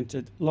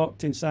 disoriented,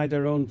 locked inside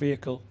her own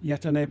vehicle,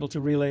 yet unable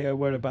to relay her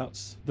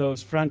whereabouts.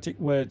 Those frantic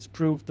words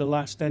proved the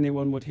last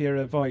anyone would hear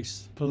her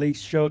voice. Police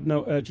showed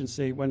no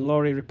urgency when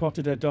Laurie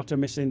reported her daughter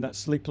missing that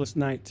sleepless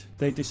night.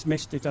 They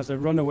dismissed it as a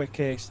runaway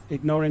case,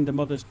 ignoring the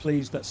mother's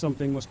pleas that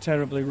something was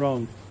terribly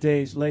wrong.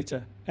 Days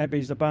later,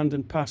 Abby's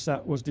abandoned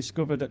Passat was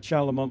discovered at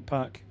Charlemont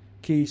Park.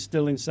 Keys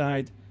still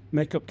inside,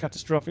 makeup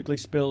catastrophically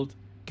spilled,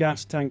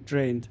 gas tank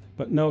drained,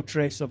 but no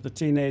trace of the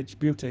teenage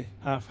beauty.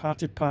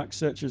 Half-hearted park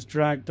searchers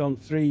dragged on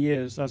 3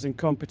 years as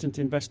incompetent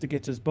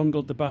investigators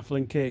bungled the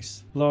baffling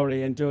case.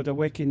 Laurie endured a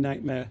waking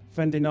nightmare,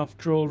 fending off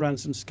cruel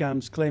ransom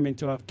scams claiming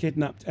to have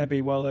kidnapped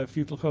Abby while her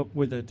futile hope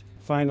withered.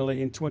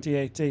 Finally, in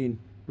 2018,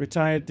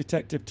 retired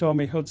Detective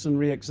Tommy Hudson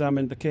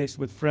re-examined the case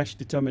with fresh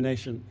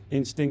determination.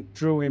 Instinct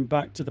drew him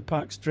back to the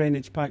park's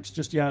drainage pipes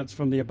just yards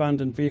from the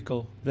abandoned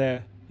vehicle.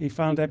 There, he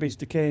found Abby's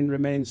decaying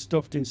remains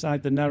stuffed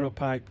inside the narrow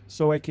pipe,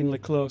 so achingly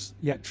close,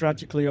 yet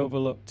tragically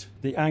overlooked.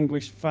 The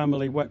anguished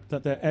family wept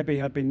that their Abby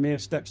had been mere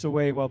steps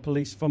away while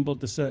police fumbled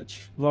the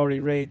search.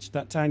 Laurie raged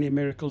that tiny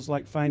miracles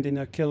like finding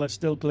her killer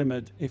still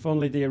glimmered, if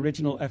only the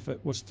original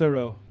effort was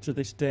thorough. To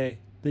this day,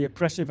 the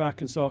oppressive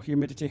Arkansas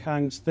humidity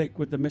hangs thick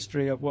with the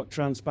mystery of what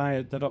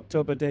transpired that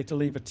October day to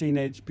leave a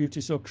teenage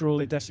beauty so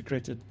cruelly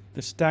desecrated.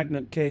 The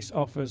stagnant case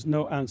offers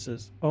no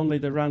answers, only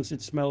the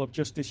rancid smell of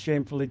justice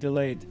shamefully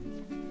delayed.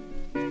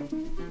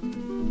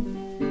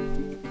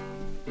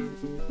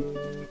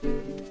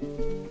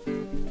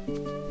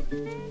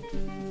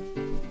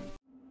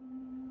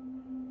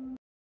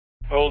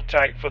 Hold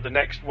tight for the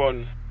next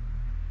one.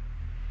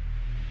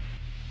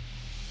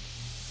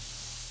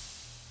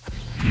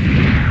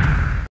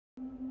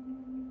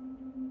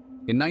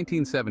 In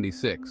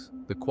 1976,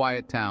 the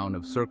quiet town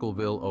of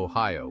Circleville,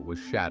 Ohio, was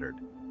shattered.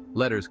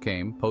 Letters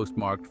came,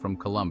 postmarked from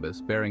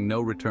Columbus, bearing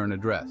no return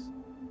address.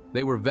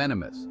 They were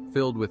venomous,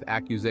 filled with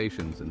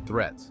accusations and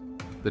threats.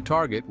 The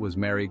target was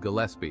Mary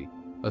Gillespie,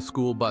 a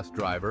school bus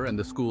driver and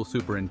the school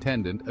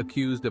superintendent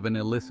accused of an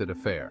illicit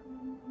affair.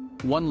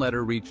 One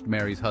letter reached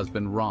Mary's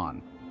husband,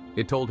 Ron.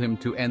 It told him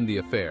to end the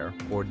affair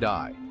or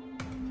die.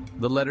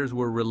 The letters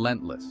were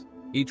relentless,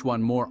 each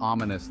one more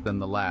ominous than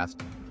the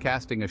last,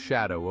 casting a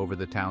shadow over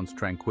the town's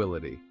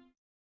tranquility.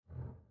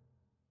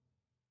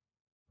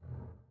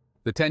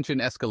 The tension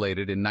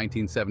escalated in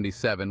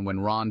 1977 when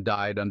Ron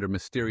died under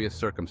mysterious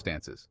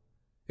circumstances.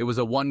 It was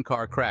a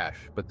one-car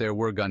crash, but there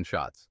were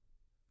gunshots.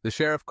 The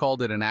sheriff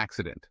called it an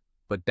accident,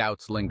 but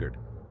doubts lingered.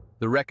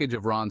 The wreckage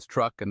of Ron's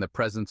truck and the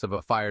presence of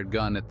a fired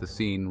gun at the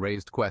scene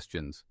raised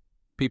questions.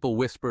 People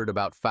whispered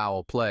about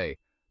foul play,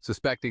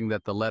 suspecting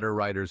that the letter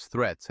writer's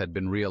threats had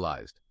been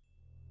realized.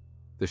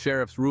 The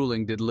sheriff's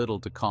ruling did little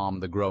to calm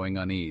the growing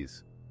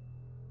unease.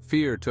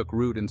 Fear took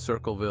root in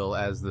Circleville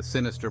as the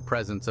sinister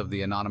presence of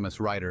the anonymous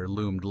writer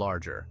loomed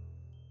larger.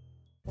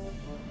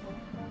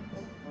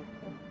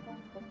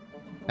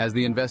 As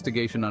the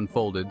investigation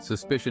unfolded,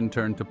 suspicion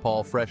turned to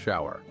Paul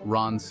Freshour,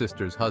 Ron's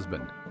sister's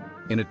husband.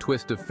 In a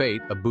twist of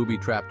fate, a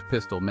booby-trapped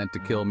pistol meant to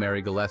kill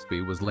Mary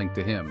Gillespie was linked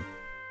to him.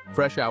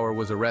 Freshour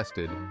was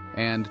arrested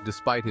and,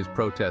 despite his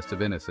protest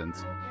of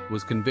innocence,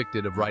 was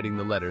convicted of writing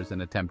the letters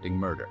and attempting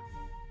murder.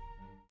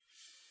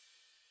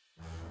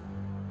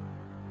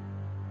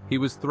 He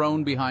was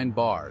thrown behind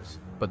bars,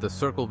 but the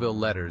Circleville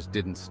letters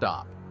didn't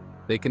stop.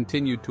 They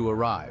continued to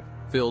arrive,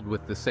 filled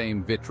with the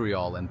same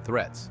vitriol and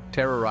threats,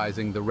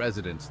 terrorizing the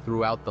residents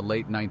throughout the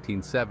late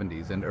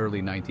 1970s and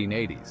early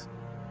 1980s.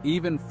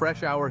 Even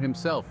Freshour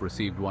himself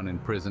received one in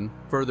prison,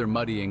 further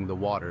muddying the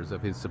waters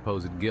of his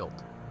supposed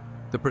guilt.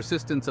 The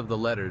persistence of the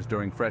letters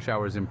during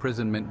Freshour's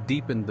imprisonment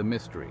deepened the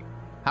mystery.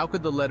 How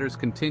could the letters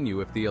continue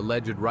if the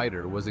alleged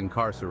writer was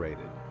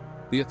incarcerated?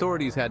 The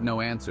authorities had no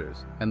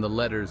answers, and the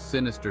letter's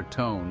sinister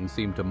tone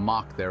seemed to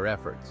mock their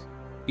efforts.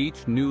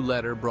 Each new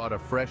letter brought a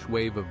fresh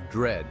wave of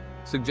dread,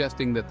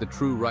 suggesting that the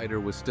true writer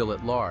was still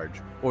at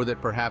large, or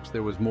that perhaps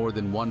there was more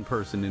than one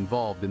person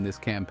involved in this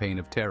campaign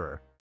of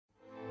terror.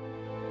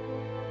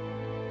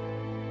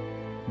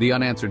 The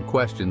unanswered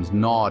questions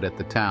gnawed at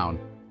the town,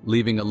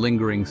 leaving a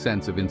lingering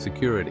sense of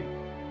insecurity.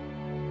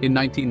 In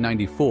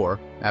 1994,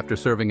 after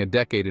serving a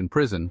decade in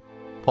prison,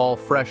 Paul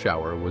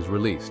Freshour was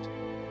released.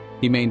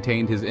 He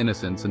maintained his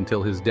innocence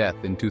until his death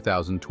in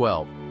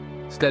 2012,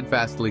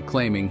 steadfastly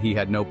claiming he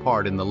had no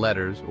part in the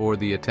letters or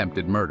the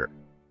attempted murder.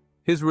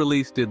 His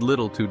release did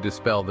little to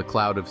dispel the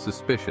cloud of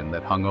suspicion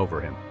that hung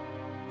over him.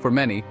 For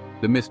many,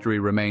 the mystery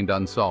remained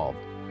unsolved,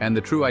 and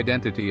the true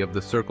identity of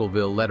the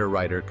Circleville letter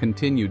writer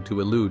continued to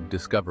elude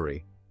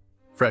discovery.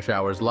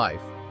 Freshour's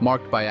life,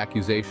 marked by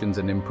accusations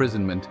and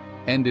imprisonment,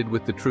 ended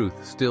with the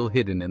truth still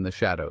hidden in the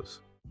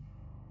shadows.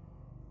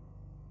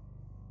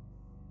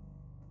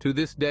 To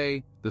this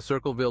day, the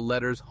Circleville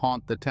letters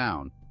haunt the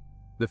town.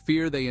 The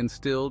fear they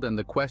instilled and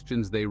the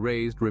questions they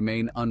raised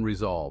remain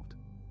unresolved.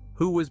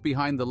 Who was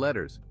behind the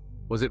letters?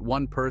 Was it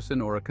one person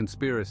or a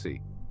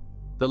conspiracy?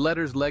 The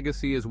letters'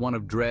 legacy is one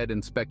of dread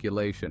and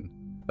speculation,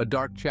 a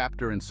dark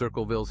chapter in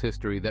Circleville's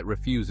history that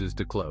refuses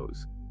to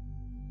close.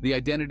 The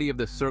identity of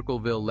the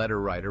Circleville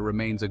letter writer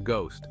remains a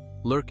ghost,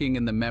 lurking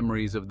in the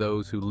memories of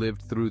those who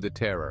lived through the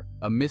terror,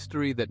 a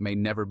mystery that may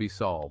never be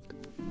solved.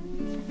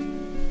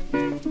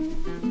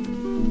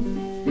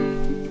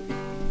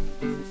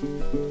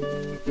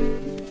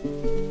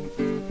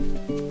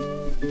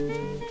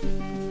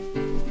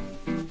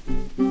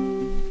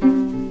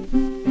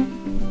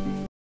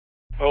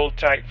 Hold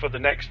tight for the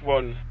next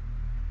one.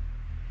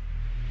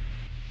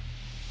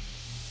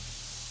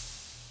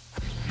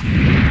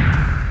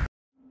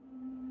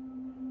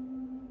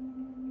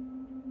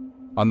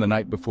 On the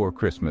night before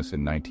Christmas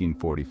in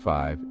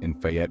 1945, in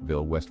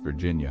Fayetteville, West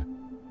Virginia,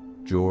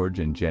 George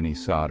and Jenny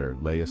Sauter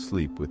lay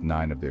asleep with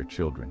 9 of their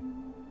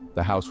children.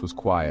 The house was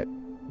quiet,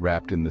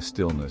 wrapped in the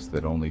stillness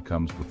that only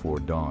comes before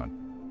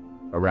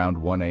dawn. Around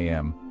 1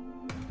 a.m.,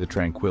 the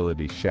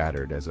tranquility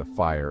shattered as a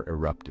fire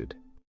erupted.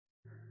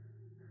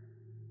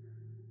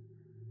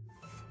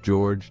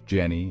 George,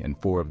 Jenny, and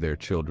 4 of their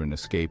children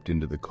escaped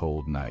into the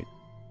cold night.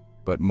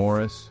 But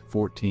Morris,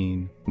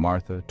 14,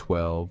 Martha,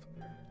 12,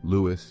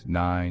 Louis,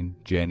 9,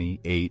 Jenny,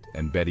 8,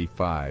 and Betty,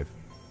 5,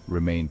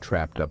 remained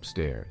trapped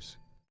upstairs.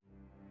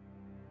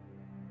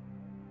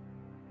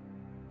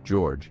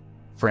 George,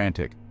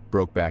 frantic,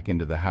 broke back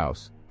into the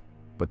house,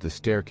 but the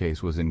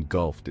staircase was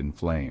engulfed in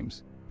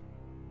flames.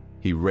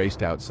 He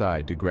raced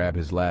outside to grab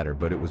his ladder,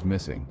 but it was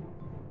missing.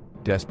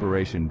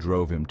 Desperation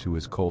drove him to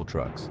his coal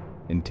trucks,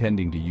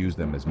 intending to use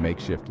them as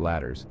makeshift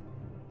ladders,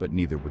 but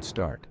neither would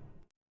start.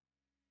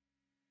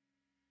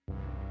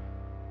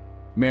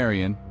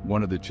 Marion,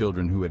 one of the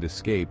children who had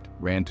escaped,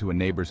 ran to a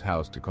neighbor's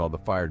house to call the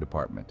fire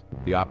department.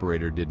 The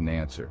operator didn't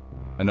answer.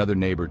 Another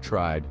neighbor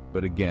tried,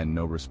 but again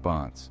no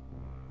response.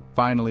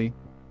 Finally,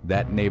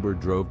 that neighbor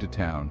drove to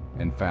town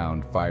and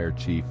found Fire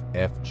Chief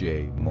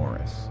F.J.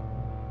 Morris.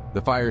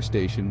 The fire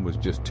station was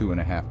just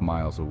 2.5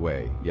 miles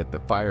away, yet the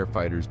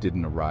firefighters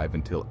didn't arrive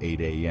until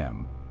 8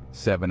 a.m.,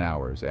 7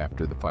 hours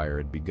after the fire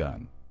had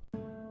begun.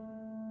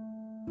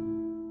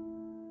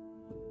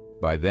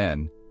 By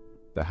then,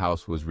 the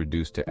house was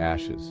reduced to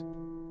ashes.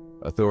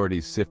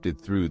 Authorities sifted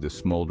through the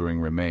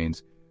smoldering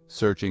remains,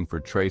 searching for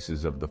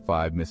traces of the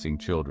 5 missing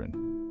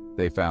children.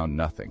 They found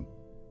nothing.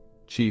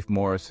 Chief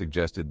Morris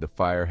suggested the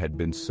fire had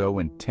been so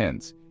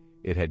intense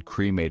it had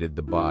cremated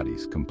the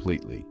bodies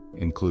completely,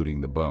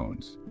 including the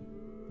bones.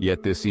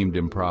 Yet this seemed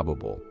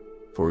improbable,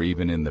 for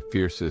even in the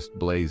fiercest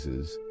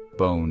blazes,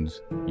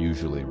 bones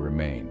usually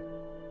remain.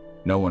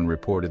 No one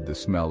reported the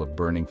smell of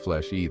burning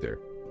flesh either.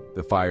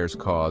 The fire's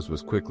cause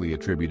was quickly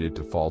attributed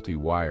to faulty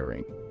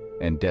wiring,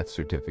 and death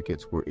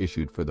certificates were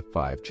issued for the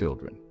 5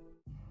 children.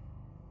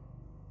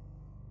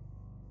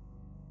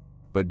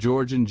 But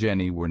George and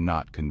Jenny were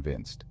not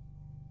convinced.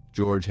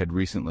 George had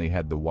recently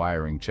had the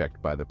wiring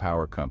checked by the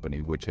power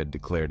company, which had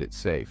declared it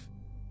safe.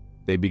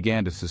 They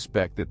began to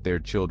suspect that their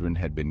children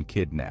had been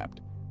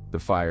kidnapped, the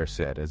fire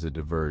said, as a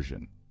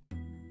diversion.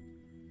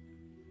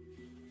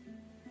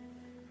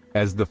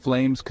 As the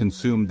flames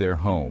consumed their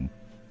home,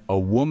 a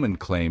woman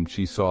claimed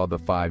she saw the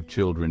 5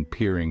 children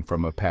peering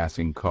from a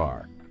passing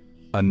car.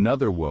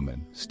 Another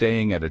woman,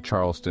 staying at a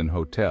Charleston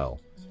hotel,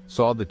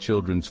 saw the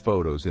children's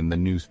photos in the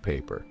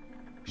newspaper.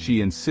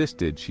 She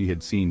insisted she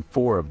had seen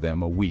 4 of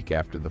them a week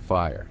after the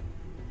fire.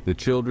 The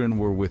children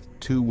were with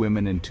 2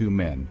 women and 2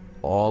 men,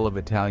 all of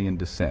Italian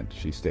descent,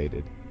 she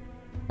stated.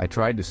 I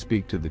tried to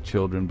speak to the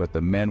children, but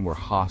the men were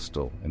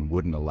hostile and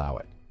wouldn't allow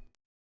it.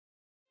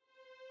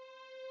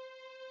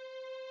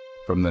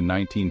 From the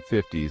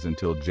 1950s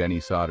until Jenny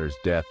Sauter's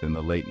death in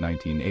the late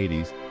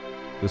 1980s,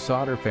 the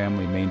Sauter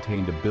family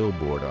maintained a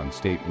billboard on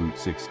State Route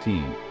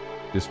 16,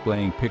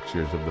 displaying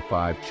pictures of the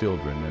 5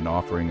 children and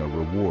offering a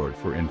reward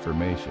for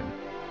information.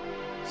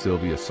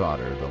 Sylvia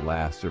Sauter, the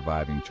last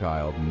surviving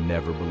child,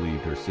 never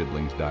believed her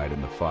siblings died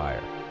in the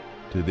fire.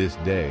 To this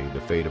day, the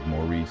fate of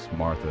Maurice,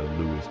 Martha,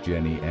 Louis,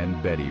 Jenny,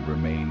 and Betty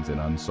remains an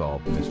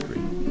unsolved mystery.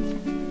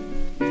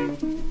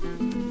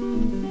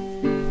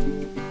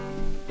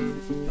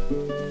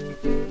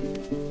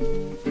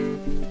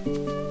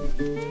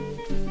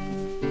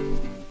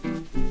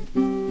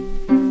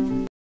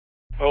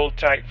 Hold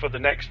tight for the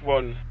next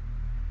one.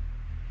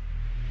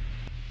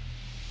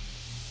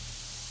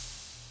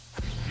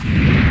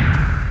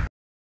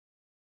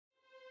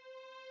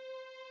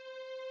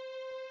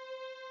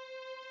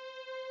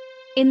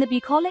 In the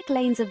bucolic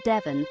lanes of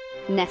Devon,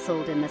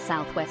 nestled in the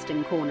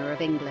southwestern corner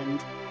of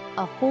England,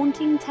 a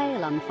haunting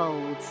tale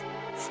unfolds,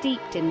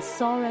 steeped in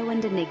sorrow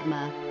and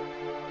enigma.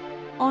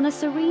 On a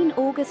serene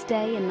August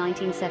day in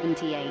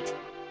 1978,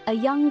 a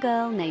young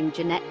girl named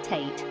Jeanette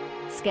Tate,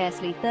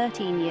 scarcely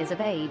 13 years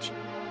of age,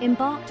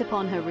 embarked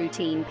upon her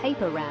routine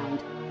paper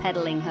round,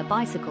 pedaling her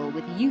bicycle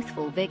with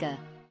youthful vigor.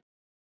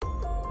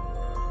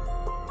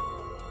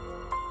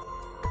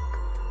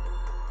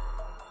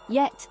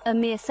 Yet, a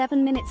mere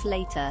 7 minutes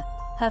later,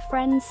 her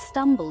friends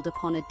stumbled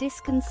upon a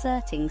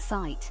disconcerting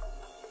sight.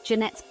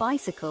 Jeanette's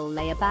bicycle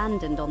lay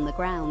abandoned on the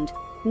ground,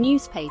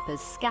 newspapers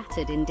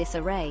scattered in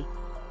disarray.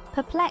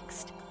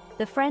 Perplexed,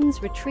 the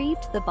friends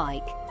retrieved the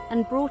bike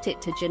and brought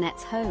it to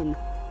Jeanette's home,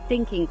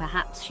 thinking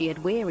perhaps she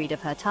had wearied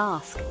of her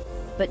task.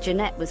 But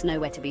Jeanette was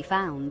nowhere to be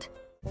found.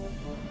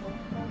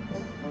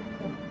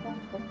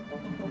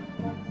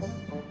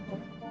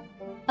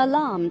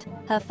 Alarmed,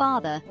 her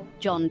father,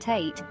 John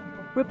Tate,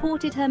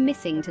 reported her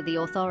missing to the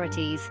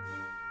authorities.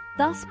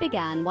 Thus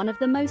began one of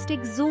the most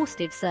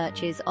exhaustive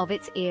searches of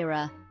its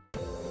era.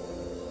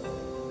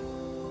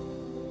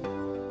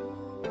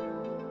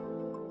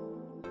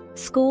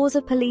 Scores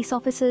of police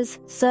officers,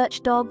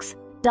 search dogs,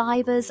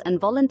 divers and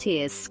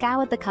volunteers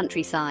scoured the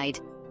countryside,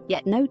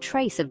 yet no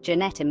trace of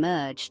Jeanette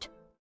emerged.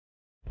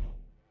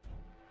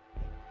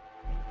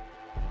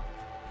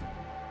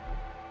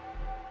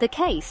 The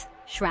case,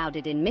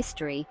 shrouded in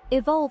mystery,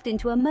 evolved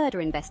into a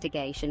murder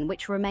investigation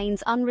which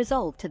remains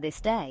unresolved to this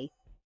day.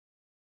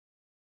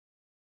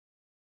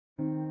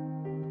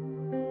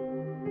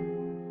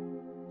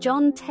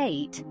 John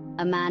Tate,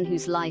 a man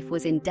whose life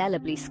was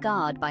indelibly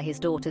scarred by his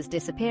daughter's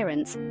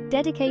disappearance,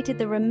 dedicated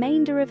the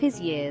remainder of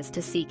his years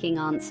to seeking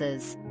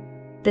answers.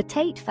 The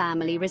Tate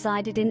family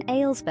resided in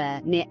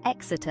Aylesbury, near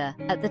Exeter,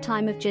 at the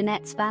time of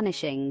Jeanette's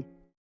vanishing.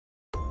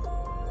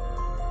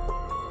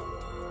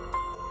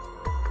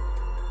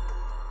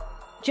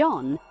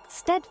 John,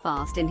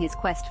 steadfast in his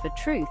quest for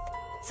truth,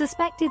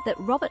 suspected that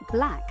Robert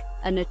Black,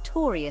 a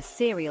notorious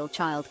serial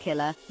child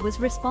killer,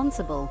 was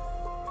responsible.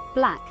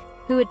 Black,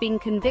 who had been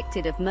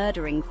convicted of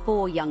murdering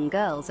 4 young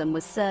girls and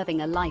was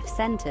serving a life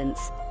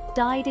sentence,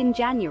 died in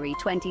January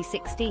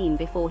 2016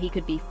 before he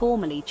could be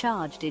formally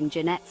charged in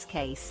Jeanette's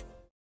case.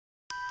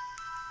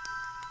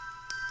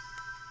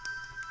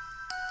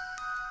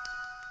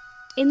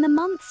 In the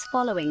months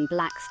following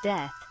Black's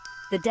death,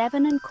 the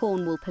Devon and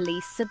Cornwall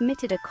police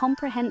submitted a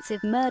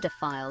comprehensive murder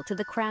file to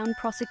the Crown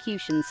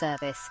Prosecution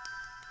Service,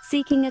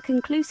 seeking a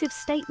conclusive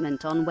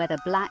statement on whether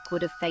Black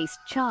would have faced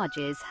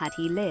charges had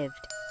he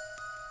lived.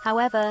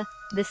 However,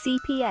 the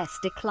CPS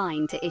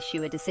declined to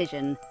issue a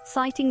decision,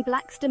 citing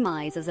Black's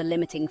demise as a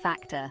limiting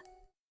factor.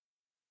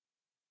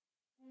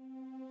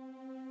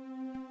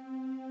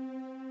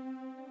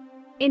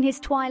 In his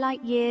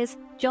twilight years,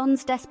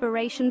 John's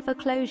desperation for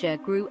closure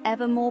grew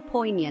ever more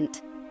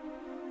poignant.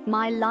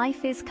 "My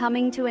life is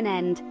coming to an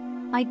end.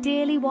 I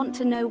dearly want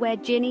to know where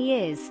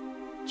Ginny is.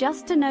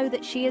 Just to know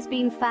that she has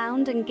been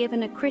found and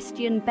given a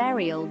Christian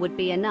burial would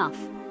be enough,"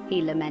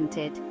 he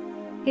lamented.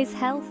 His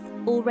health,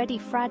 already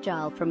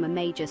fragile from a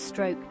major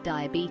stroke,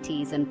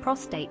 diabetes and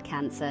prostate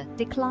cancer,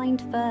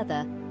 declined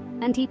further,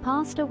 and he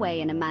passed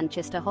away in a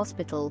Manchester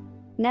hospital,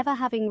 never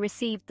having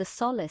received the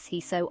solace he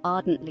so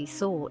ardently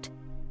sought.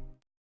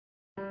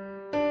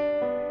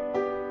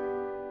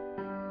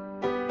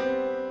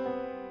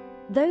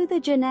 Though the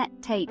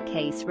Jeanette Tate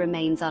case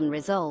remains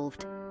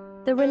unresolved,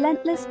 the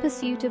relentless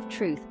pursuit of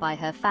truth by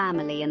her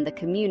family and the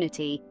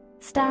community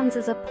stands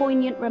as a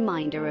poignant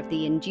reminder of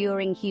the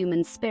enduring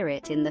human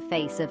spirit in the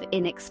face of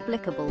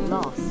inexplicable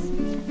loss.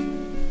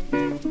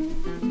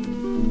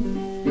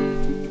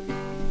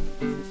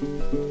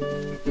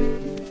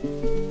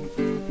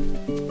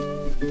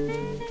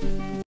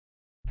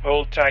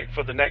 Hold tight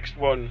for the next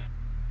one.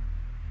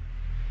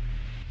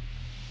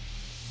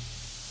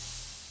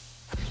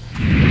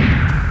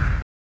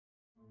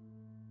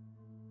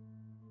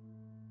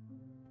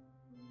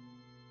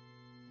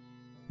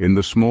 In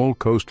the small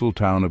coastal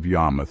town of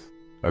Yarmouth,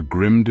 a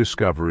grim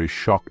discovery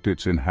shocked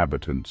its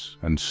inhabitants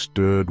and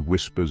stirred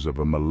whispers of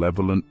a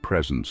malevolent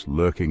presence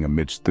lurking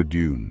amidst the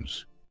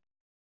dunes.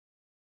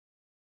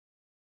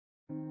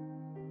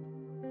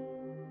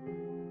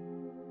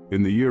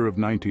 In the year of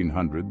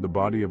 1900, the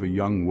body of a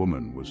young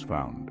woman was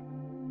found,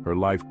 her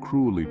life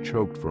cruelly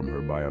choked from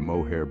her by a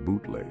mohair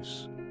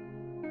bootlace.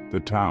 The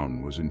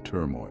town was in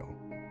turmoil.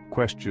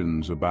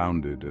 Questions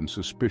abounded and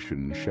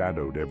suspicion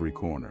shadowed every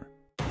corner.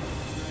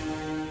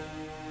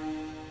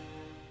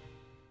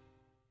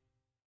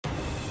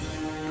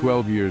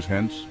 12 years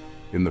hence,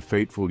 In the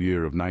fateful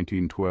year of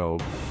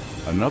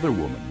 1912, another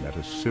woman met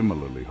a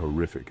similarly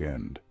horrific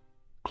end,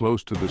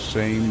 close to the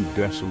same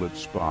desolate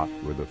spot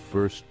where the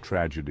first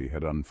tragedy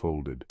had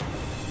unfolded.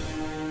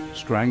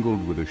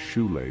 Strangled with a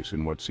shoelace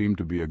in what seemed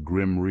to be a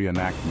grim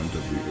reenactment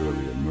of the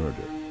earlier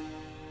murder,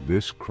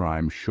 this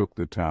crime shook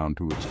the town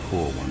to its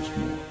core once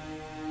more.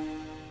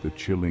 The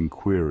chilling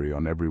query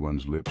on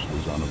everyone's lips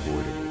was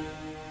unavoidable.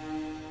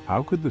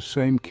 How could the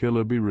same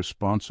killer be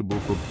responsible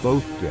for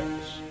both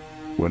deaths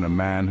when a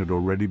man had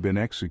already been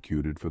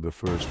executed for the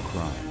first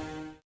crime?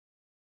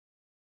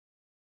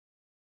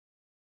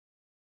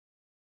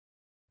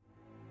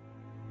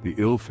 The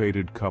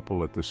ill-fated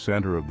couple at the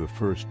center of the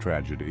first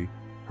tragedy,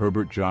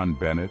 Herbert John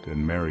Bennett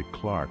and Mary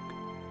Clark,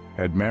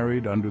 had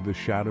married under the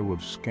shadow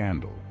of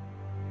scandal.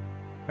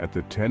 At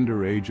the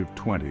tender age of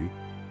 20,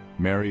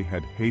 Mary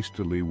had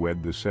hastily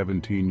wed the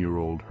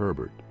 17-year-old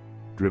Herbert,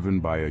 driven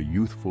by a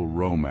youthful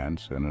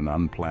romance and an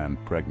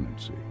unplanned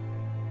pregnancy.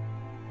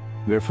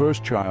 Their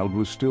first child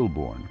was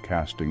stillborn,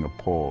 casting a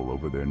pall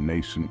over their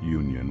nascent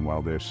union,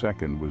 while their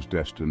second was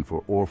destined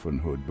for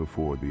orphanhood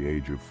before the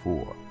age of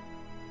 4.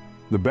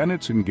 The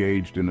Bennetts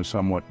engaged in a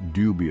somewhat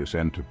dubious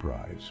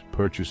enterprise,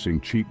 purchasing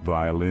cheap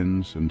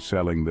violins and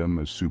selling them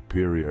as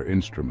superior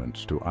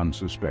instruments to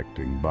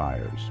unsuspecting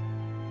buyers.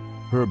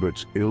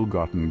 Herbert's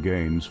ill-gotten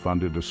gains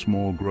funded a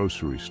small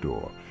grocery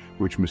store,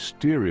 which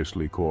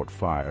mysteriously caught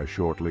fire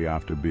shortly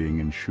after being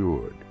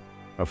insured,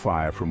 a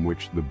fire from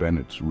which the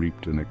Bennetts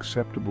reaped an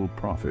acceptable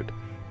profit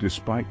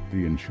despite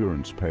the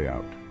insurance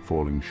payout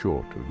falling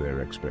short of their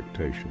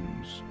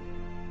expectations.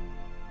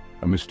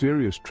 A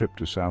mysterious trip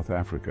to South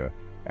Africa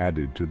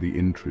added to the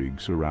intrigue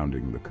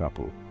surrounding the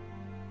couple.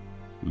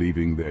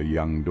 Leaving their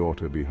young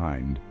daughter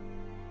behind,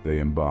 they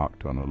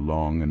embarked on a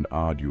long and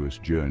arduous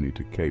journey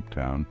to Cape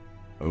Town,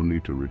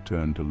 only to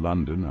return to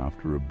London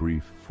after a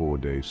brief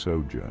 4-day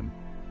sojourn.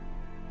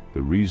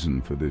 The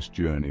reason for this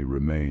journey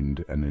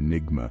remained an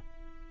enigma,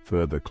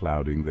 further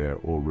clouding their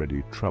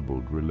already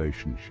troubled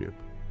relationship.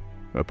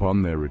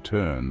 Upon their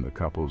return, the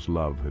couple's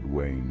love had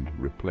waned,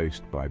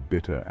 replaced by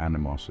bitter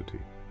animosity.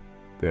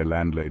 Their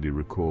landlady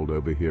recalled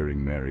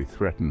overhearing Mary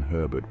threaten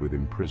Herbert with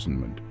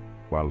imprisonment,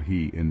 while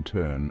he, in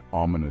turn,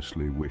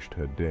 ominously wished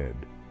her dead.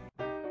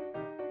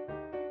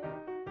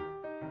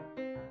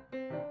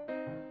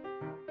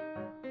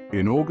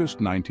 In August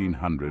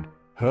 1900,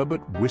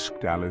 Herbert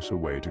whisked Alice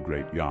away to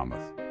Great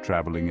Yarmouth,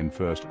 traveling in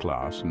first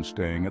class and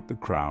staying at the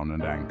Crown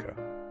and Anchor.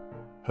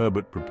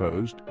 Herbert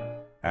proposed,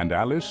 and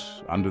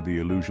Alice, under the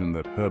illusion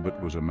that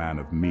Herbert was a man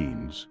of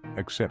means,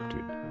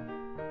 accepted.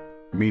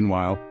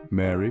 Meanwhile,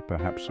 Mary,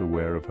 perhaps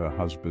aware of her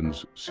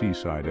husband's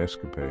seaside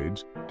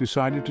escapades,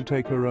 decided to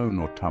take her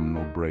own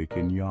autumnal break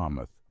in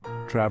Yarmouth,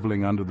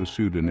 traveling under the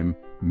pseudonym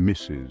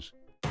Mrs.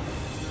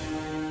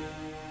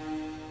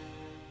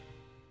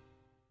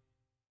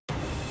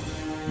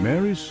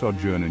 Mary's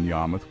sojourn in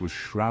Yarmouth was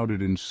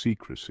shrouded in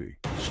secrecy.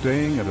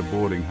 Staying at a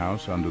boarding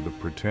house under the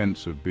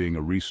pretense of being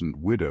a recent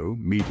widow,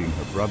 meeting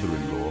her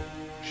brother-in-law,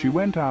 she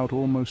went out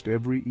almost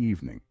every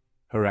evening,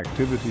 her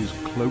activities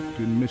cloaked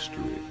in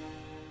mystery.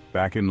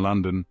 Back in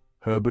London,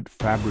 Herbert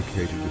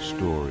fabricated a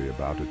story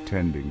about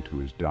attending to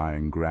his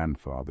dying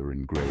grandfather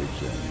in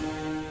Gravesend.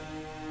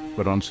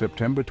 But on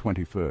September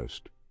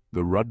 21st,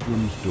 the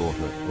Rudrum's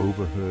daughter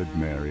overheard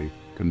Mary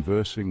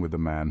conversing with a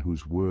man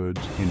whose words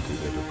hinted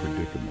at a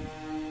predicament.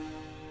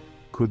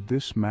 Could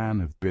this man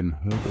have been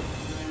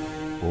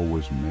Herbert, or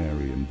was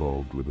Mary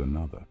involved with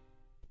another?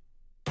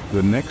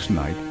 The next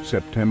night,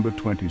 September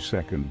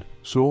 22nd,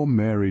 saw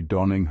Mary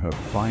donning her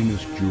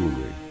finest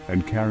jewelry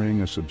and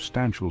carrying a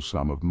substantial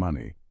sum of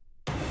money.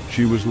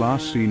 She was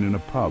last seen in a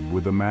pub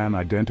with a man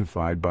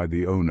identified by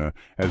the owner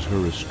as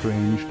her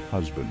estranged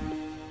husband.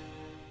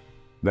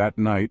 That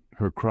night,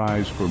 her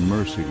cries for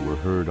mercy were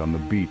heard on the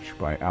beach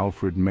by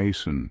Alfred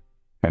Mason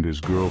and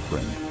his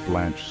girlfriend,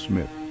 Blanche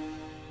Smith.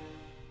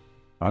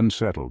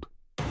 Unsettled,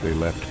 they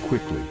left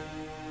quickly,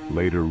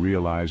 later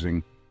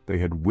realizing they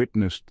had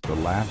witnessed the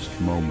last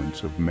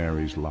moments of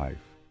Mary's life.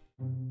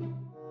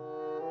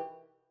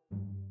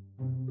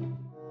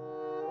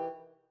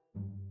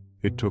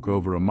 It took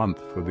over a month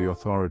for the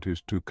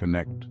authorities to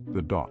connect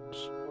the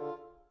dots.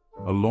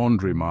 A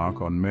laundry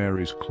mark on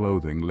Mary's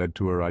clothing led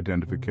to her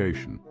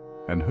identification,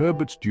 and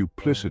Herbert's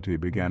duplicity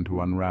began to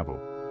unravel.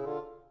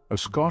 A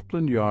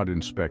Scotland Yard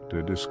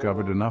inspector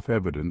discovered enough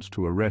evidence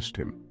to arrest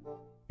him,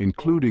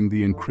 including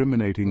the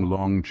incriminating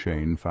long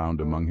chain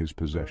found among his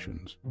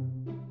possessions.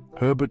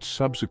 Herbert's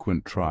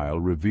subsequent trial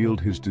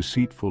revealed his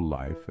deceitful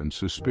life and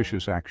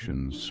suspicious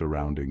actions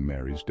surrounding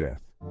Mary's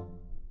death.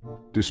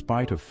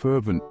 Despite a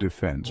fervent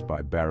defense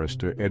by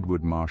barrister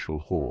Edward Marshall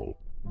Hall,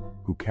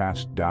 who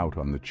cast doubt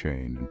on the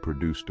chain and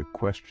produced a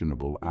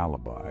questionable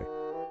alibi,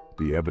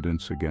 the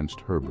evidence against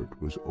Herbert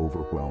was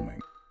overwhelming.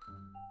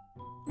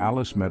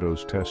 Alice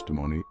Meadows'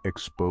 testimony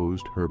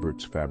exposed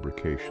Herbert's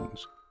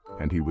fabrications,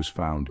 and he was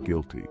found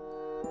guilty,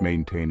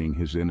 maintaining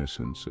his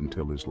innocence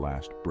until his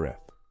last breath.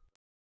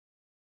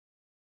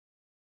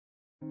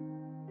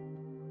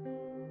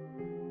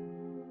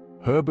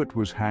 Herbert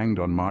was hanged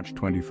on March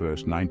 21,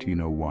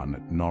 1901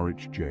 at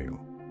Norwich Jail.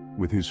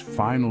 with his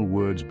final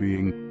words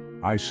being,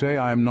 "I say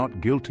I am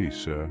not guilty,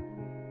 sir."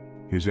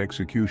 His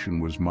execution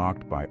was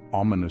marked by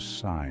ominous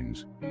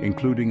signs,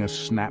 including a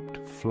snapped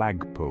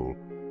flagpole,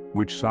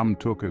 which some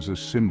took as a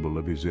symbol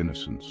of his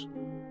innocence.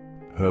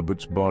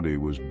 Herbert's body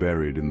was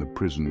buried in the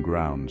prison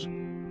grounds,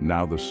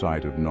 now the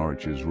site of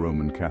Norwich's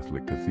Roman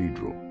Catholic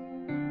Cathedral.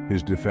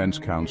 His defense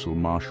counsel,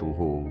 Marshall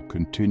Hall,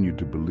 continued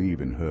to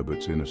believe in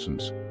Herbert's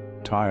innocence,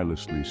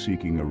 tirelessly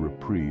seeking a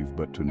reprieve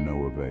but to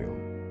no avail.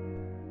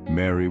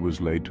 Mary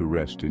was laid to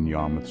rest in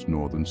Yarmouth's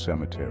Northern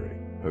Cemetery,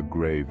 her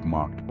grave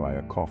marked by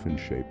a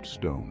coffin-shaped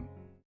stone.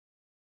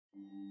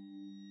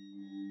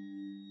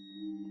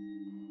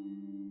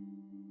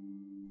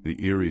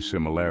 The eerie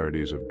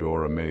similarities of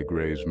Dora May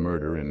Gray's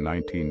murder in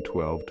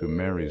 1912 to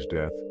Mary's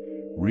death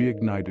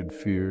reignited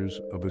fears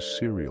of a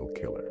serial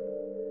killer.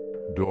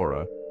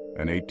 Dora,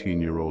 an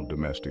 18-year-old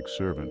domestic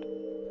servant,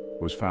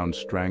 was found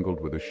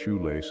strangled with a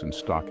shoelace and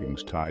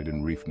stockings tied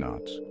in reef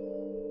knots,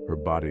 her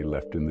body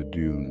left in the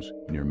dunes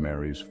near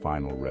Mary's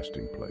final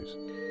resting place.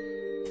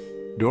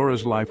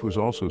 Dora's life was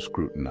also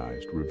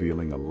scrutinized,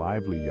 revealing a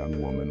lively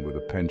young woman with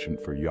a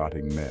penchant for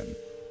yachting men,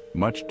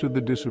 much to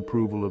the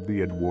disapproval of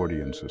the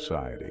Edwardian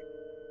Society.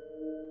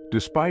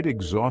 Despite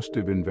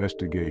exhaustive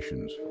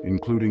investigations,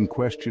 including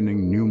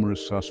questioning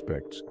numerous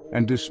suspects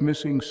and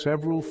dismissing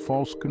several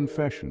false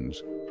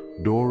confessions,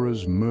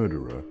 Dora's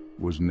murderer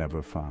was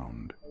never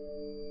found.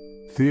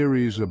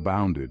 Theories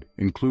abounded,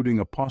 including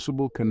a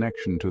possible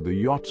connection to the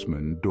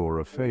yachtsman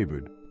Dora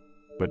favored,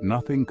 but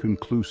nothing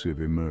conclusive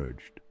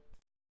emerged.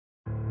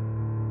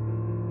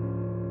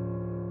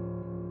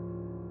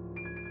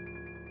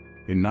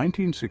 In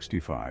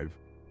 1965,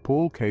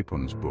 Paul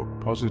Capon's book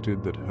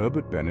posited that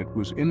Herbert Bennett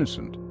was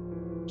innocent,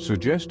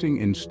 suggesting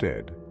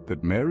instead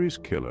that Mary's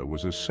killer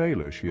was a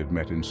sailor she had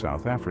met in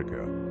South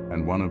Africa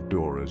and one of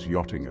Dora's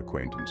yachting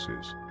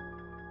acquaintances.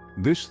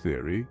 This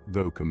theory,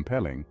 though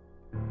compelling,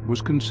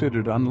 was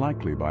considered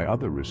unlikely by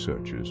other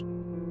researchers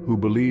who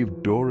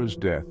believed Dora's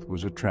death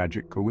was a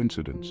tragic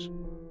coincidence,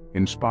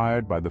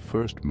 inspired by the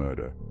first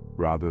murder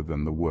rather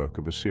than the work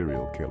of a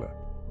serial killer.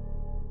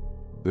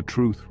 The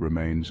truth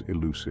remains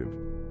elusive,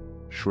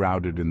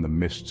 shrouded in the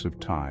mists of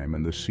time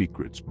and the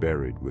secrets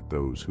buried with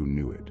those who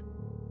knew it.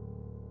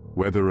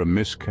 Whether a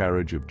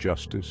miscarriage of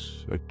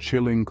justice, a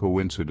chilling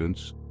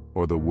coincidence,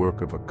 or the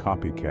work of a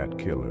copycat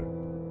killer,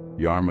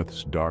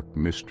 Yarmouth's dark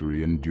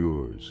mystery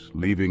endures,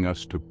 leaving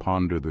us to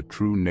ponder the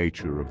true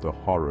nature of the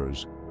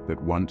horrors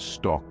that once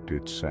stalked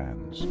its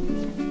sands.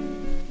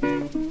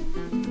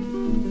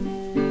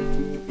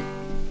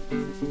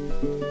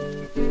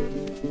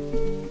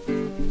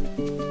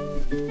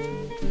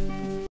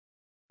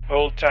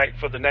 Hold tight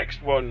for the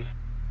next one.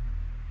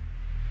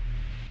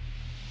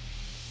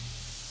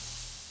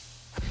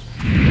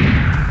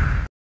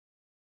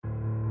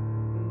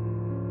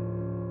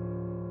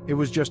 It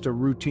was just a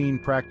routine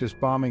practice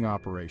bombing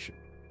operation.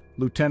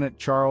 Lieutenant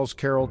Charles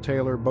Carroll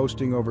Taylor,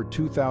 boasting over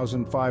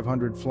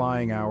 2,500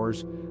 flying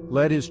hours,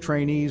 led his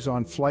trainees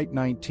on Flight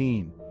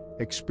 19,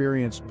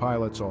 experienced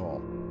pilots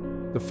all.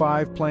 The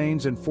 5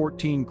 planes and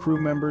 14 crew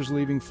members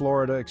leaving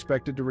Florida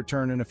expected to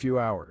return in a few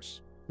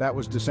hours. That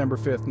was December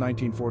 5th,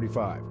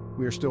 1945.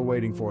 We are still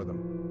waiting for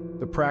them.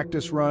 The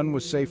practice run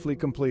was safely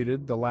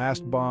completed. The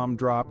last bomb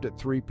dropped at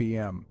 3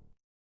 p.m.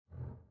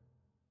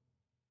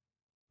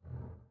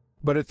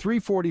 But at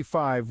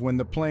 3:45, when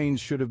the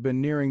planes should have been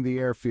nearing the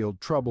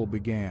airfield, trouble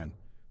began.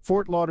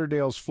 Fort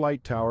Lauderdale's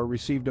flight tower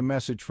received a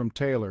message from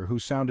Taylor, who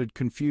sounded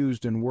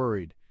confused and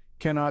worried.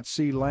 "Cannot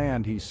see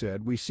land," he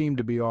said. "We seem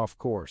to be off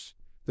course."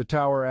 The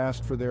tower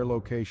asked for their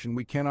location.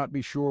 "We cannot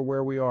be sure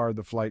where we are,"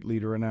 the flight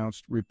leader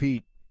announced.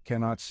 "Repeat,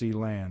 cannot see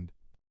land."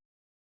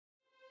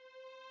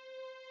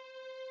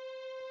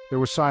 There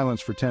was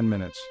silence for 10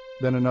 minutes.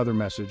 Then another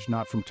message,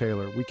 not from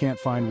Taylor. "We can't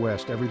find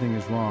west. Everything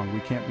is wrong. We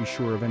can't be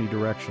sure of any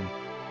direction.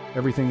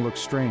 Everything looks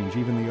strange,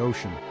 even the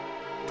ocean."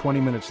 20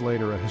 minutes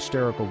later, a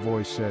hysterical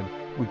voice said,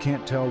 "We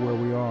can't tell where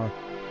we are.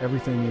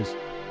 Everything is,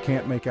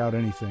 can't make out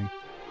anything.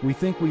 We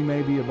think we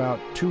may be about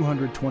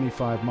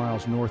 225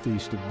 miles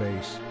northeast of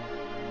base."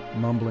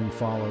 Mumbling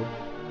followed.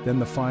 Then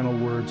the final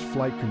words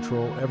flight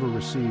control ever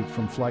received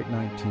from Flight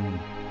 19.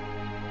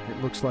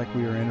 "It looks like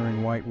we are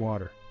entering white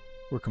water.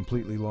 We're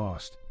completely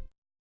lost."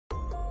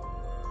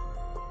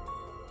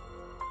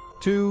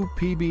 2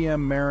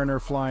 PBM Mariner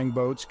flying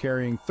boats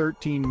carrying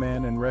 13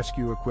 men and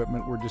rescue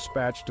equipment were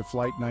dispatched to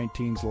Flight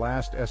 19's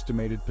last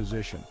estimated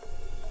position.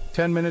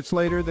 10 minutes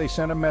later, they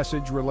sent a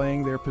message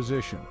relaying their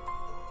position.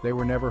 They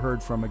were never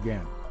heard from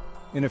again.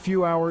 In a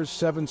few hours,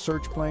 7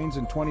 search planes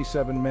and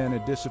 27 men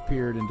had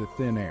disappeared into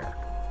thin air.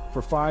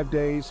 For 5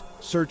 days,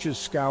 searches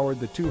scoured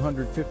the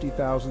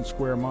 250,000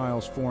 square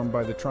miles formed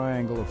by the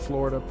triangle of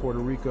Florida, Puerto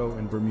Rico,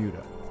 and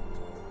Bermuda.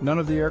 None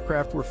of the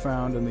aircraft were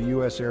found, and the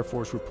U.S. Air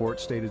Force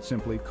report stated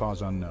simply,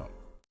 "Cause unknown."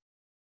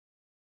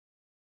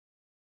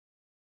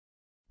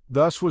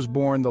 Thus was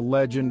born the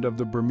legend of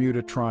the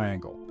Bermuda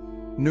Triangle.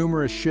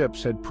 Numerous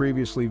ships had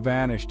previously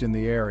vanished in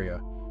the area,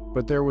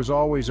 but there was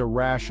always a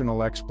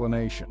rational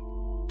explanation.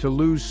 To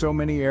lose so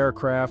many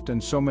aircraft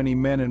and so many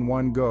men in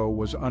one go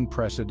was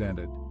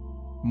unprecedented.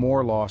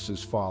 More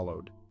losses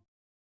followed.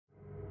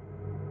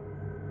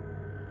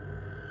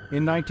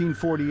 In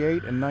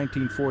 1948 and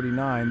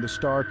 1949, the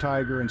Star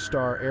Tiger and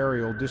Star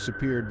Ariel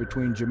disappeared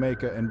between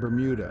Jamaica and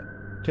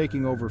Bermuda,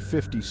 taking over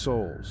 50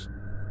 souls.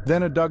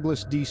 Then a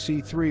Douglas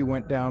DC-3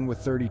 went down with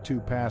 32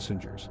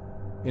 passengers.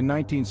 In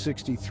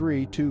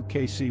 1963, two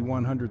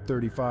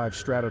KC-135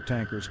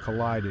 stratotankers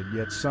collided,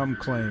 yet some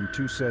claim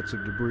two sets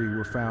of debris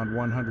were found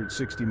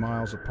 160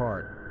 miles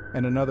apart,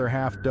 and another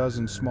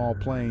half-dozen small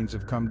planes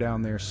have come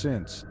down there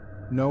since.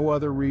 No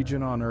other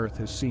region on Earth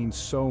has seen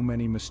so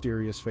many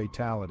mysterious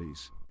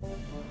fatalities.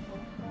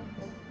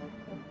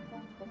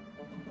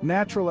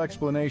 Natural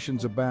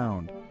explanations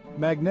abound.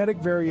 Magnetic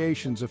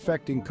variations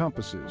affecting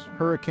compasses,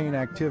 hurricane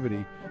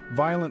activity,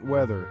 violent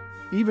weather,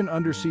 even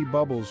undersea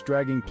bubbles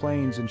dragging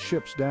planes and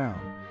ships down.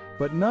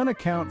 But none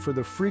account for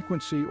the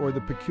frequency or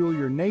the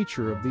peculiar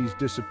nature of these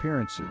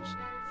disappearances.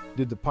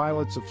 Did the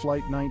pilots of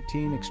Flight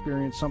 19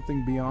 experience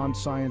something beyond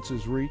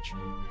science's reach?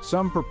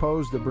 Some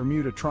propose the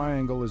Bermuda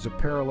Triangle is a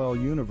parallel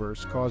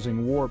universe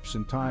causing warps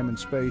in time and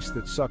space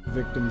that suck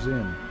victims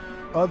in.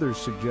 Others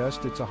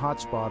suggest it's a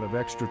hotspot of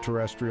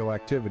extraterrestrial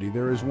activity.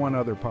 There is one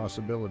other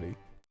possibility.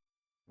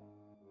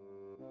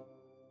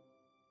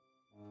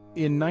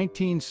 In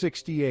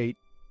 1968,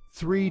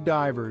 3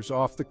 divers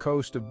off the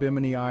coast of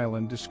Bimini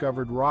Island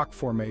discovered rock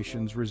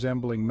formations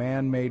resembling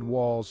man-made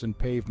walls and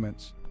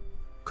pavements.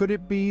 Could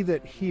it be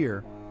that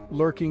here,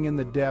 lurking in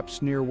the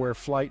depths near where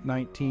Flight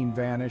 19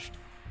 vanished,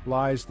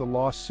 lies the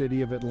lost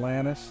city of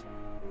Atlantis?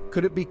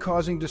 Could it be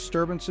causing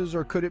disturbances,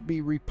 or could it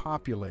be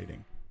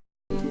repopulating?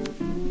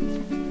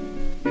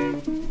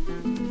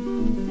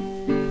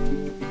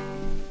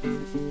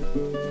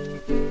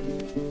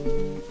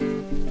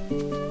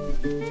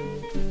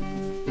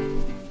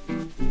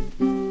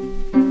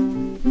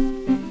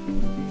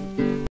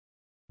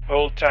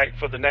 Hold tight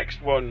for the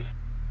next one.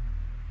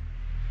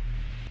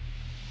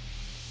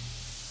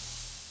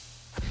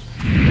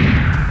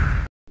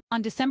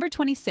 On December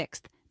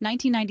 26,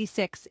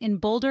 1996, in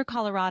Boulder,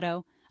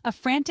 Colorado, a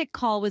frantic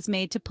call was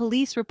made to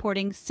police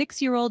reporting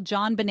 6-year-old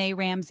JonBenet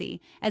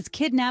Ramsey as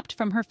kidnapped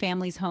from her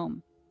family's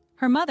home.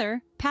 Her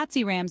mother,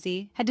 Patsy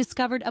Ramsey, had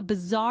discovered a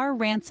bizarre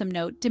ransom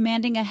note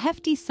demanding a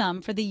hefty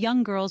sum for the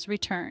young girl's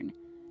return.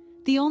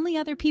 The only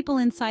other people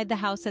inside the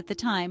house at the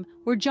time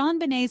were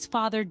JonBenet's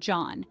father,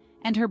 John,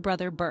 and her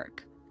brother,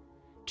 Burke.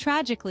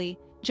 Tragically,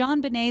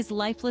 JonBenet's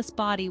lifeless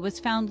body was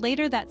found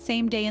later that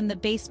same day in the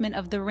basement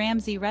of the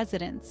Ramsey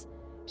residence.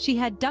 She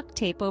had duct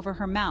tape over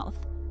her mouth,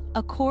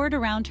 a cord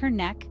around her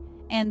neck,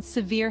 and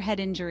severe head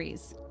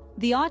injuries.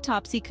 The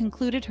autopsy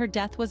concluded her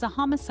death was a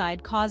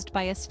homicide caused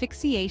by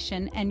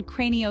asphyxiation and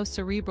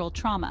craniocerebral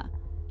trauma.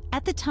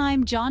 At the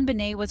time,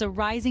 JonBenet was a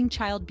rising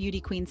child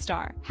beauty queen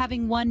star,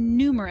 having won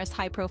numerous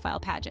high-profile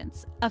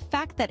pageants, a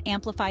fact that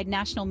amplified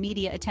national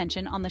media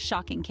attention on the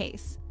shocking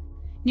case.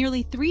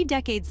 Nearly 3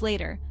 decades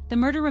later, the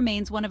murder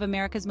remains one of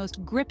America's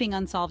most gripping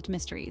unsolved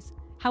mysteries.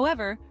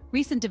 However,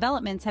 recent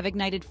developments have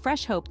ignited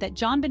fresh hope that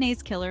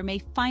JonBenet's killer may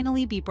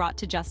finally be brought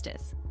to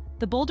justice.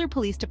 The Boulder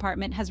Police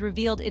Department has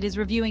revealed it is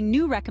reviewing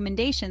new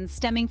recommendations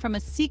stemming from a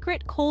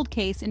secret cold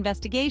case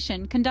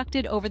investigation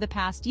conducted over the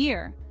past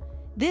year.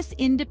 This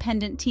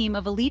independent team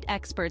of elite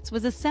experts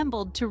was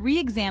assembled to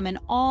re-examine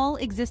all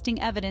existing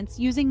evidence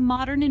using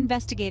modern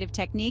investigative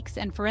techniques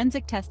and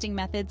forensic testing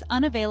methods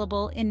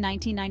unavailable in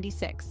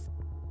 1996.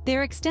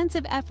 Their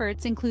extensive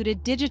efforts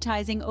included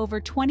digitizing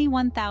over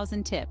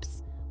 21,000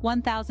 tips,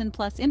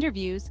 1,000+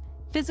 interviews,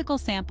 physical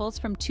samples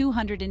from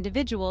 200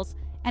 individuals,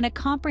 and a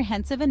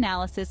comprehensive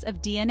analysis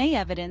of DNA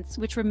evidence,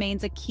 which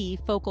remains a key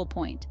focal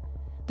point.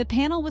 The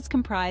panel was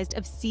comprised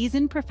of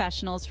seasoned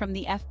professionals from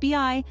the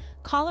FBI,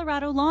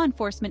 Colorado law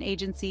enforcement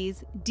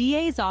agencies,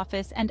 DA's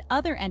office, and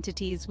other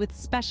entities with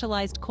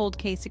specialized cold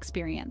case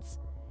experience.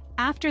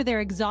 After their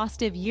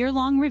exhaustive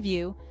year-long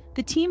review,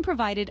 the team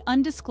provided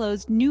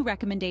undisclosed new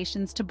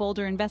recommendations to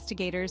Boulder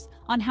investigators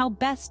on how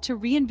best to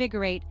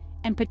reinvigorate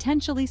and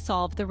potentially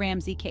solve the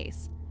Ramsey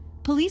case.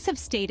 Police have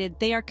stated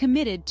they are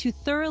committed to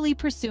thoroughly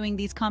pursuing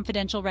these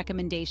confidential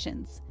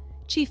recommendations.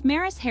 Chief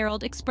Maris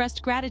Harold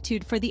expressed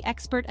gratitude for the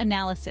expert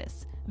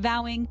analysis,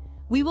 vowing,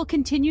 "We will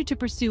continue to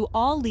pursue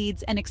all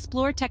leads and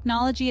explore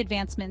technology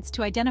advancements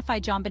to identify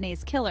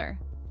JonBenet's killer."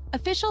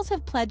 Officials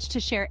have pledged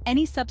to share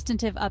any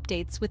substantive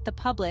updates with the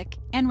public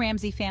and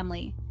Ramsey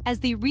family as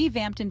the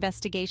revamped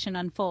investigation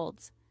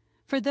unfolds.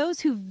 For those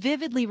who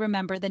vividly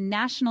remember the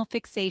national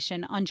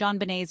fixation on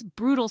JonBenet's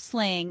brutal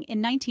slaying in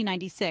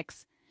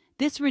 1996,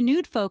 this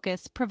renewed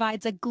focus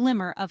provides a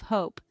glimmer of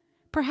hope.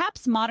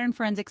 Perhaps modern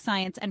forensic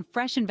science and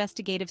fresh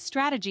investigative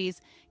strategies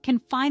can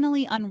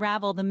finally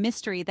unravel the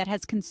mystery that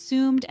has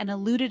consumed and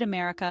eluded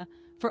America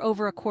for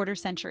over a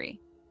quarter-century.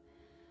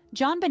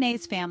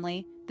 JonBenet's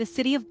family, the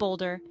city of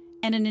Boulder,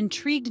 and an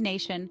intrigued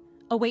nation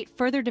await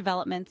further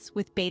developments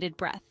with bated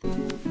breath.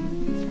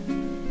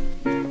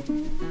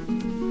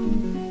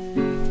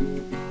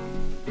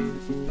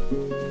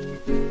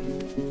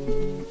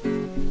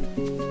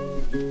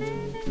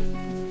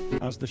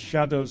 As the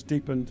shadows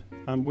deepened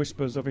and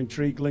whispers of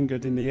intrigue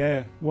lingered in the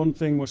air, one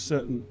thing was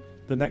certain: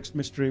 the next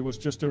mystery was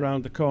just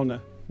around the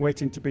corner,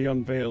 waiting to be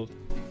unveiled.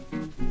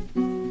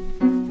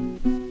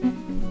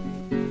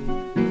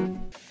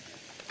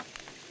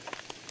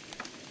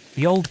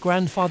 The old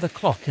grandfather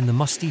clock in the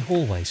musty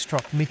hallway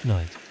struck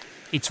midnight,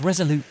 its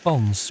resolute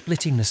bongs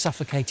splitting the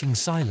suffocating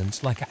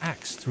silence like an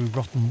axe through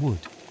rotten wood.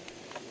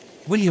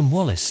 William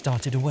Wallace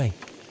started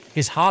awake,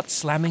 his heart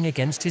slamming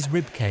against his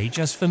ribcage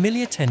as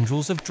familiar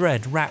tendrils of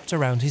dread wrapped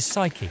around his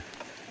psyche.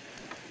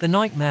 The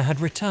nightmare had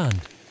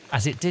returned,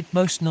 as it did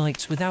most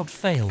nights without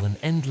fail, an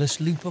endless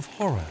loop of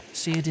horror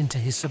seared into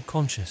his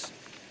subconscious.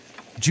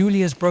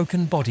 Julia's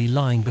broken body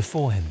lying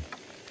before him,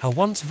 her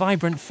once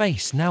vibrant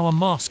face now a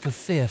mask of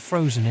fear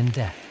frozen in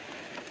death.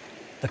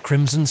 The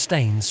crimson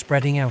stains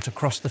spreading out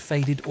across the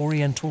faded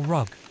oriental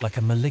rug like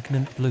a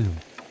malignant bloom.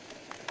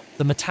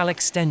 The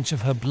metallic stench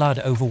of her blood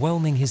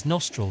overwhelming his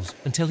nostrils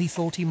until he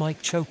thought he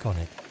might choke on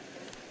it.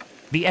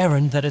 The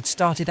errand that had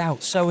started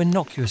out so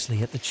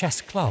innocuously at the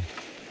chess club,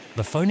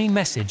 the phony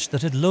message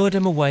that had lured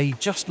him away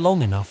just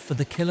long enough for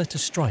the killer to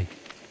strike.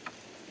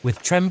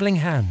 With trembling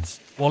hands,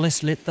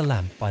 Wallace lit the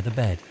lamp by the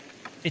bed,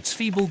 its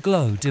feeble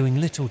glow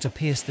doing little to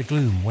pierce the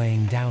gloom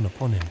weighing down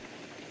upon him.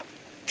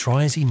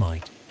 Try as he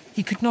might,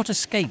 he could not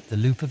escape the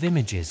loop of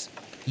images,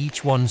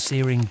 each one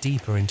searing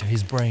deeper into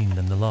his brain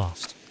than the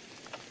last.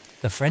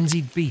 The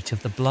frenzied beat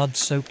of the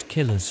blood-soaked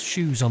killer's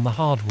shoes on the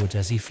hardwood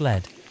as he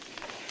fled.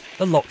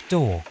 The locked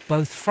door,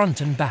 both front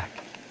and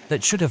back,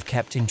 that should have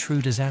kept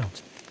intruders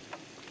out.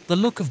 The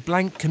look of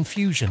blank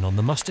confusion on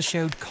the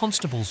mustachioed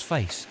constable's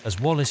face as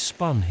Wallace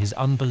spun his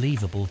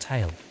unbelievable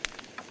tale.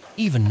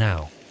 Even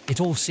now,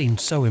 it all seemed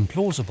so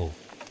implausible,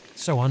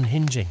 so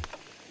unhinging,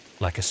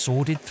 like a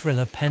sordid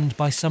thriller penned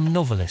by some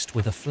novelist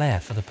with a flair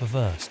for the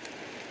perverse.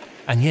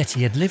 And yet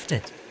he had lived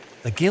it,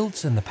 the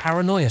guilt and the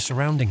paranoia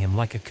surrounding him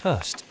like a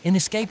cursed,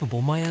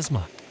 inescapable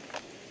miasma.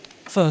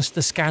 First,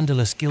 the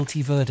scandalous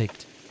guilty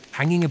verdict,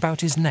 hanging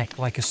about his neck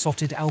like a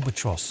sotted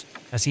albatross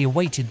as he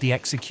awaited the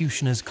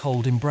executioner's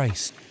cold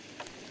embrace.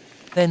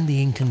 Then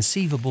the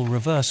inconceivable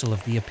reversal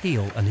of the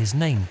appeal and his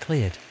name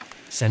cleared,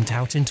 sent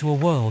out into a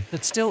world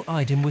that still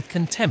eyed him with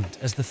contempt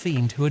as the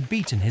fiend who had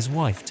beaten his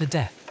wife to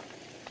death.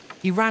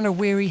 He ran a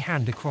weary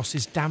hand across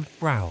his damp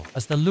brow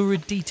as the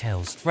lurid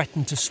details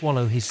threatened to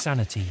swallow his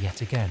sanity yet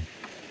again.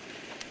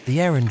 The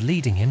errand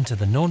leading him to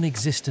the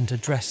non-existent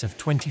address of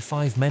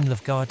 25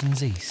 Menlove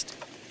Gardens East.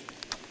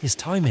 His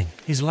timing,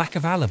 his lack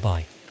of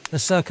alibi, the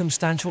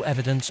circumstantial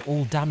evidence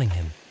all damning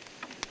him.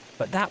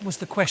 But that was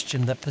the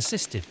question that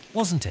persisted,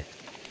 wasn't it?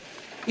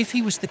 If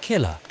he was the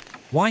killer,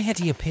 why had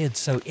he appeared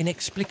so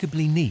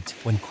inexplicably neat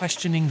when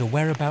questioning the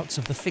whereabouts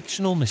of the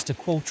fictional Mr.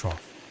 Qualtrough?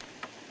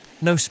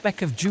 No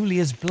speck of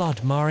Julia's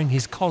blood marring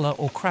his collar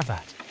or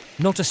cravat,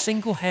 not a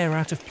single hair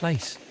out of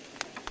place.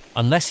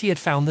 Unless he had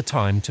found the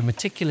time to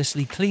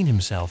meticulously clean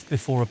himself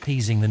before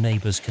appeasing the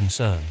neighbours'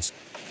 concerns.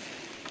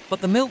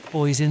 But the milk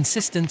boy's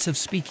insistence of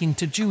speaking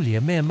to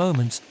Julia mere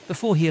moments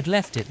before he had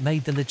left it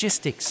made the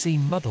logistics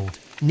seem muddled,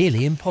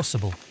 nearly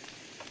impossible.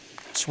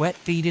 Sweat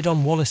beaded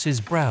on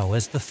Wallace's brow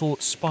as the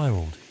thoughts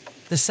spiralled,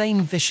 the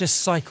same vicious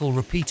cycle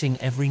repeating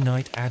every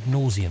night ad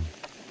nauseum.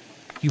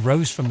 He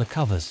rose from the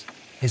covers,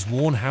 his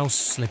worn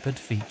house-slippered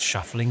feet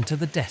shuffling to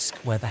the desk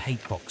where the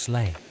hate box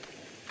lay.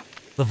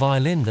 The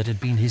violin that had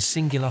been his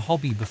singular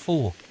hobby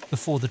before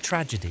the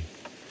tragedy.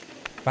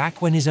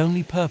 Back when his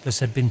only purpose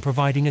had been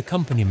providing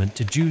accompaniment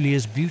to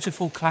Julia's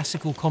beautiful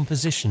classical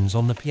compositions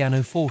on the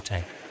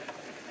pianoforte.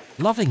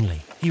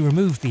 Lovingly, he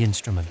removed the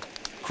instrument,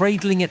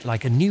 cradling it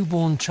like a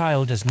newborn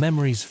child as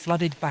memories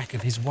flooded back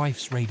of his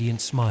wife's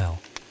radiant smile,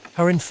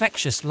 her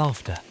infectious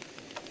laughter,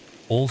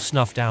 all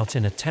snuffed out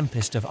in a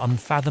tempest of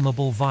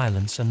unfathomable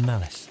violence and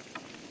malice.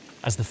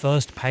 As the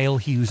first pale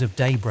hues of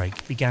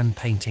daybreak began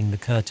painting the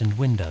curtained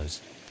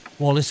windows,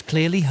 Wallace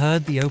clearly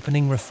heard the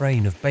opening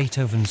refrain of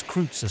Beethoven's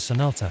Kreutzer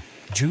Sonata,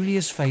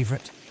 Julia's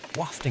favourite,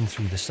 wafting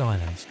through the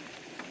silence.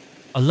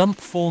 A lump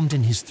formed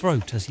in his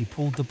throat as he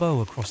pulled the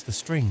bow across the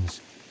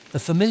strings, the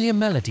familiar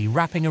melody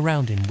wrapping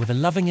around him with a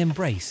loving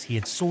embrace he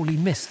had sorely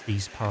missed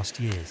these past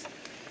years.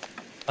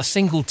 A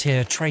single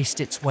tear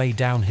traced its way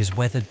down his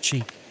weathered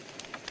cheek.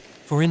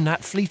 For in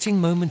that fleeting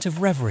moment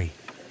of reverie,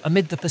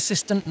 amid the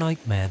persistent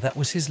nightmare that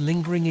was his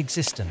lingering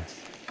existence,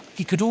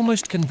 he could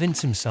almost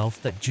convince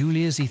himself that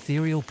Julia's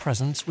ethereal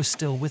presence was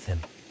still with him.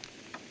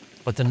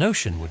 But the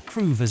notion would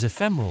prove as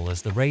ephemeral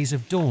as the rays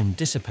of dawn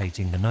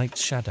dissipating the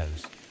night's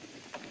shadows.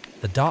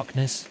 The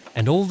darkness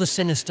and all the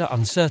sinister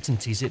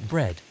uncertainties it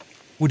bred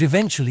would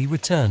eventually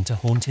return to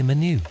haunt him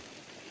anew.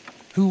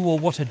 Who or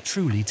what had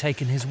truly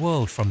taken his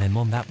world from him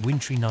on that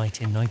wintry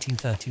night in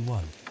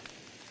 1931?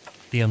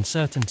 The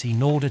uncertainty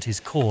gnawed at his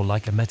core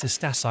like a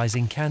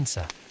metastasizing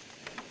cancer.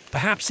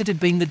 Perhaps it had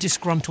been the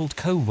disgruntled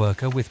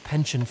co-worker with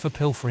penchant for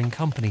pilfering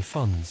company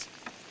funds,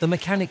 the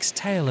mechanic's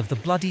tale of the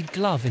bloodied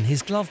glove in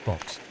his glove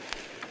box.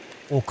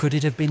 Or could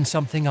it have been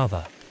something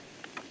other?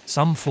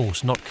 Some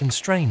force not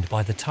constrained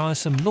by the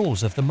tiresome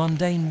laws of the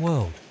mundane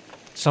world.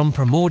 Some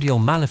primordial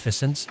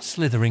maleficence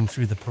slithering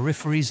through the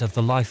peripheries of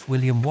the life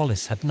William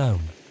Wallace had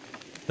known.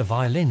 The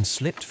violin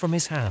slipped from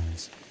his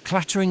hands,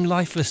 clattering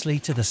lifelessly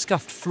to the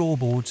scuffed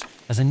floorboards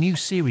as a new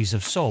series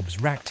of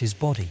sobs racked his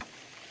body.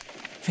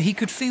 For he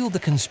could feel the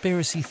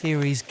conspiracy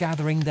theories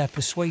gathering their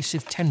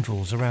persuasive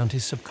tendrils around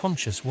his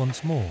subconscious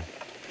once more,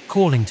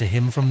 calling to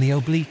him from the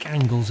oblique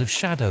angles of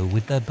shadow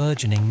with their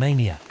burgeoning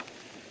mania.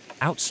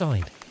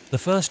 Outside, the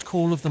first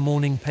call of the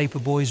morning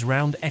paperboy's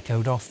round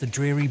echoed off the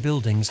dreary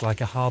buildings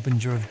like a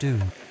harbinger of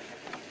doom.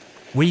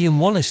 William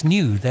Wallace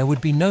knew there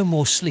would be no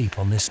more sleep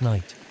on this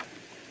night,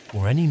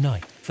 or any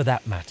night for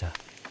that matter.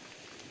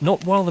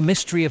 Not while the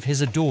mystery of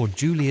his adored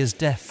Julia's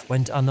death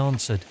went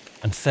unanswered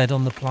and fed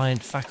on the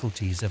pliant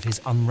faculties of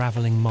his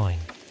unravelling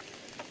mind.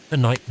 The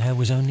nightmare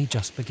was only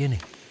just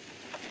beginning.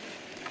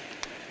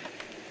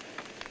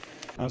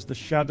 As the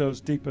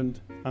shadows deepened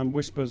and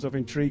whispers of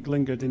intrigue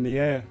lingered in the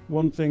air,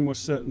 one thing was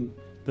certain: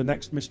 the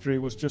next mystery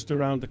was just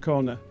around the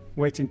corner,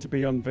 waiting to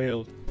be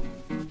unveiled.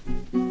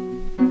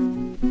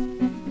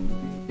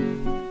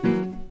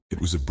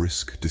 It was a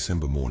brisk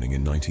December morning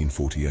in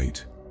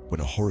 1948 when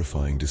a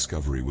horrifying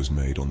discovery was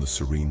made on the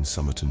serene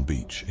Somerton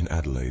beach in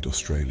Adelaide,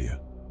 Australia.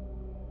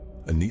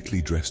 A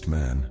neatly dressed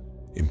man,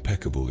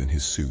 impeccable in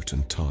his suit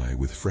and tie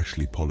with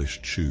freshly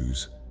polished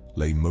shoes,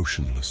 lay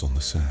motionless on the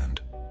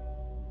sand.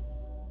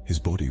 His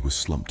body was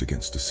slumped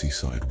against a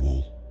seaside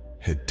wall,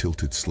 head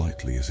tilted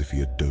slightly as if he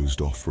had dozed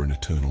off for an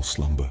eternal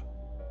slumber.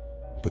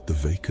 But the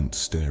vacant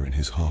stare in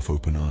his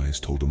half-open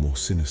eyes told a more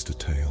sinister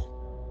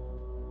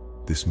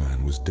tale. This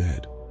man was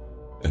dead.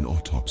 An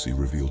autopsy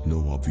revealed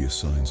no obvious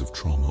signs of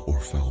trauma or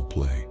foul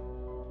play.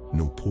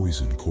 No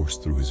poison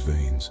coursed through his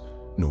veins,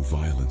 no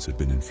violence had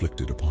been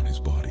inflicted upon his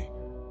body.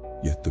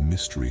 Yet the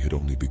mystery had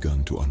only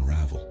begun to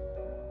unravel.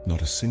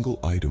 Not a single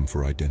item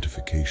for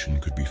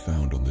identification could be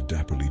found on the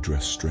dapperly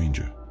dressed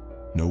stranger.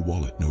 No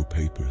wallet, no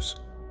papers,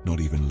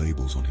 not even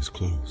labels on his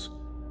clothes.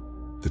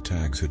 The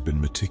tags had been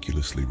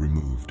meticulously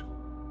removed,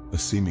 a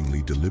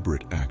seemingly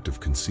deliberate act of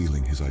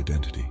concealing his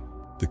identity.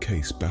 The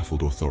case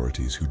baffled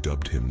authorities who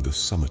dubbed him the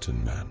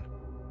Somerton Man.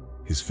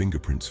 His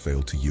fingerprints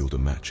failed to yield a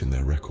match in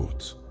their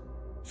records.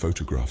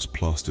 Photographs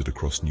plastered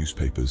across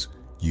newspapers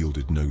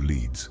yielded no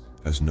leads,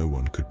 as no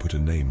one could put a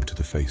name to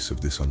the face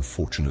of this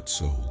unfortunate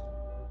soul.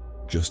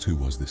 Just who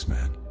was this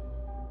man?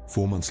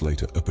 4 months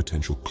later, a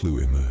potential clue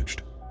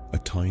emerged. A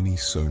tiny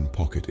sewn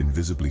pocket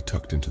invisibly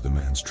tucked into the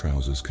man's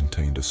trousers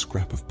contained a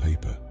scrap of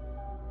paper,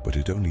 but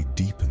it only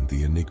deepened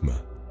the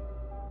enigma.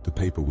 The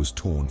paper was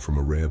torn from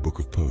a rare book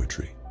of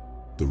poetry,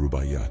 the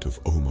Rubaiyat of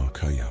Omar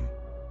Khayyam,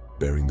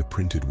 bearing the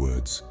printed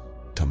words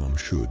Tamam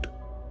Shud,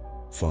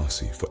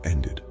 Farsi for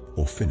ended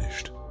or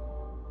finished.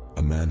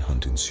 A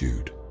manhunt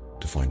ensued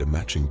to find a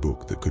matching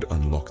book that could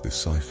unlock this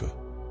cipher.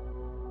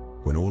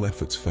 When all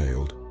efforts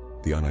failed,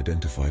 the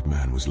unidentified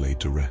man was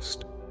laid to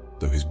rest,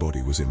 though his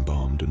body was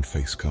embalmed and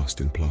face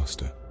cast in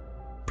plaster,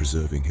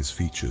 preserving his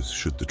features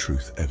should the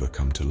truth ever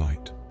come to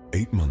light.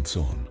 8 months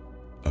on,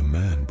 a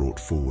man brought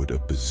forward a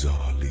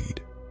bizarre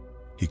lead.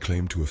 He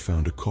claimed to have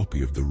found a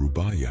copy of the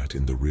Rubaiyat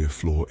in the rear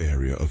floor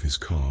area of his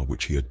car,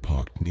 which he had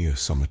parked near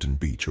Somerton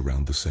Beach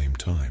around the same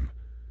time.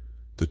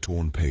 The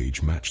torn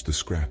page matched the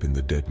scrap in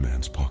the dead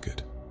man's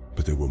pocket,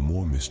 but there were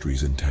more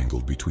mysteries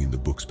entangled between the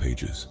book's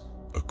pages,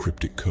 a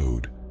cryptic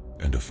code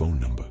and a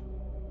phone number.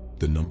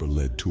 The number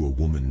led to a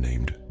woman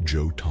named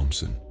Jo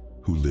Thompson,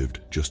 who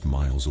lived just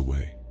miles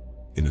away.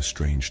 In a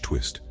strange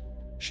twist,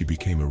 she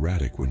became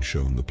erratic when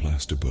shown the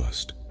plaster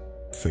bust,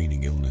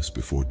 feigning illness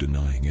before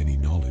denying any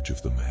knowledge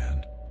of the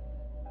man.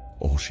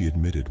 All she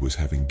admitted was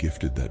having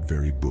gifted that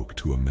very book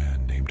to a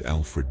man named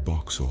Alfred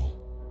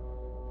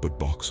Boxall. But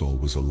Boxall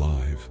was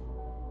alive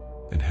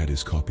and had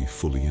his copy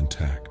fully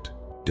intact.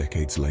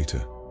 Decades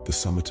later, the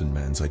Somerton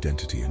man's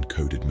identity and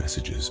coded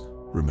messages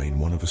remain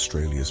one of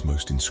Australia's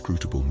most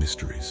inscrutable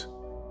mysteries.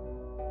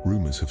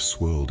 Rumours have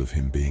swirled of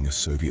him being a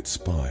Soviet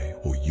spy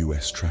or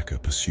US tracker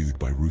pursued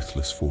by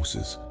ruthless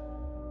forces.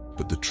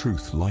 But the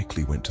truth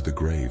likely went to the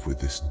grave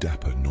with this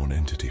dapper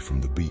non-entity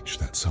from the beach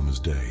that summer's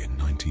day in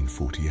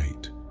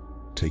 1948,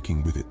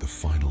 taking with it the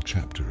final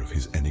chapter of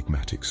his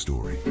enigmatic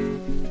story.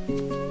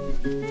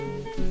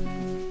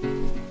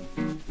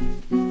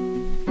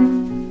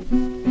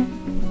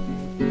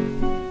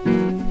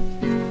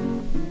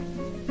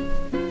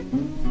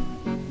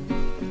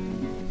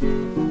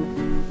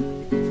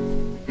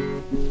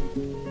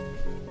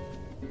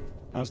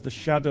 As the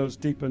shadows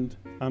deepened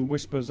and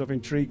whispers of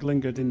intrigue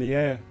lingered in the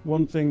air,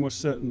 one thing was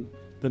certain: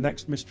 the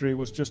next mystery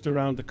was just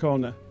around the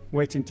corner,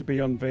 waiting to be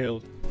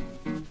unveiled.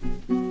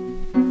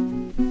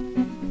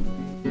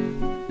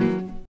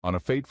 On a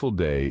fateful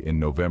day in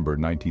November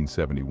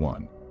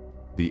 1971,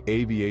 the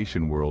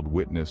aviation world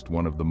witnessed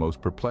one of the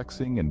most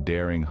perplexing and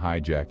daring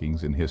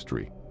hijackings in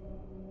history.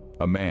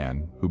 A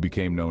man, who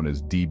became known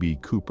as D.B.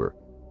 Cooper,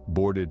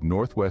 boarded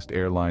Northwest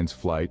Airlines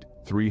Flight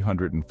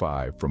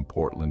 305 from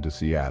Portland to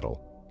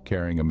Seattle,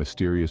 carrying a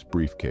mysterious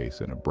briefcase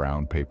and a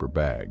brown paper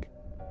bag.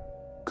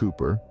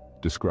 Cooper,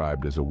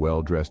 described as a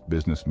well-dressed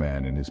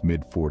businessman in his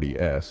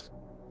mid-40s,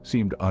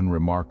 seemed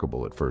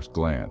unremarkable at first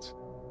glance.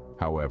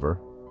 However,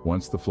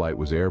 once the flight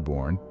was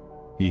airborne,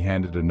 he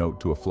handed a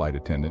note to a flight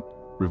attendant,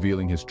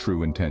 revealing his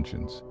true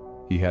intentions.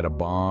 He had a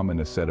bomb and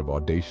a set of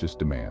audacious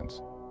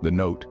demands. The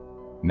note,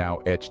 now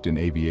etched in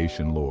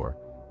aviation lore,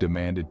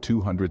 demanded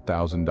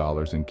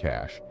 $200,000 in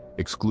cash,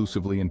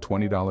 exclusively in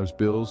 $20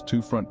 bills,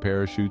 2 front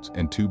parachutes,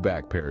 and 2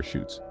 back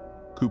parachutes.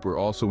 Cooper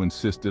also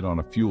insisted on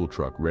a fuel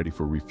truck ready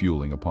for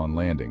refueling upon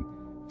landing,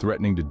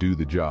 threatening to do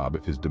the job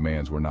if his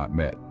demands were not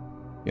met.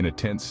 In a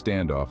tense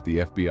standoff,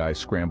 the FBI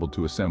scrambled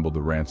to assemble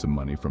the ransom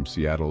money from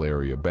Seattle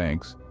area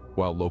banks,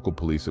 while local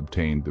police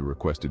obtained the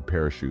requested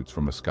parachutes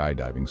from a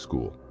skydiving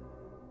school.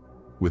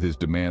 With his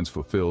demands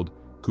fulfilled,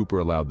 Cooper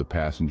allowed the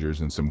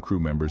passengers and some crew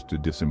members to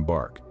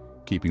disembark,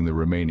 keeping the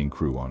remaining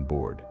crew on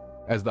board.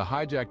 As the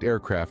hijacked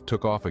aircraft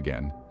took off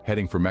again,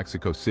 heading for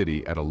Mexico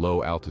City at a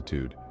low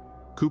altitude,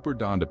 Cooper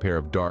donned a pair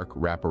of dark,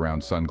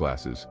 wraparound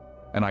sunglasses,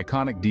 an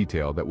iconic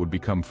detail that would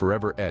become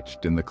forever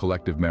etched in the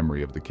collective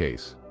memory of the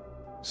case.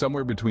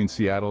 Somewhere between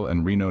Seattle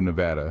and Reno,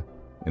 Nevada,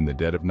 in the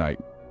dead of night,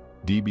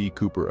 D.B.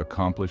 Cooper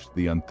accomplished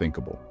the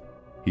unthinkable.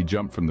 He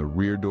jumped from the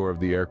rear door of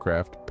the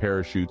aircraft,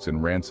 parachutes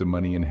and ransom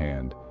money in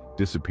hand,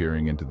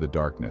 disappearing into the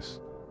darkness.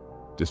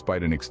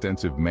 Despite an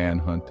extensive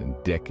manhunt and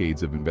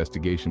decades of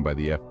investigation by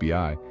the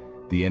FBI,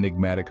 the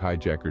enigmatic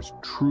hijacker's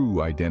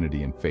true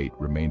identity and fate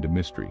remained a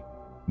mystery.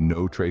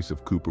 No trace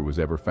of Cooper was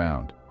ever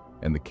found,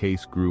 and the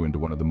case grew into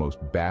one of the most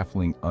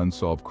baffling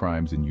unsolved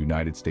crimes in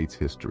United States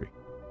history.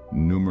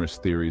 Numerous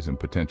theories and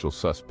potential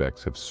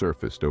suspects have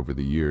surfaced over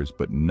the years,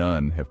 but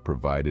none have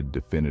provided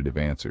definitive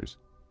answers.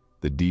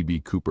 The D.B.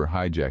 Cooper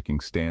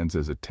hijacking stands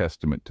as a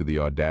testament to the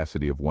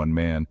audacity of one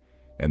man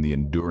and the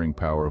enduring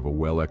power of a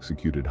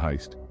well-executed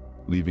heist,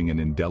 leaving an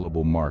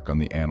indelible mark on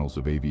the annals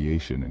of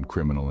aviation and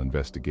criminal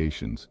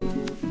investigations.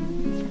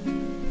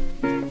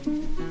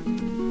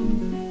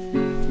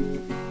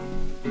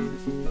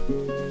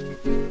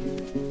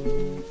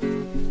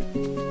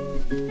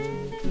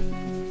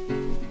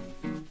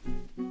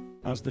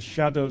 As the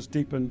shadows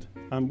deepened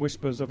and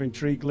whispers of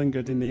intrigue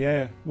lingered in the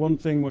air, one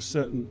thing was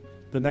certain: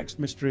 the next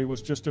mystery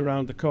was just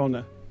around the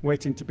corner,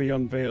 waiting to be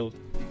unveiled.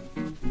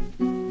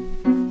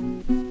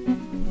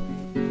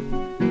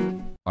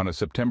 On a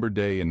September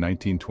day in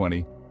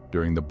 1920,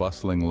 during the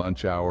bustling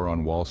lunch hour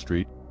on Wall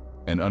Street,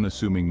 an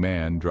unassuming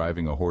man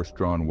driving a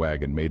horse-drawn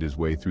wagon made his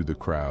way through the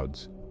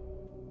crowds.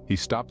 He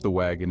stopped the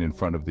wagon in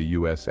front of the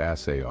U.S.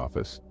 Assay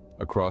Office,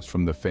 across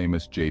from the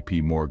famous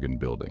J.P. Morgan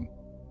building.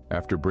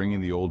 After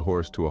bringing the old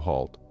horse to a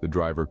halt, the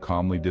driver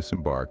calmly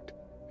disembarked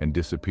and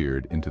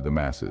disappeared into the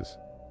masses.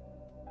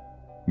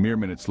 Mere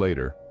minutes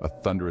later, a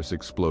thunderous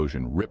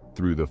explosion ripped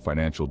through the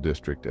financial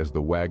district as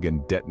the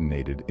wagon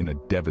detonated in a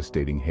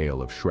devastating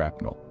hail of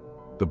shrapnel.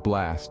 The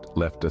blast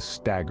left a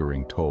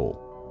staggering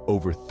toll: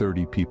 over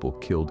 30 people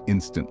killed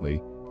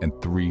instantly and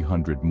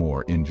 300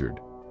 more injured.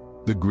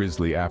 The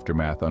grisly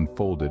aftermath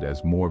unfolded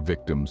as more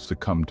victims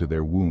succumbed to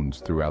their wounds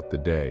throughout the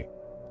day.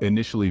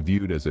 Initially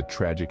viewed as a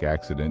tragic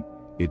accident,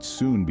 it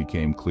soon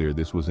became clear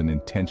this was an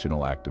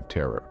intentional act of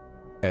terror.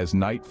 As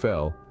night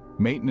fell,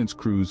 maintenance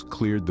crews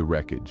cleared the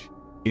wreckage,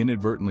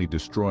 inadvertently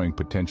destroying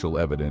potential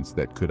evidence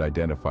that could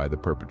identify the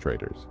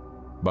perpetrators.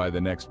 By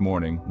the next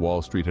morning,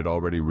 Wall Street had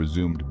already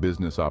resumed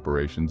business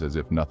operations as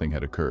if nothing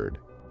had occurred.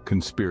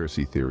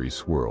 Conspiracy theories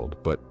swirled,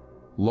 but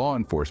law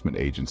enforcement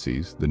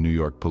agencies, the New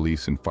York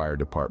Police and Fire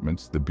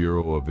Departments, the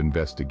Bureau of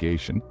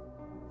Investigation,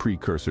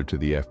 precursor to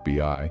the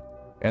FBI,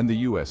 and the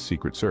U.S.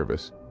 Secret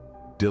Service,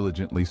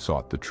 diligently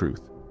sought the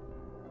truth.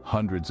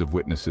 Hundreds of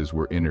witnesses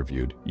were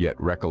interviewed, yet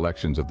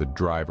recollections of the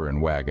driver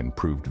and wagon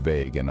proved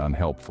vague and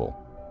unhelpful.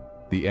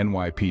 The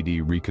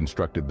NYPD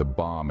reconstructed the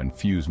bomb and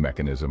fuse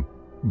mechanism,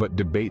 but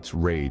debates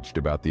raged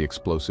about the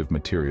explosive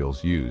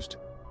materials used.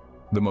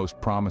 The most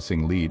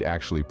promising lead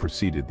actually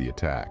preceded the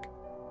attack.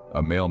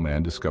 A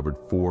mailman discovered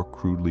 4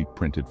 crudely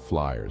printed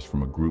flyers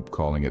from a group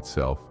calling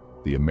itself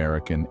the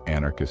American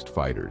Anarchist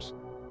Fighters,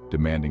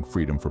 demanding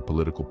freedom for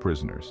political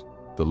prisoners.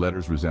 The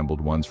letters resembled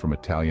ones from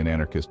Italian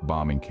anarchist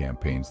bombing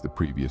campaigns the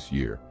previous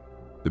year.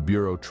 The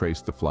Bureau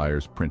traced the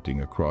flyers'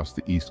 printing across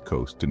the East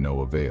Coast to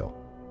no avail.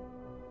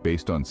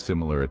 Based on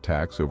similar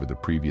attacks over the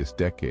previous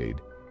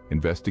decade,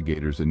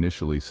 investigators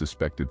initially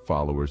suspected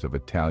followers of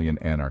Italian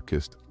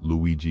anarchist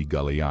Luigi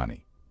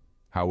Galleani.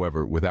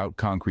 However, without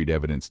concrete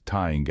evidence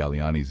tying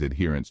Galleani's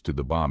adherence to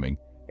the bombing,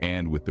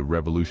 and with the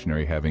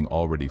revolutionary having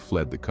already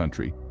fled the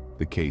country,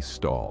 the case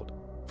stalled.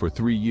 For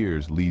 3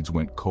 years, leads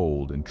went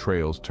cold and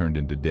trails turned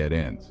into dead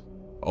ends.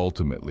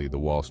 Ultimately, the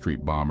Wall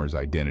Street bombers'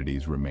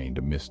 identities remained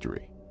a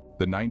mystery.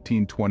 The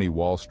 1920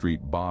 Wall Street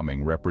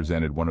bombing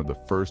represented one of the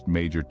first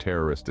major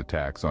terrorist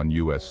attacks on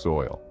U.S.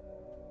 soil.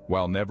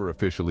 While never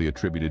officially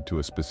attributed to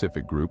a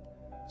specific group,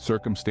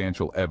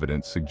 circumstantial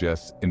evidence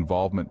suggests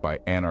involvement by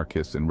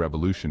anarchists and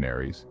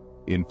revolutionaries,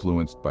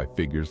 influenced by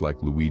figures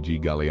like Luigi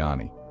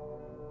Galleani.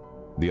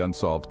 The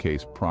unsolved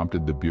case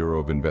prompted the Bureau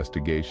of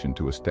Investigation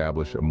to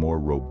establish a more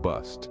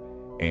robust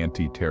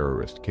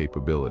anti-terrorist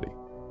capability.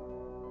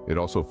 It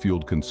also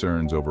fueled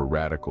concerns over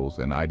radicals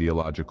and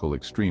ideological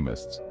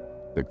extremists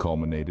that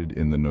culminated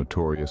in the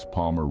notorious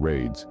Palmer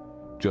raids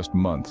just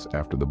months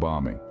after the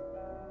bombing.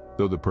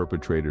 Though the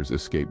perpetrators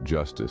escaped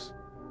justice,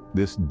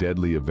 this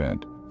deadly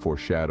event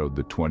foreshadowed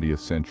the 20th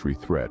century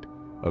threat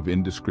of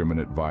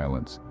indiscriminate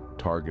violence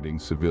targeting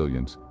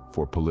civilians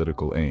for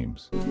political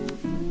aims.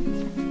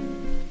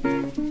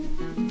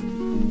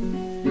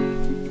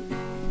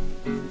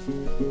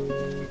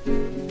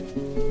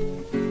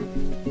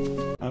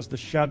 As the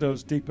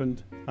shadows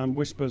deepened and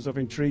whispers of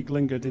intrigue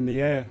lingered in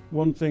the air,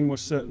 one thing was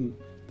certain: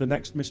 the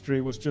next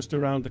mystery was just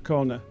around the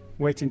corner,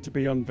 waiting to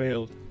be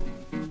unveiled.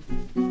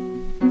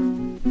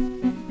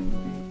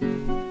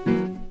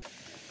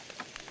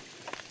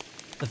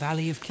 The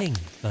Valley of King,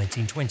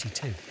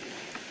 1922.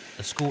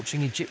 The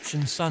scorching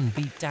Egyptian sun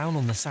beat down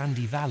on the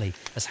sandy valley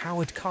as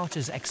Howard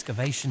Carter's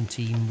excavation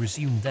team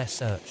resumed their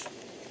search.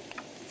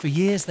 For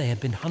years they had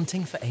been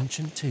hunting for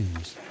ancient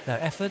tombs,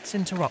 their efforts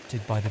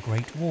interrupted by the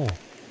Great War.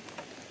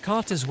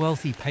 Carter's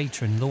wealthy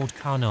patron, Lord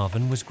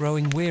Carnarvon, was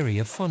growing weary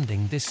of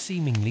funding this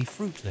seemingly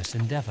fruitless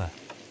endeavour.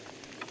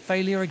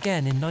 Failure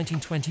again in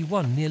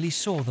 1921 nearly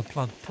saw the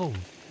plug pulled.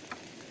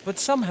 But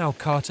somehow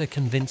Carter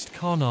convinced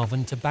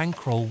Carnarvon to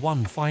bankroll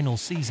one final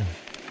season.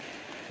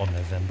 On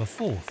November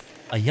 4th,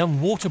 a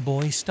young water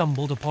boy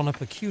stumbled upon a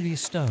peculiar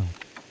stone.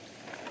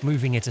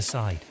 Moving it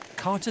aside,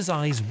 Carter's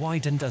eyes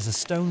widened as a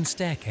stone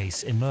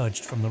staircase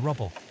emerged from the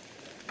rubble.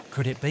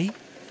 Could it be?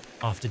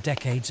 After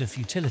decades of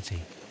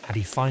futility, had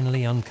he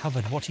finally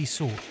uncovered what he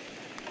sought?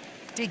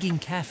 Digging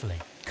carefully,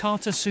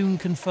 Carter soon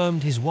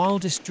confirmed his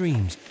wildest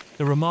dreams,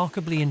 the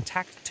remarkably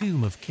intact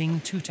tomb of King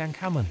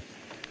Tutankhamun.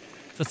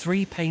 For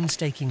 3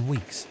 painstaking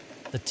weeks,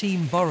 the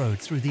team burrowed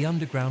through the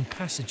underground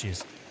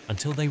passages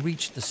until they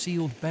reached the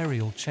sealed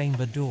burial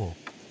chamber door.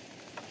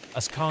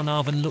 As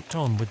Carnarvon looked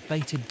on with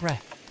bated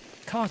breath,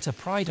 Carter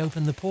pried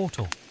open the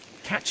portal,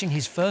 catching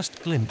his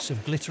first glimpse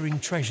of glittering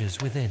treasures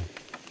within.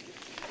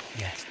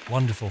 Yes,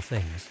 wonderful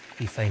things,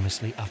 he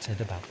famously uttered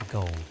about the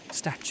gold,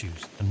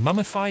 statues, and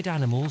mummified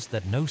animals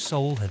that no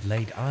soul had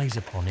laid eyes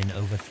upon in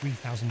over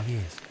 3,000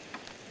 years.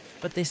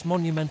 But this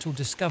monumental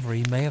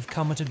discovery may have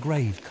come at a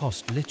grave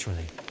cost,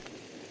 literally.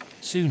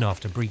 Soon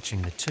after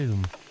breaching the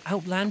tomb,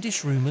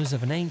 outlandish rumours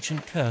of an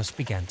ancient curse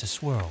began to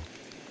swirl.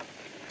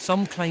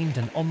 Some claimed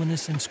an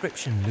ominous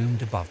inscription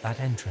loomed above that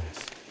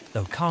entrance,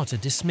 though Carter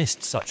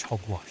dismissed such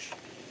hogwash.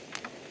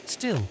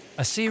 Still,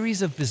 a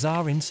series of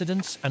bizarre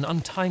incidents and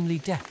untimely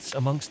deaths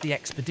amongst the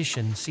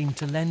expedition seemed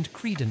to lend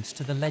credence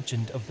to the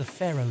legend of the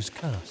Pharaoh's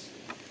curse.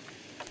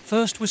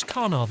 First was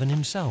Carnarvon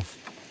himself,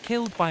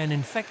 killed by an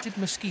infected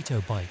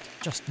mosquito bite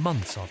just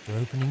months after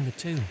opening the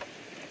tomb.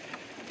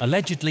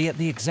 Allegedly at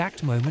the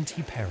exact moment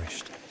he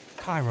perished,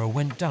 Cairo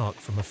went dark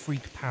from a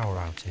freak power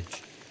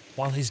outage,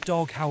 while his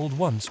dog howled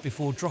once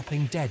before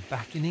dropping dead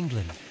back in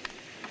England.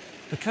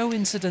 The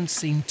coincidence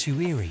seemed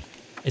too eerie,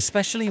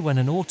 especially when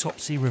an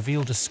autopsy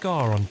revealed a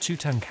scar on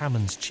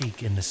Tutankhamun's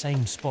cheek in the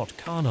same spot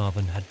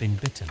Carnarvon had been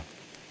bitten.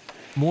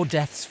 More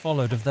deaths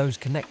followed of those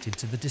connected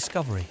to the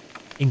discovery,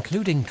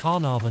 including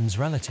Carnarvon's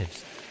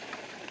relatives.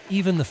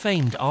 Even the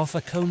famed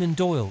Arthur Conan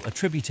Doyle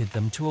attributed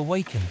them to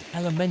awakened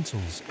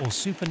elementals or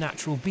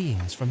supernatural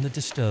beings from the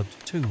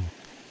disturbed tomb.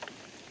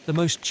 The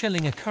most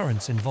chilling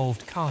occurrence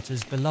involved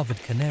Carter's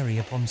beloved canary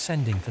upon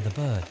sending for the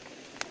bird.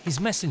 His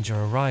messenger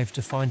arrived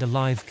to find a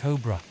live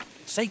cobra,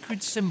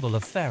 sacred symbol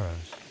of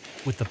pharaohs,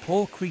 with the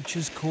poor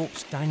creature's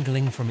corpse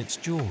dangling from its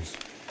jaws.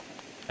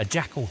 A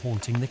jackal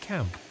haunting the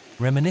camp,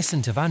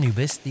 reminiscent of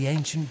Anubis, the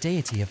ancient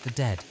deity of the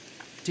dead,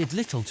 did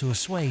little to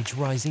assuage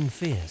rising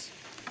fears.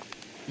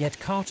 Yet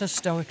Carter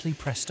stoically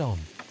pressed on,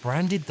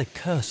 branded the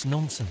curse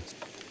nonsense.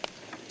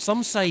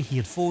 Some say he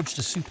had forged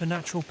a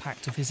supernatural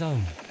pact of his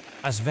own,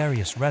 as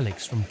various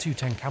relics from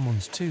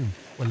Tutankhamun's tomb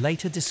were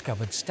later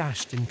discovered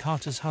stashed in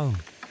Carter's home,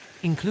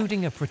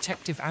 including a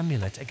protective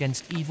amulet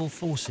against evil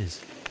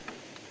forces.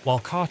 While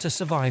Carter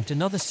survived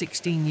another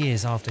 16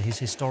 years after his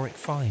historic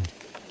find,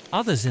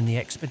 others in the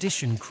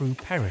expedition crew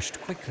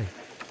perished quickly,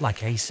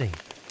 like AC.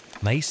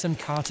 Mace and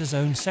Carter's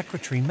own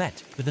secretary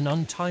met with an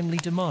untimely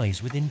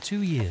demise within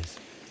 2 years,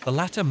 the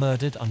latter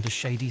murdered under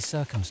shady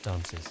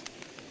circumstances.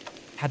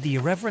 Had the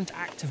irreverent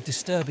act of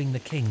disturbing the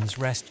king's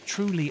rest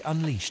truly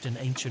unleashed an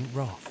ancient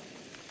wrath?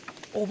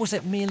 Or was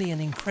it merely an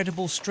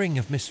incredible string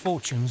of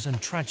misfortunes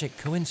and tragic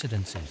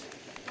coincidences?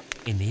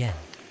 In the end,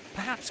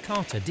 perhaps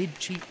Carter did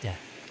cheat death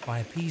by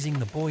appeasing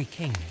the boy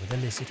king with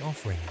illicit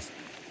offerings.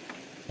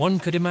 One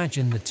could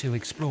imagine the two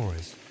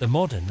explorers, the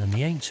modern and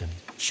the ancient,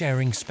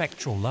 sharing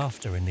spectral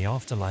laughter in the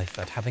afterlife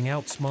at having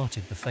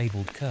outsmarted the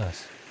fabled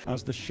curse.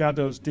 As the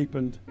shadows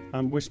deepened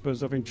and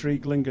whispers of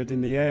intrigue lingered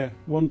in the air,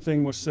 one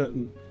thing was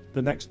certain: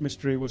 the next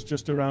mystery was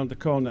just around the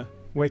corner,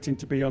 waiting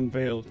to be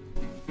unveiled.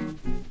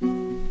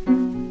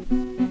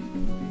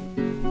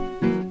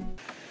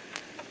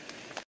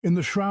 In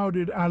the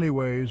shrouded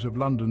alleyways of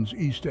London's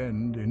East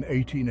End in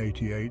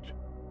 1888,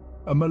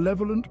 a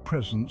malevolent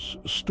presence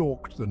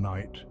stalked the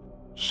night,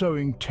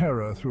 sowing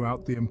terror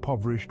throughout the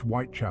impoverished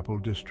Whitechapel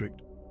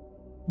district.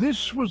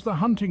 This was the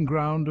hunting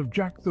ground of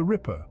Jack the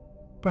Ripper,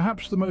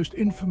 perhaps the most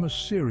infamous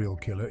serial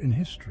killer in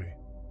history.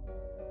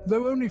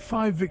 Though only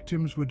 5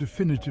 victims were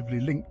definitively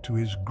linked to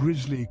his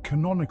grisly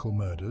canonical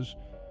murders,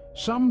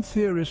 some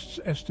theorists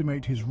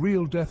estimate his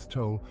real death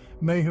toll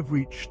may have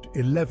reached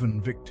 11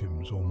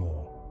 victims or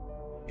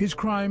more. His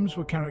crimes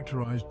were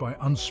characterized by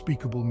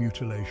unspeakable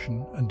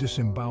mutilation and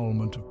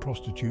disembowelment of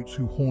prostitutes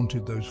who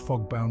haunted those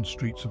fog-bound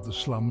streets of the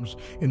slums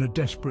in a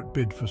desperate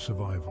bid for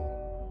survival.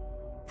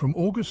 From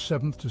August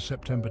 7th to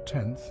September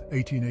 10th,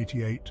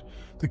 1888,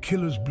 the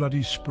killer's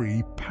bloody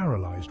spree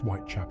paralyzed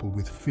Whitechapel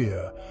with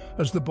fear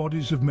as the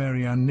bodies of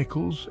Mary Ann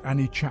Nichols,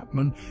 Annie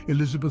Chapman,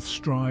 Elizabeth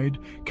Stride,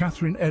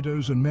 Catherine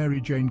Eddowes and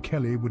Mary Jane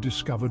Kelly were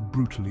discovered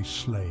brutally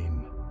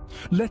slain.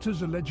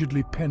 Letters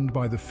allegedly penned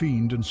by the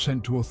fiend and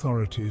sent to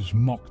authorities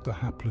mocked the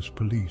hapless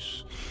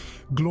police,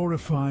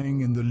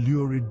 glorifying in the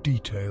lurid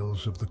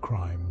details of the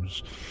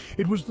crimes.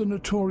 It was the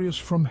notorious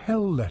From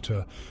Hell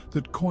letter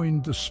that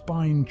coined the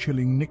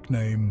spine-chilling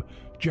nickname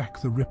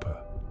Jack the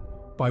Ripper,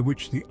 by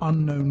which the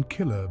unknown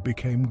killer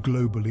became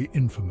globally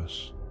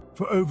infamous.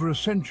 For over a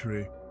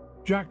century,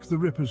 Jack the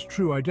Ripper's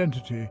true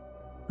identity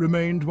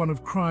remained one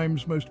of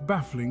crime's most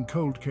baffling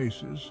cold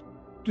cases,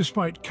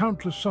 despite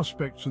countless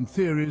suspects and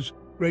theories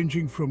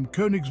ranging from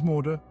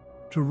Königsmörder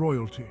to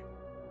royalty.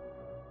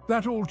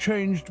 That all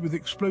changed with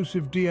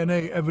explosive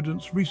DNA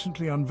evidence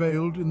recently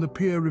unveiled in the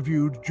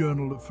peer-reviewed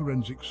Journal of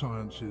Forensic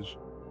Sciences.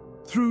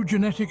 Through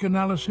genetic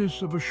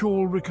analysis of a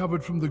shawl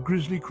recovered from the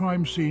grisly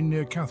crime scene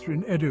near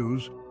Catherine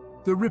Eddowes,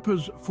 the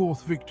Ripper's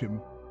fourth victim,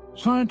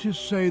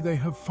 scientists say they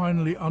have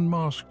finally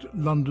unmasked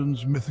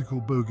London's mythical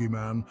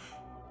bogeyman,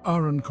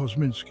 Aaron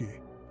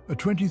Kosminski, a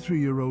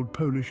 23-year-old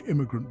Polish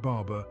immigrant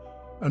barber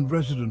and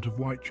resident of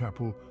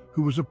Whitechapel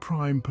who was a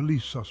prime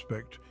police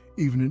suspect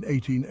even in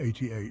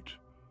 1888.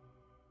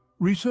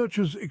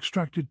 Researchers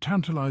extracted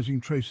tantalizing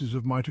traces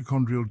of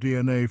mitochondrial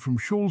DNA from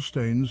shawl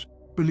stains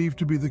believed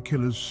to be the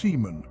killer's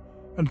semen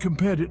and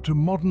compared it to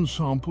modern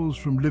samples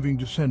from living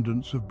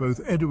descendants of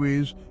both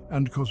Eddowes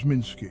and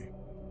Kosminski.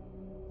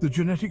 The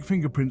genetic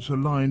fingerprints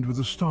aligned with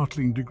a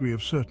startling degree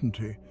of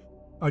certainty,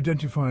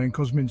 identifying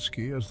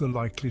Kosminski as the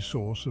likely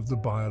source of the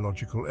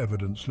biological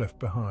evidence left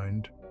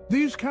behind.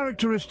 These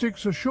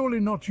characteristics are surely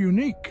not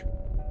unique.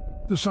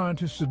 The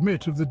scientists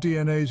admit of the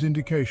DNA's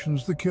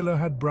indications the killer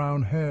had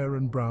brown hair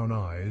and brown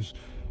eyes,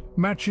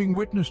 matching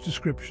witness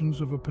descriptions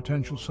of a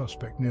potential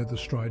suspect near the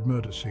Stride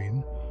murder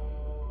scene.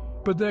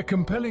 But their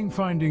compelling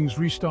findings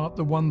restart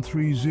the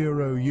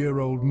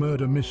 130-year-old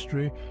murder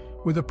mystery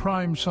with a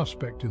prime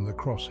suspect in the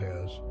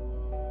crosshairs.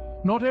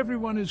 Not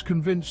everyone is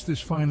convinced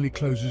this finally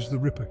closes the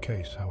Ripper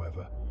case,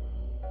 however.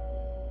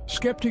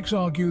 Skeptics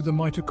argue the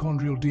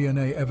mitochondrial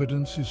DNA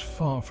evidence is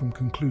far from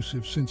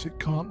conclusive since it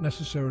can't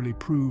necessarily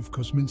prove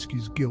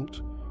Kosminski's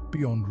guilt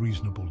beyond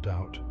reasonable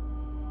doubt.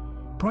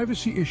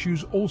 Privacy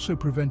issues also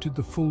prevented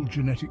the full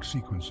genetic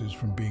sequences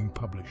from being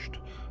published,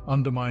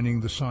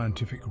 undermining the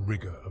scientific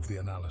rigor of the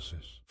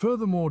analysis.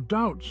 Furthermore,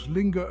 doubts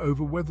linger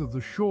over whether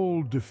the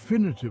shawl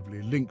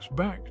definitively links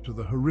back to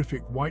the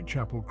horrific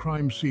Whitechapel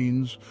crime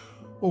scenes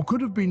or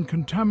could have been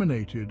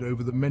contaminated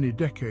over the many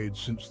decades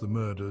since the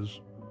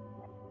murders.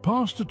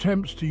 Past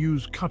attempts to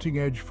use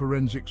cutting-edge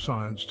forensic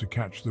science to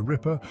catch the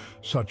Ripper,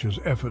 such as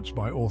efforts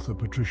by author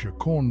Patricia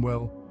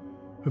Cornwell,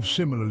 have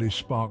similarly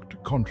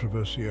sparked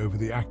controversy over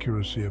the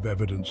accuracy of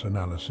evidence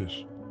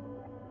analysis.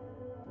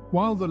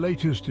 While the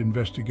latest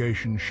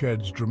investigation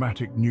sheds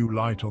dramatic new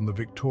light on the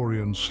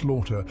Victorian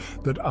slaughter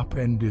that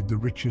upended the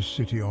richest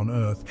city on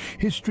earth,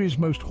 history's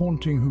most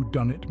haunting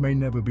whodunit may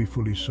never be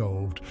fully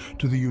solved,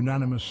 to the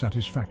unanimous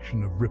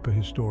satisfaction of Ripper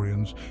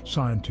historians,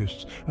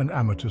 scientists, and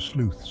amateur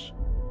sleuths.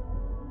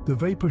 The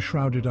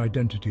vapor-shrouded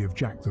identity of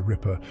Jack the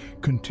Ripper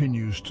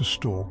continues to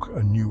stalk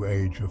a new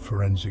age of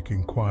forensic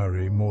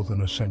inquiry more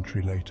than a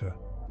century later.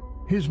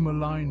 His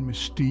malign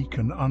mystique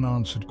and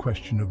unanswered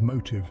question of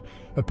motive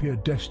appear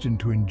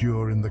destined to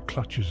endure in the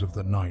clutches of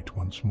the night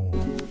once more.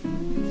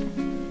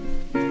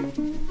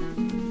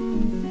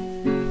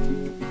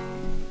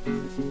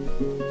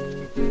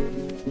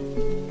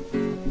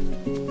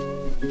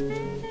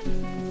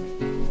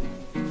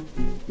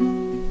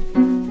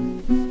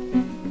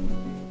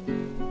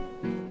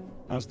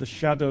 As the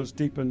shadows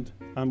deepened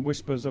and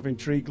whispers of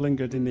intrigue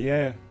lingered in the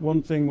air,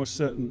 one thing was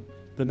certain: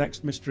 the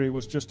next mystery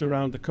was just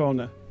around the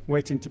corner,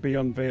 waiting to be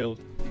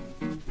unveiled.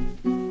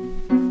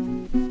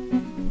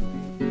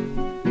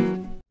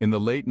 In the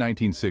late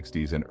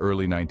 1960s and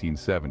early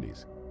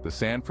 1970s, the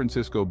San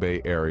Francisco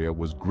Bay Area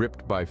was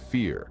gripped by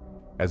fear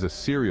as a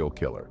serial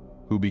killer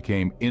who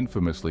became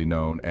infamously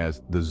known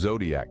as the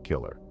Zodiac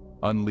Killer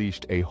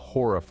unleashed a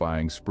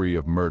horrifying spree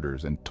of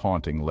murders and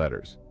taunting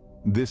letters.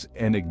 This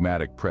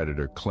enigmatic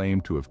predator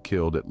claimed to have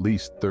killed at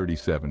least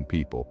 37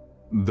 people,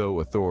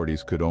 though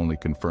authorities could only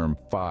confirm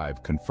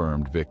 5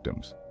 confirmed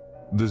victims.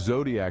 The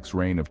Zodiac's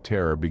reign of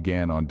terror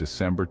began on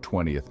December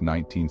 20th,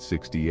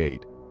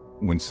 1968,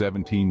 when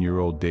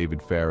 17-year-old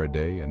David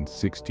Faraday and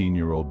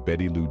 16-year-old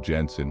Betty Lou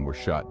Jensen were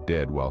shot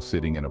dead while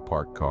sitting in a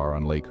parked car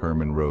on Lake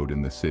Herman Road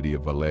in the city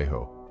of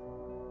Vallejo.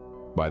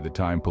 By the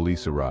time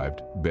police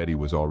arrived, Betty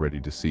was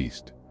already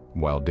deceased,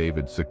 while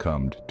David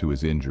succumbed to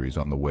his injuries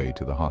on the way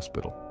to the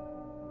hospital.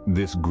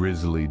 This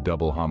grisly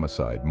double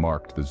homicide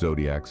marked the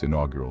Zodiac's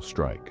inaugural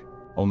strike.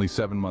 Only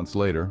 7 months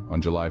later,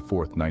 on July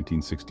 4th,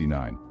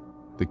 1969,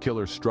 the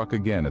killer struck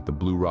again at the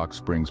Blue Rock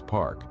Springs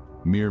Park,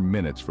 mere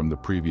minutes from the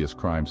previous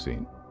crime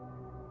scene.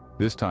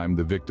 This time,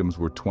 the victims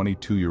were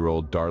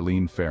 22-year-old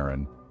Darlene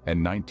Ferrin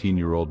and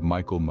 19-year-old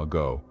Michael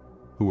Magot,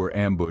 who were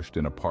ambushed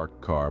in a parked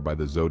car by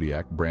the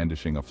Zodiac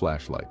brandishing a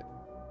flashlight.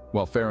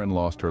 While Ferrin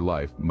lost her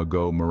life,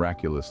 Magot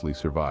miraculously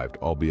survived,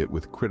 albeit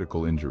with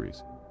critical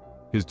injuries.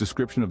 His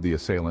description of the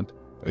assailant,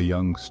 a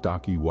young,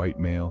 stocky white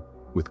male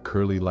with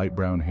curly light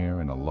brown hair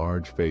and a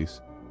large face,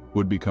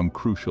 would become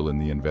crucial in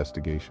the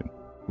investigation.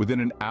 Within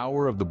an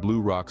hour of the Blue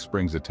Rock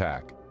Springs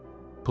attack,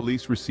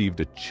 police received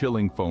a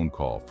chilling phone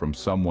call from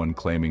someone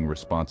claiming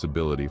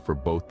responsibility for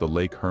both the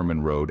Lake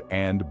Herman Road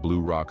and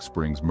Blue Rock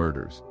Springs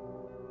murders.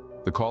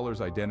 The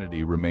caller's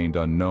identity remained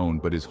unknown,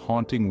 but his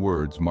haunting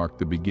words marked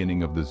the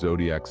beginning of the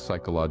Zodiac's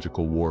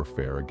psychological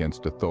warfare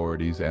against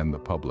authorities and the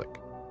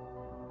public.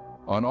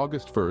 On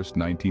August 1,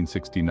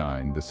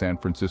 1969, the San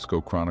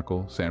Francisco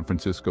Chronicle, San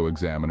Francisco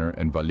Examiner,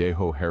 and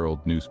Vallejo Herald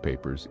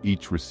newspapers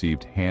each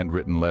received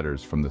handwritten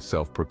letters from the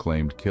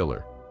self-proclaimed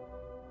killer.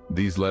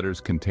 These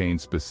letters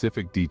contained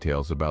specific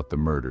details about the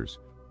murders,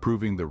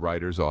 proving the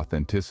writer's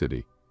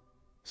authenticity.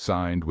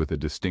 Signed with a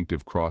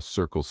distinctive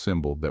cross-circle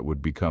symbol that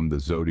would become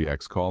the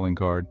Zodiac's calling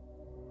card,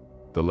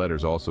 the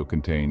letters also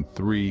contained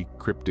 3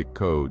 cryptic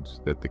codes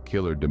that the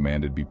killer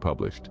demanded be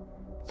published,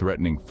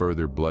 threatening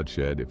further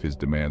bloodshed if his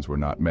demands were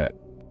not met.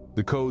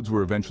 The codes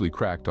were eventually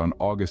cracked on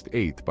August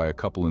 8th by a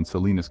couple in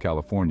Salinas,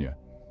 California,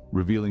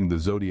 revealing the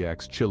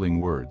Zodiac's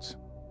chilling words.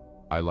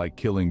 "I like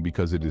killing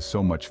because it is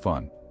so much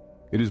fun.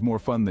 It is more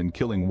fun than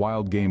killing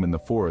wild game in the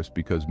forest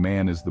because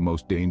man is the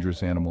most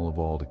dangerous animal of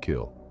all to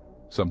kill.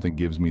 Something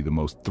gives me the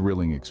most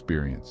thrilling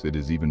experience. It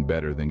is even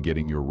better than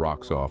getting your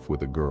rocks off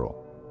with a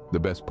girl. The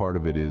best part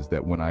of it is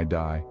that when I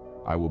die,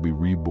 I will be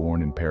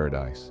reborn in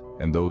paradise,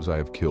 and those I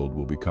have killed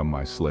will become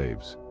my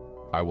slaves.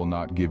 I will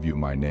not give you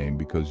my name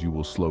because you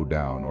will slow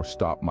down or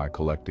stop my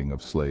collecting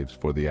of slaves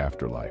for the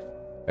afterlife."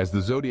 As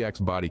the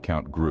Zodiac's body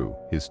count grew,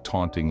 his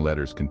taunting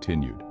letters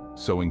continued,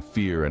 sowing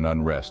fear and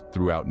unrest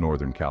throughout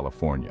Northern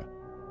California.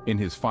 In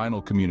his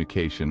final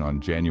communication on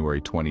January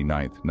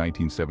 29,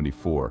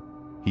 1974,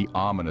 he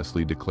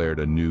ominously declared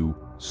a new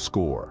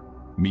score,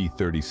 Me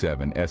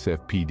 37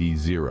 SFPD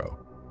 0,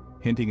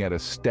 hinting at a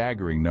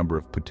staggering number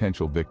of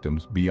potential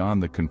victims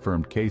beyond the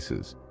confirmed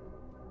cases.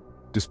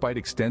 Despite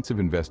extensive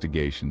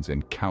investigations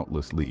and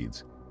countless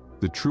leads,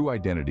 the true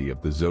identity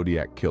of the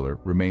Zodiac Killer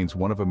remains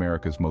one of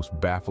America's most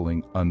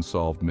baffling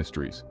unsolved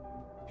mysteries.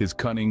 His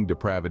cunning,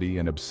 depravity,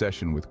 and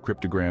obsession with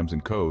cryptograms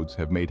and codes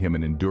have made him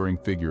an enduring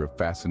figure of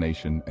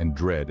fascination and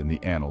dread in the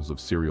annals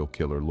of serial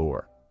killer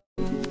lore.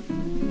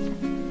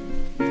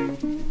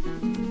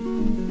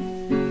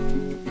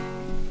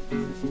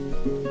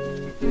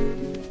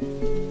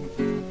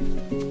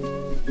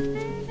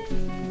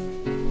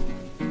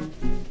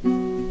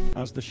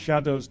 As the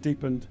shadows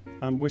deepened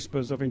and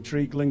whispers of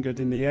intrigue lingered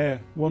in the air,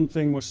 one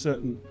thing was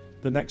certain: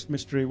 the next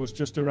mystery was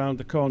just around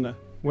the corner,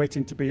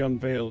 waiting to be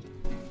unveiled.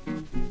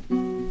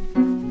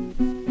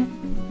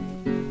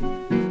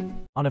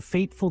 On a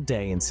fateful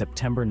day in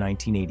September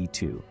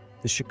 1982,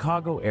 the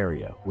Chicago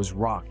area was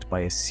rocked by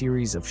a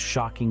series of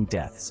shocking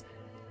deaths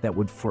that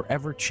would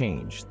forever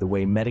change the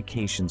way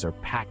medications are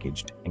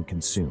packaged and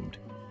consumed.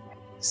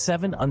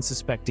 7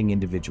 unsuspecting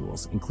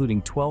individuals,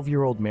 including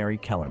 12-year-old Mary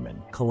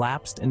Kellerman,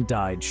 collapsed and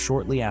died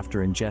shortly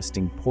after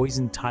ingesting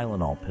poisoned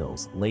Tylenol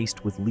pills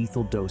laced with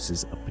lethal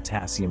doses of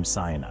potassium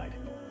cyanide.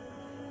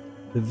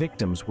 The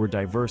victims were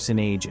diverse in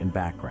age and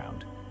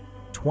background.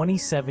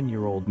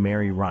 27-year-old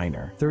Mary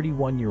Reiner,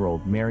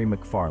 31-year-old Mary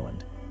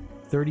McFarland,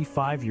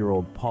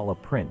 35-year-old Paula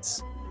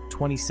Prince,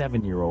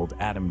 27-year-old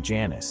Adam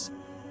Janis,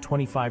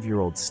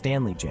 25-year-old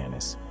Stanley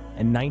Janis,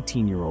 and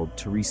 19-year-old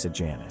Teresa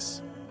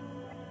Janis.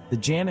 The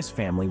Janis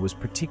family was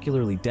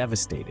particularly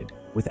devastated,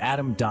 with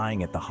Adam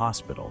dying at the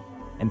hospital,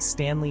 and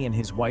Stanley and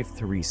his wife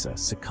Teresa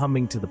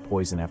succumbing to the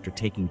poison after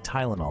taking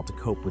Tylenol to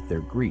cope with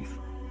their grief,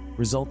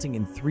 resulting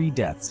in 3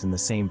 deaths in the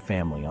same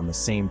family on the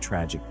same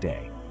tragic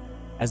day.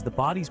 As the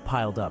bodies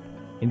piled up,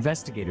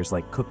 investigators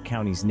like Cook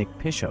County's Nick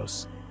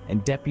Pichos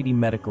and Deputy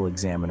Medical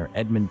Examiner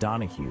Edmund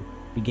Donahue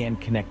began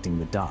connecting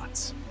the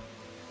dots.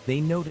 They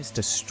noticed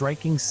a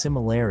striking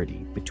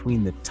similarity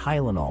between the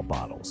Tylenol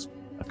bottles,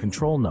 a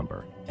control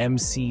number,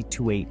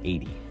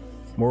 MC2880.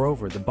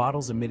 Moreover, the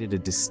bottles emitted a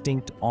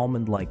distinct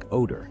almond-like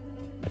odor,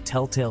 a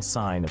telltale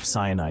sign of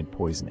cyanide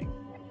poisoning.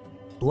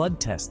 Blood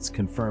tests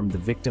confirmed the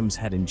victims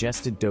had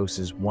ingested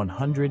doses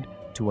 100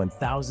 to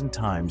 1,000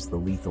 times the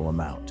lethal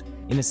amount.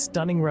 In a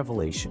stunning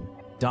revelation,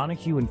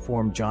 Donahue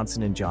informed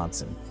Johnson &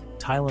 Johnson,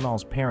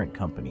 Tylenol's parent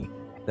company,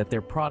 that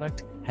their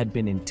product had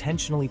been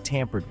intentionally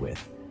tampered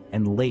with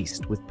and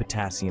laced with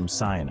potassium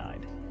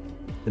cyanide.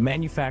 The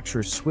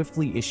manufacturer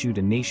swiftly issued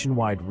a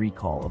nationwide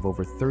recall of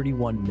over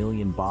 31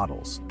 million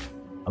bottles,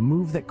 a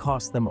move that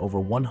cost them over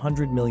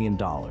 $100 million,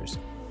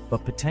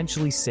 but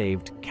potentially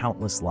saved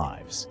countless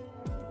lives.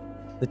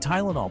 The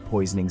Tylenol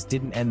poisonings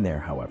didn't end there,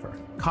 however.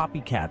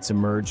 Copycats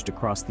emerged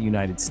across the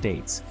United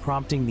States,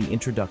 prompting the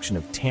introduction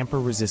of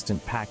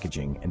tamper-resistant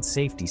packaging and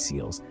safety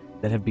seals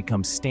that have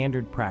become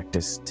standard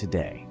practice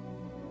today.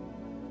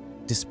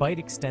 Despite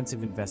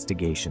extensive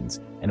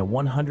investigations and a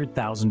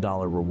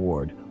 $100,000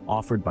 reward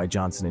offered by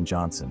Johnson &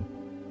 Johnson,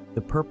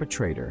 the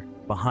perpetrator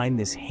behind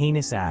this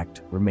heinous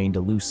act remained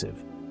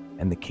elusive,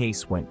 and the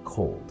case went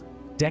cold.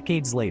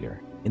 Decades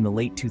later, in the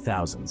late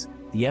 2000s,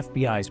 the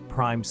FBI's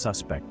prime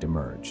suspect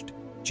emerged,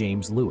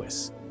 James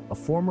Lewis, a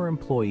former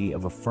employee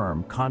of a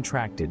firm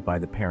contracted by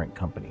the parent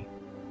company.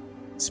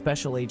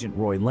 Special Agent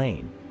Roy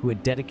Lane, who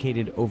had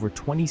dedicated over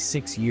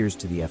 26 years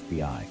to the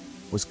FBI,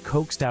 was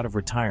coaxed out of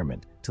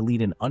retirement to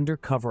lead an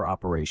undercover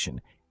operation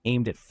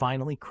aimed at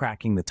finally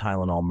cracking the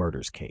Tylenol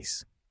murders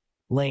case.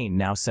 Lane,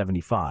 now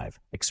 75,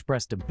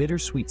 expressed a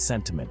bittersweet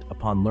sentiment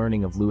upon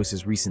learning of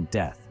Lewis's recent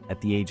death at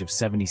the age of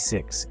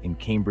 76 in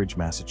Cambridge,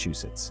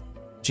 Massachusetts.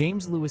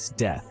 James Lewis'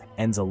 death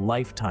ends a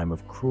lifetime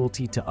of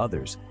cruelty to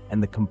others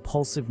and the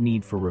compulsive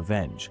need for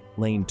revenge,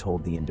 Lane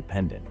told The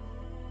Independent.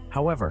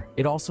 However,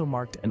 it also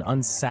marked an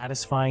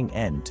unsatisfying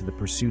end to the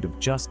pursuit of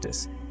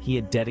justice he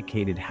had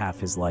dedicated half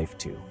his life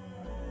to.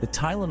 The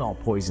Tylenol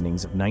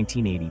poisonings of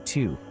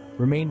 1982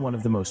 remain one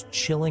of the most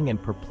chilling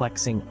and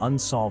perplexing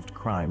unsolved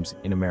crimes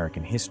in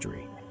American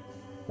history.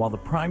 While the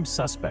prime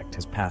suspect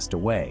has passed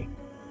away,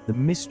 the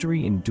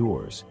mystery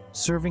endures,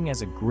 serving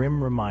as a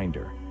grim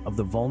reminder of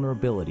the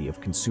vulnerability of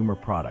consumer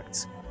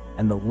products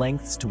and the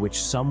lengths to which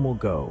some will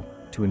go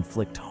to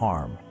inflict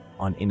harm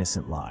on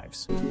innocent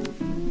lives.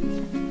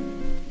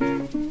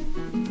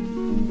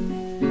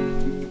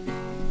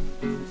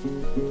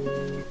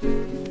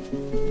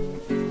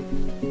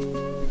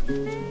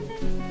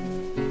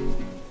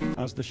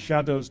 As the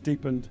shadows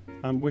deepened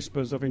and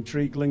whispers of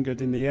intrigue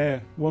lingered in the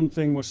air, one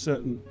thing was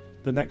certain: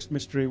 the next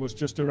mystery was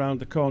just around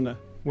the corner,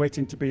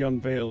 waiting to be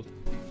unveiled.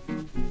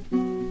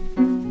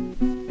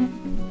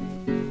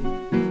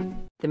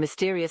 The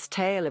mysterious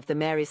tale of the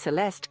Mary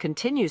Celeste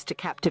continues to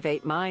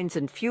captivate minds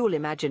and fuel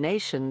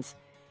imaginations,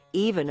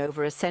 even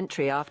over a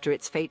century after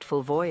its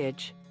fateful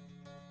voyage.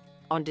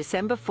 On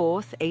December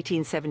 4th,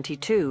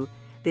 1872,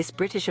 this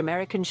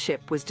British-American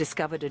ship was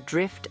discovered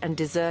adrift and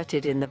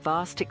deserted in the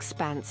vast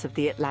expanse of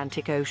the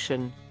Atlantic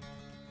Ocean.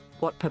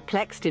 What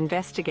perplexed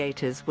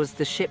investigators was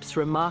the ship's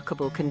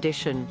remarkable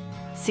condition: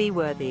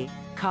 seaworthy,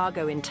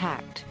 cargo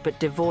intact, but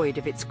devoid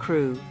of its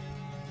crew.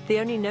 The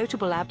only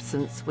notable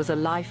absence was a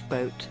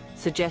lifeboat,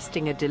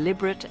 suggesting a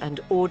deliberate and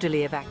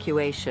orderly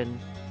evacuation.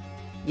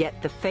 Yet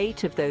the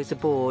fate of those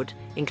aboard,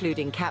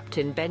 including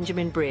Captain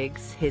Benjamin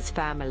Briggs, his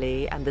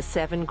family, and the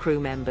 7 crew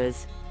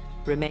members,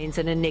 remains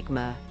an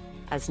enigma,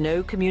 as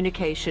no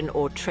communication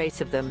or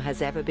trace of them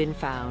has ever been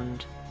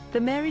found.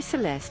 The Mary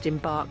Celeste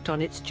embarked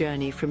on its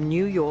journey from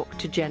New York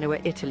to Genoa,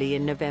 Italy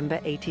in November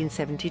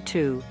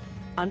 1872,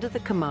 under the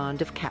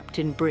command of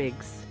Captain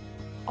Briggs.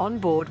 On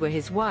board were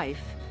his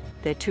wife,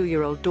 their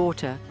 2-year-old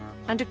daughter,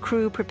 and a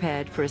crew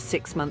prepared for a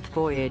 6-month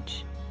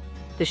voyage.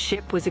 The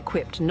ship was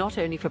equipped not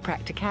only for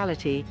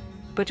practicality,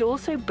 but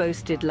also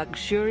boasted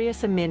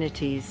luxurious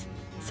amenities,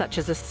 such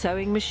as a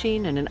sewing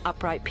machine and an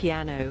upright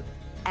piano,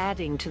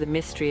 adding to the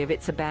mystery of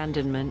its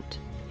abandonment.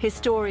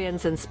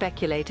 Historians and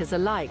speculators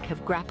alike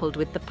have grappled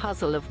with the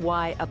puzzle of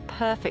why a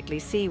perfectly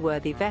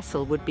seaworthy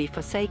vessel would be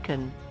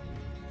forsaken.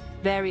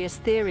 Various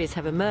theories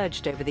have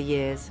emerged over the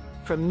years,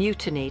 from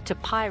mutiny to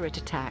pirate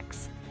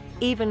attacks,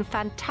 even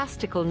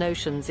fantastical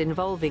notions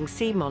involving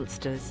sea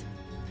monsters.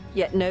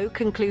 Yet no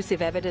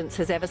conclusive evidence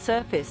has ever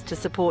surfaced to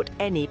support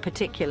any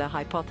particular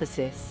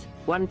hypothesis.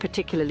 One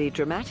particularly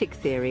dramatic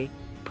theory,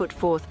 put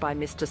forth by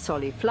Mr.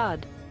 Solly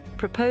Flood,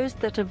 proposed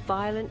that a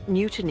violent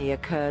mutiny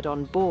occurred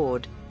on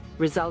board,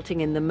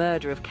 resulting in the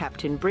murder of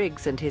Captain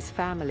Briggs and his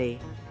family.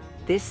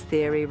 This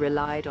theory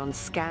relied on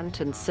scant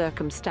and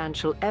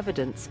circumstantial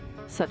evidence,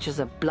 such as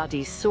a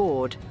bloody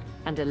sword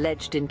and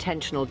alleged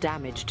intentional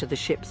damage to the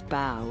ship's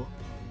bow.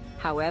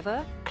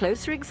 However,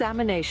 closer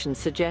examination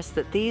suggests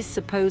that these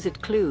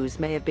supposed clues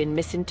may have been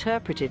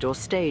misinterpreted or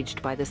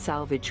staged by the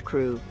salvage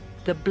crew.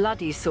 The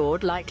bloody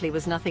sword likely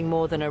was nothing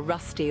more than a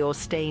rusty or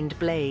stained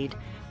blade,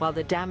 while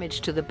the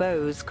damage to the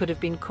bows could have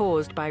been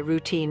caused by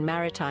routine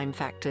maritime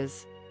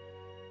factors.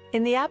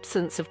 In the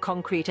absence of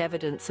concrete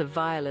evidence of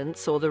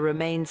violence or the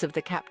remains of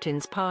the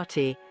captain's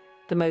party,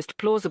 the most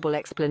plausible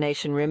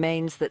explanation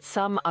remains that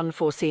some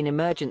unforeseen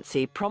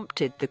emergency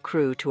prompted the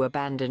crew to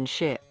abandon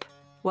ship.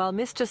 While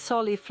Mr.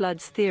 Solly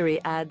Flood's theory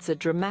adds a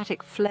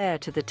dramatic flair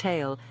to the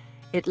tale,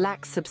 it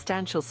lacks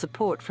substantial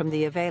support from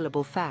the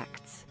available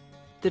facts.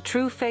 The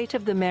true fate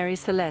of the Mary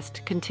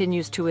Celeste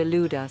continues to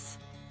elude us,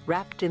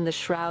 wrapped in the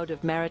shroud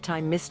of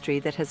maritime mystery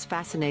that has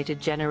fascinated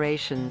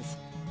generations.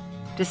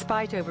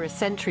 Despite over a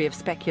century of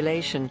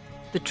speculation,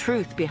 the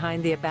truth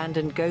behind the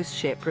abandoned ghost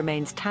ship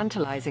remains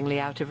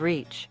tantalizingly out of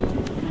reach.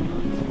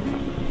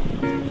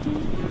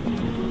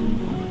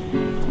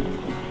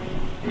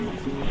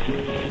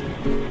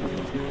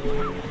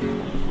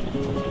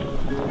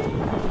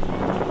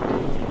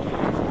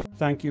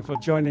 Thank you for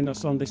joining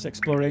us on this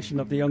exploration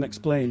of the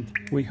unexplained.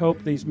 We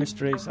hope these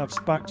mysteries have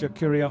sparked your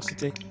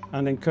curiosity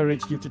and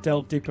encouraged you to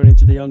delve deeper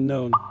into the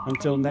unknown.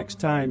 Until next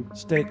time,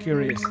 stay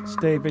curious,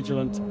 stay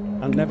vigilant,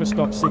 and never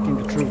stop seeking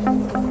the truth.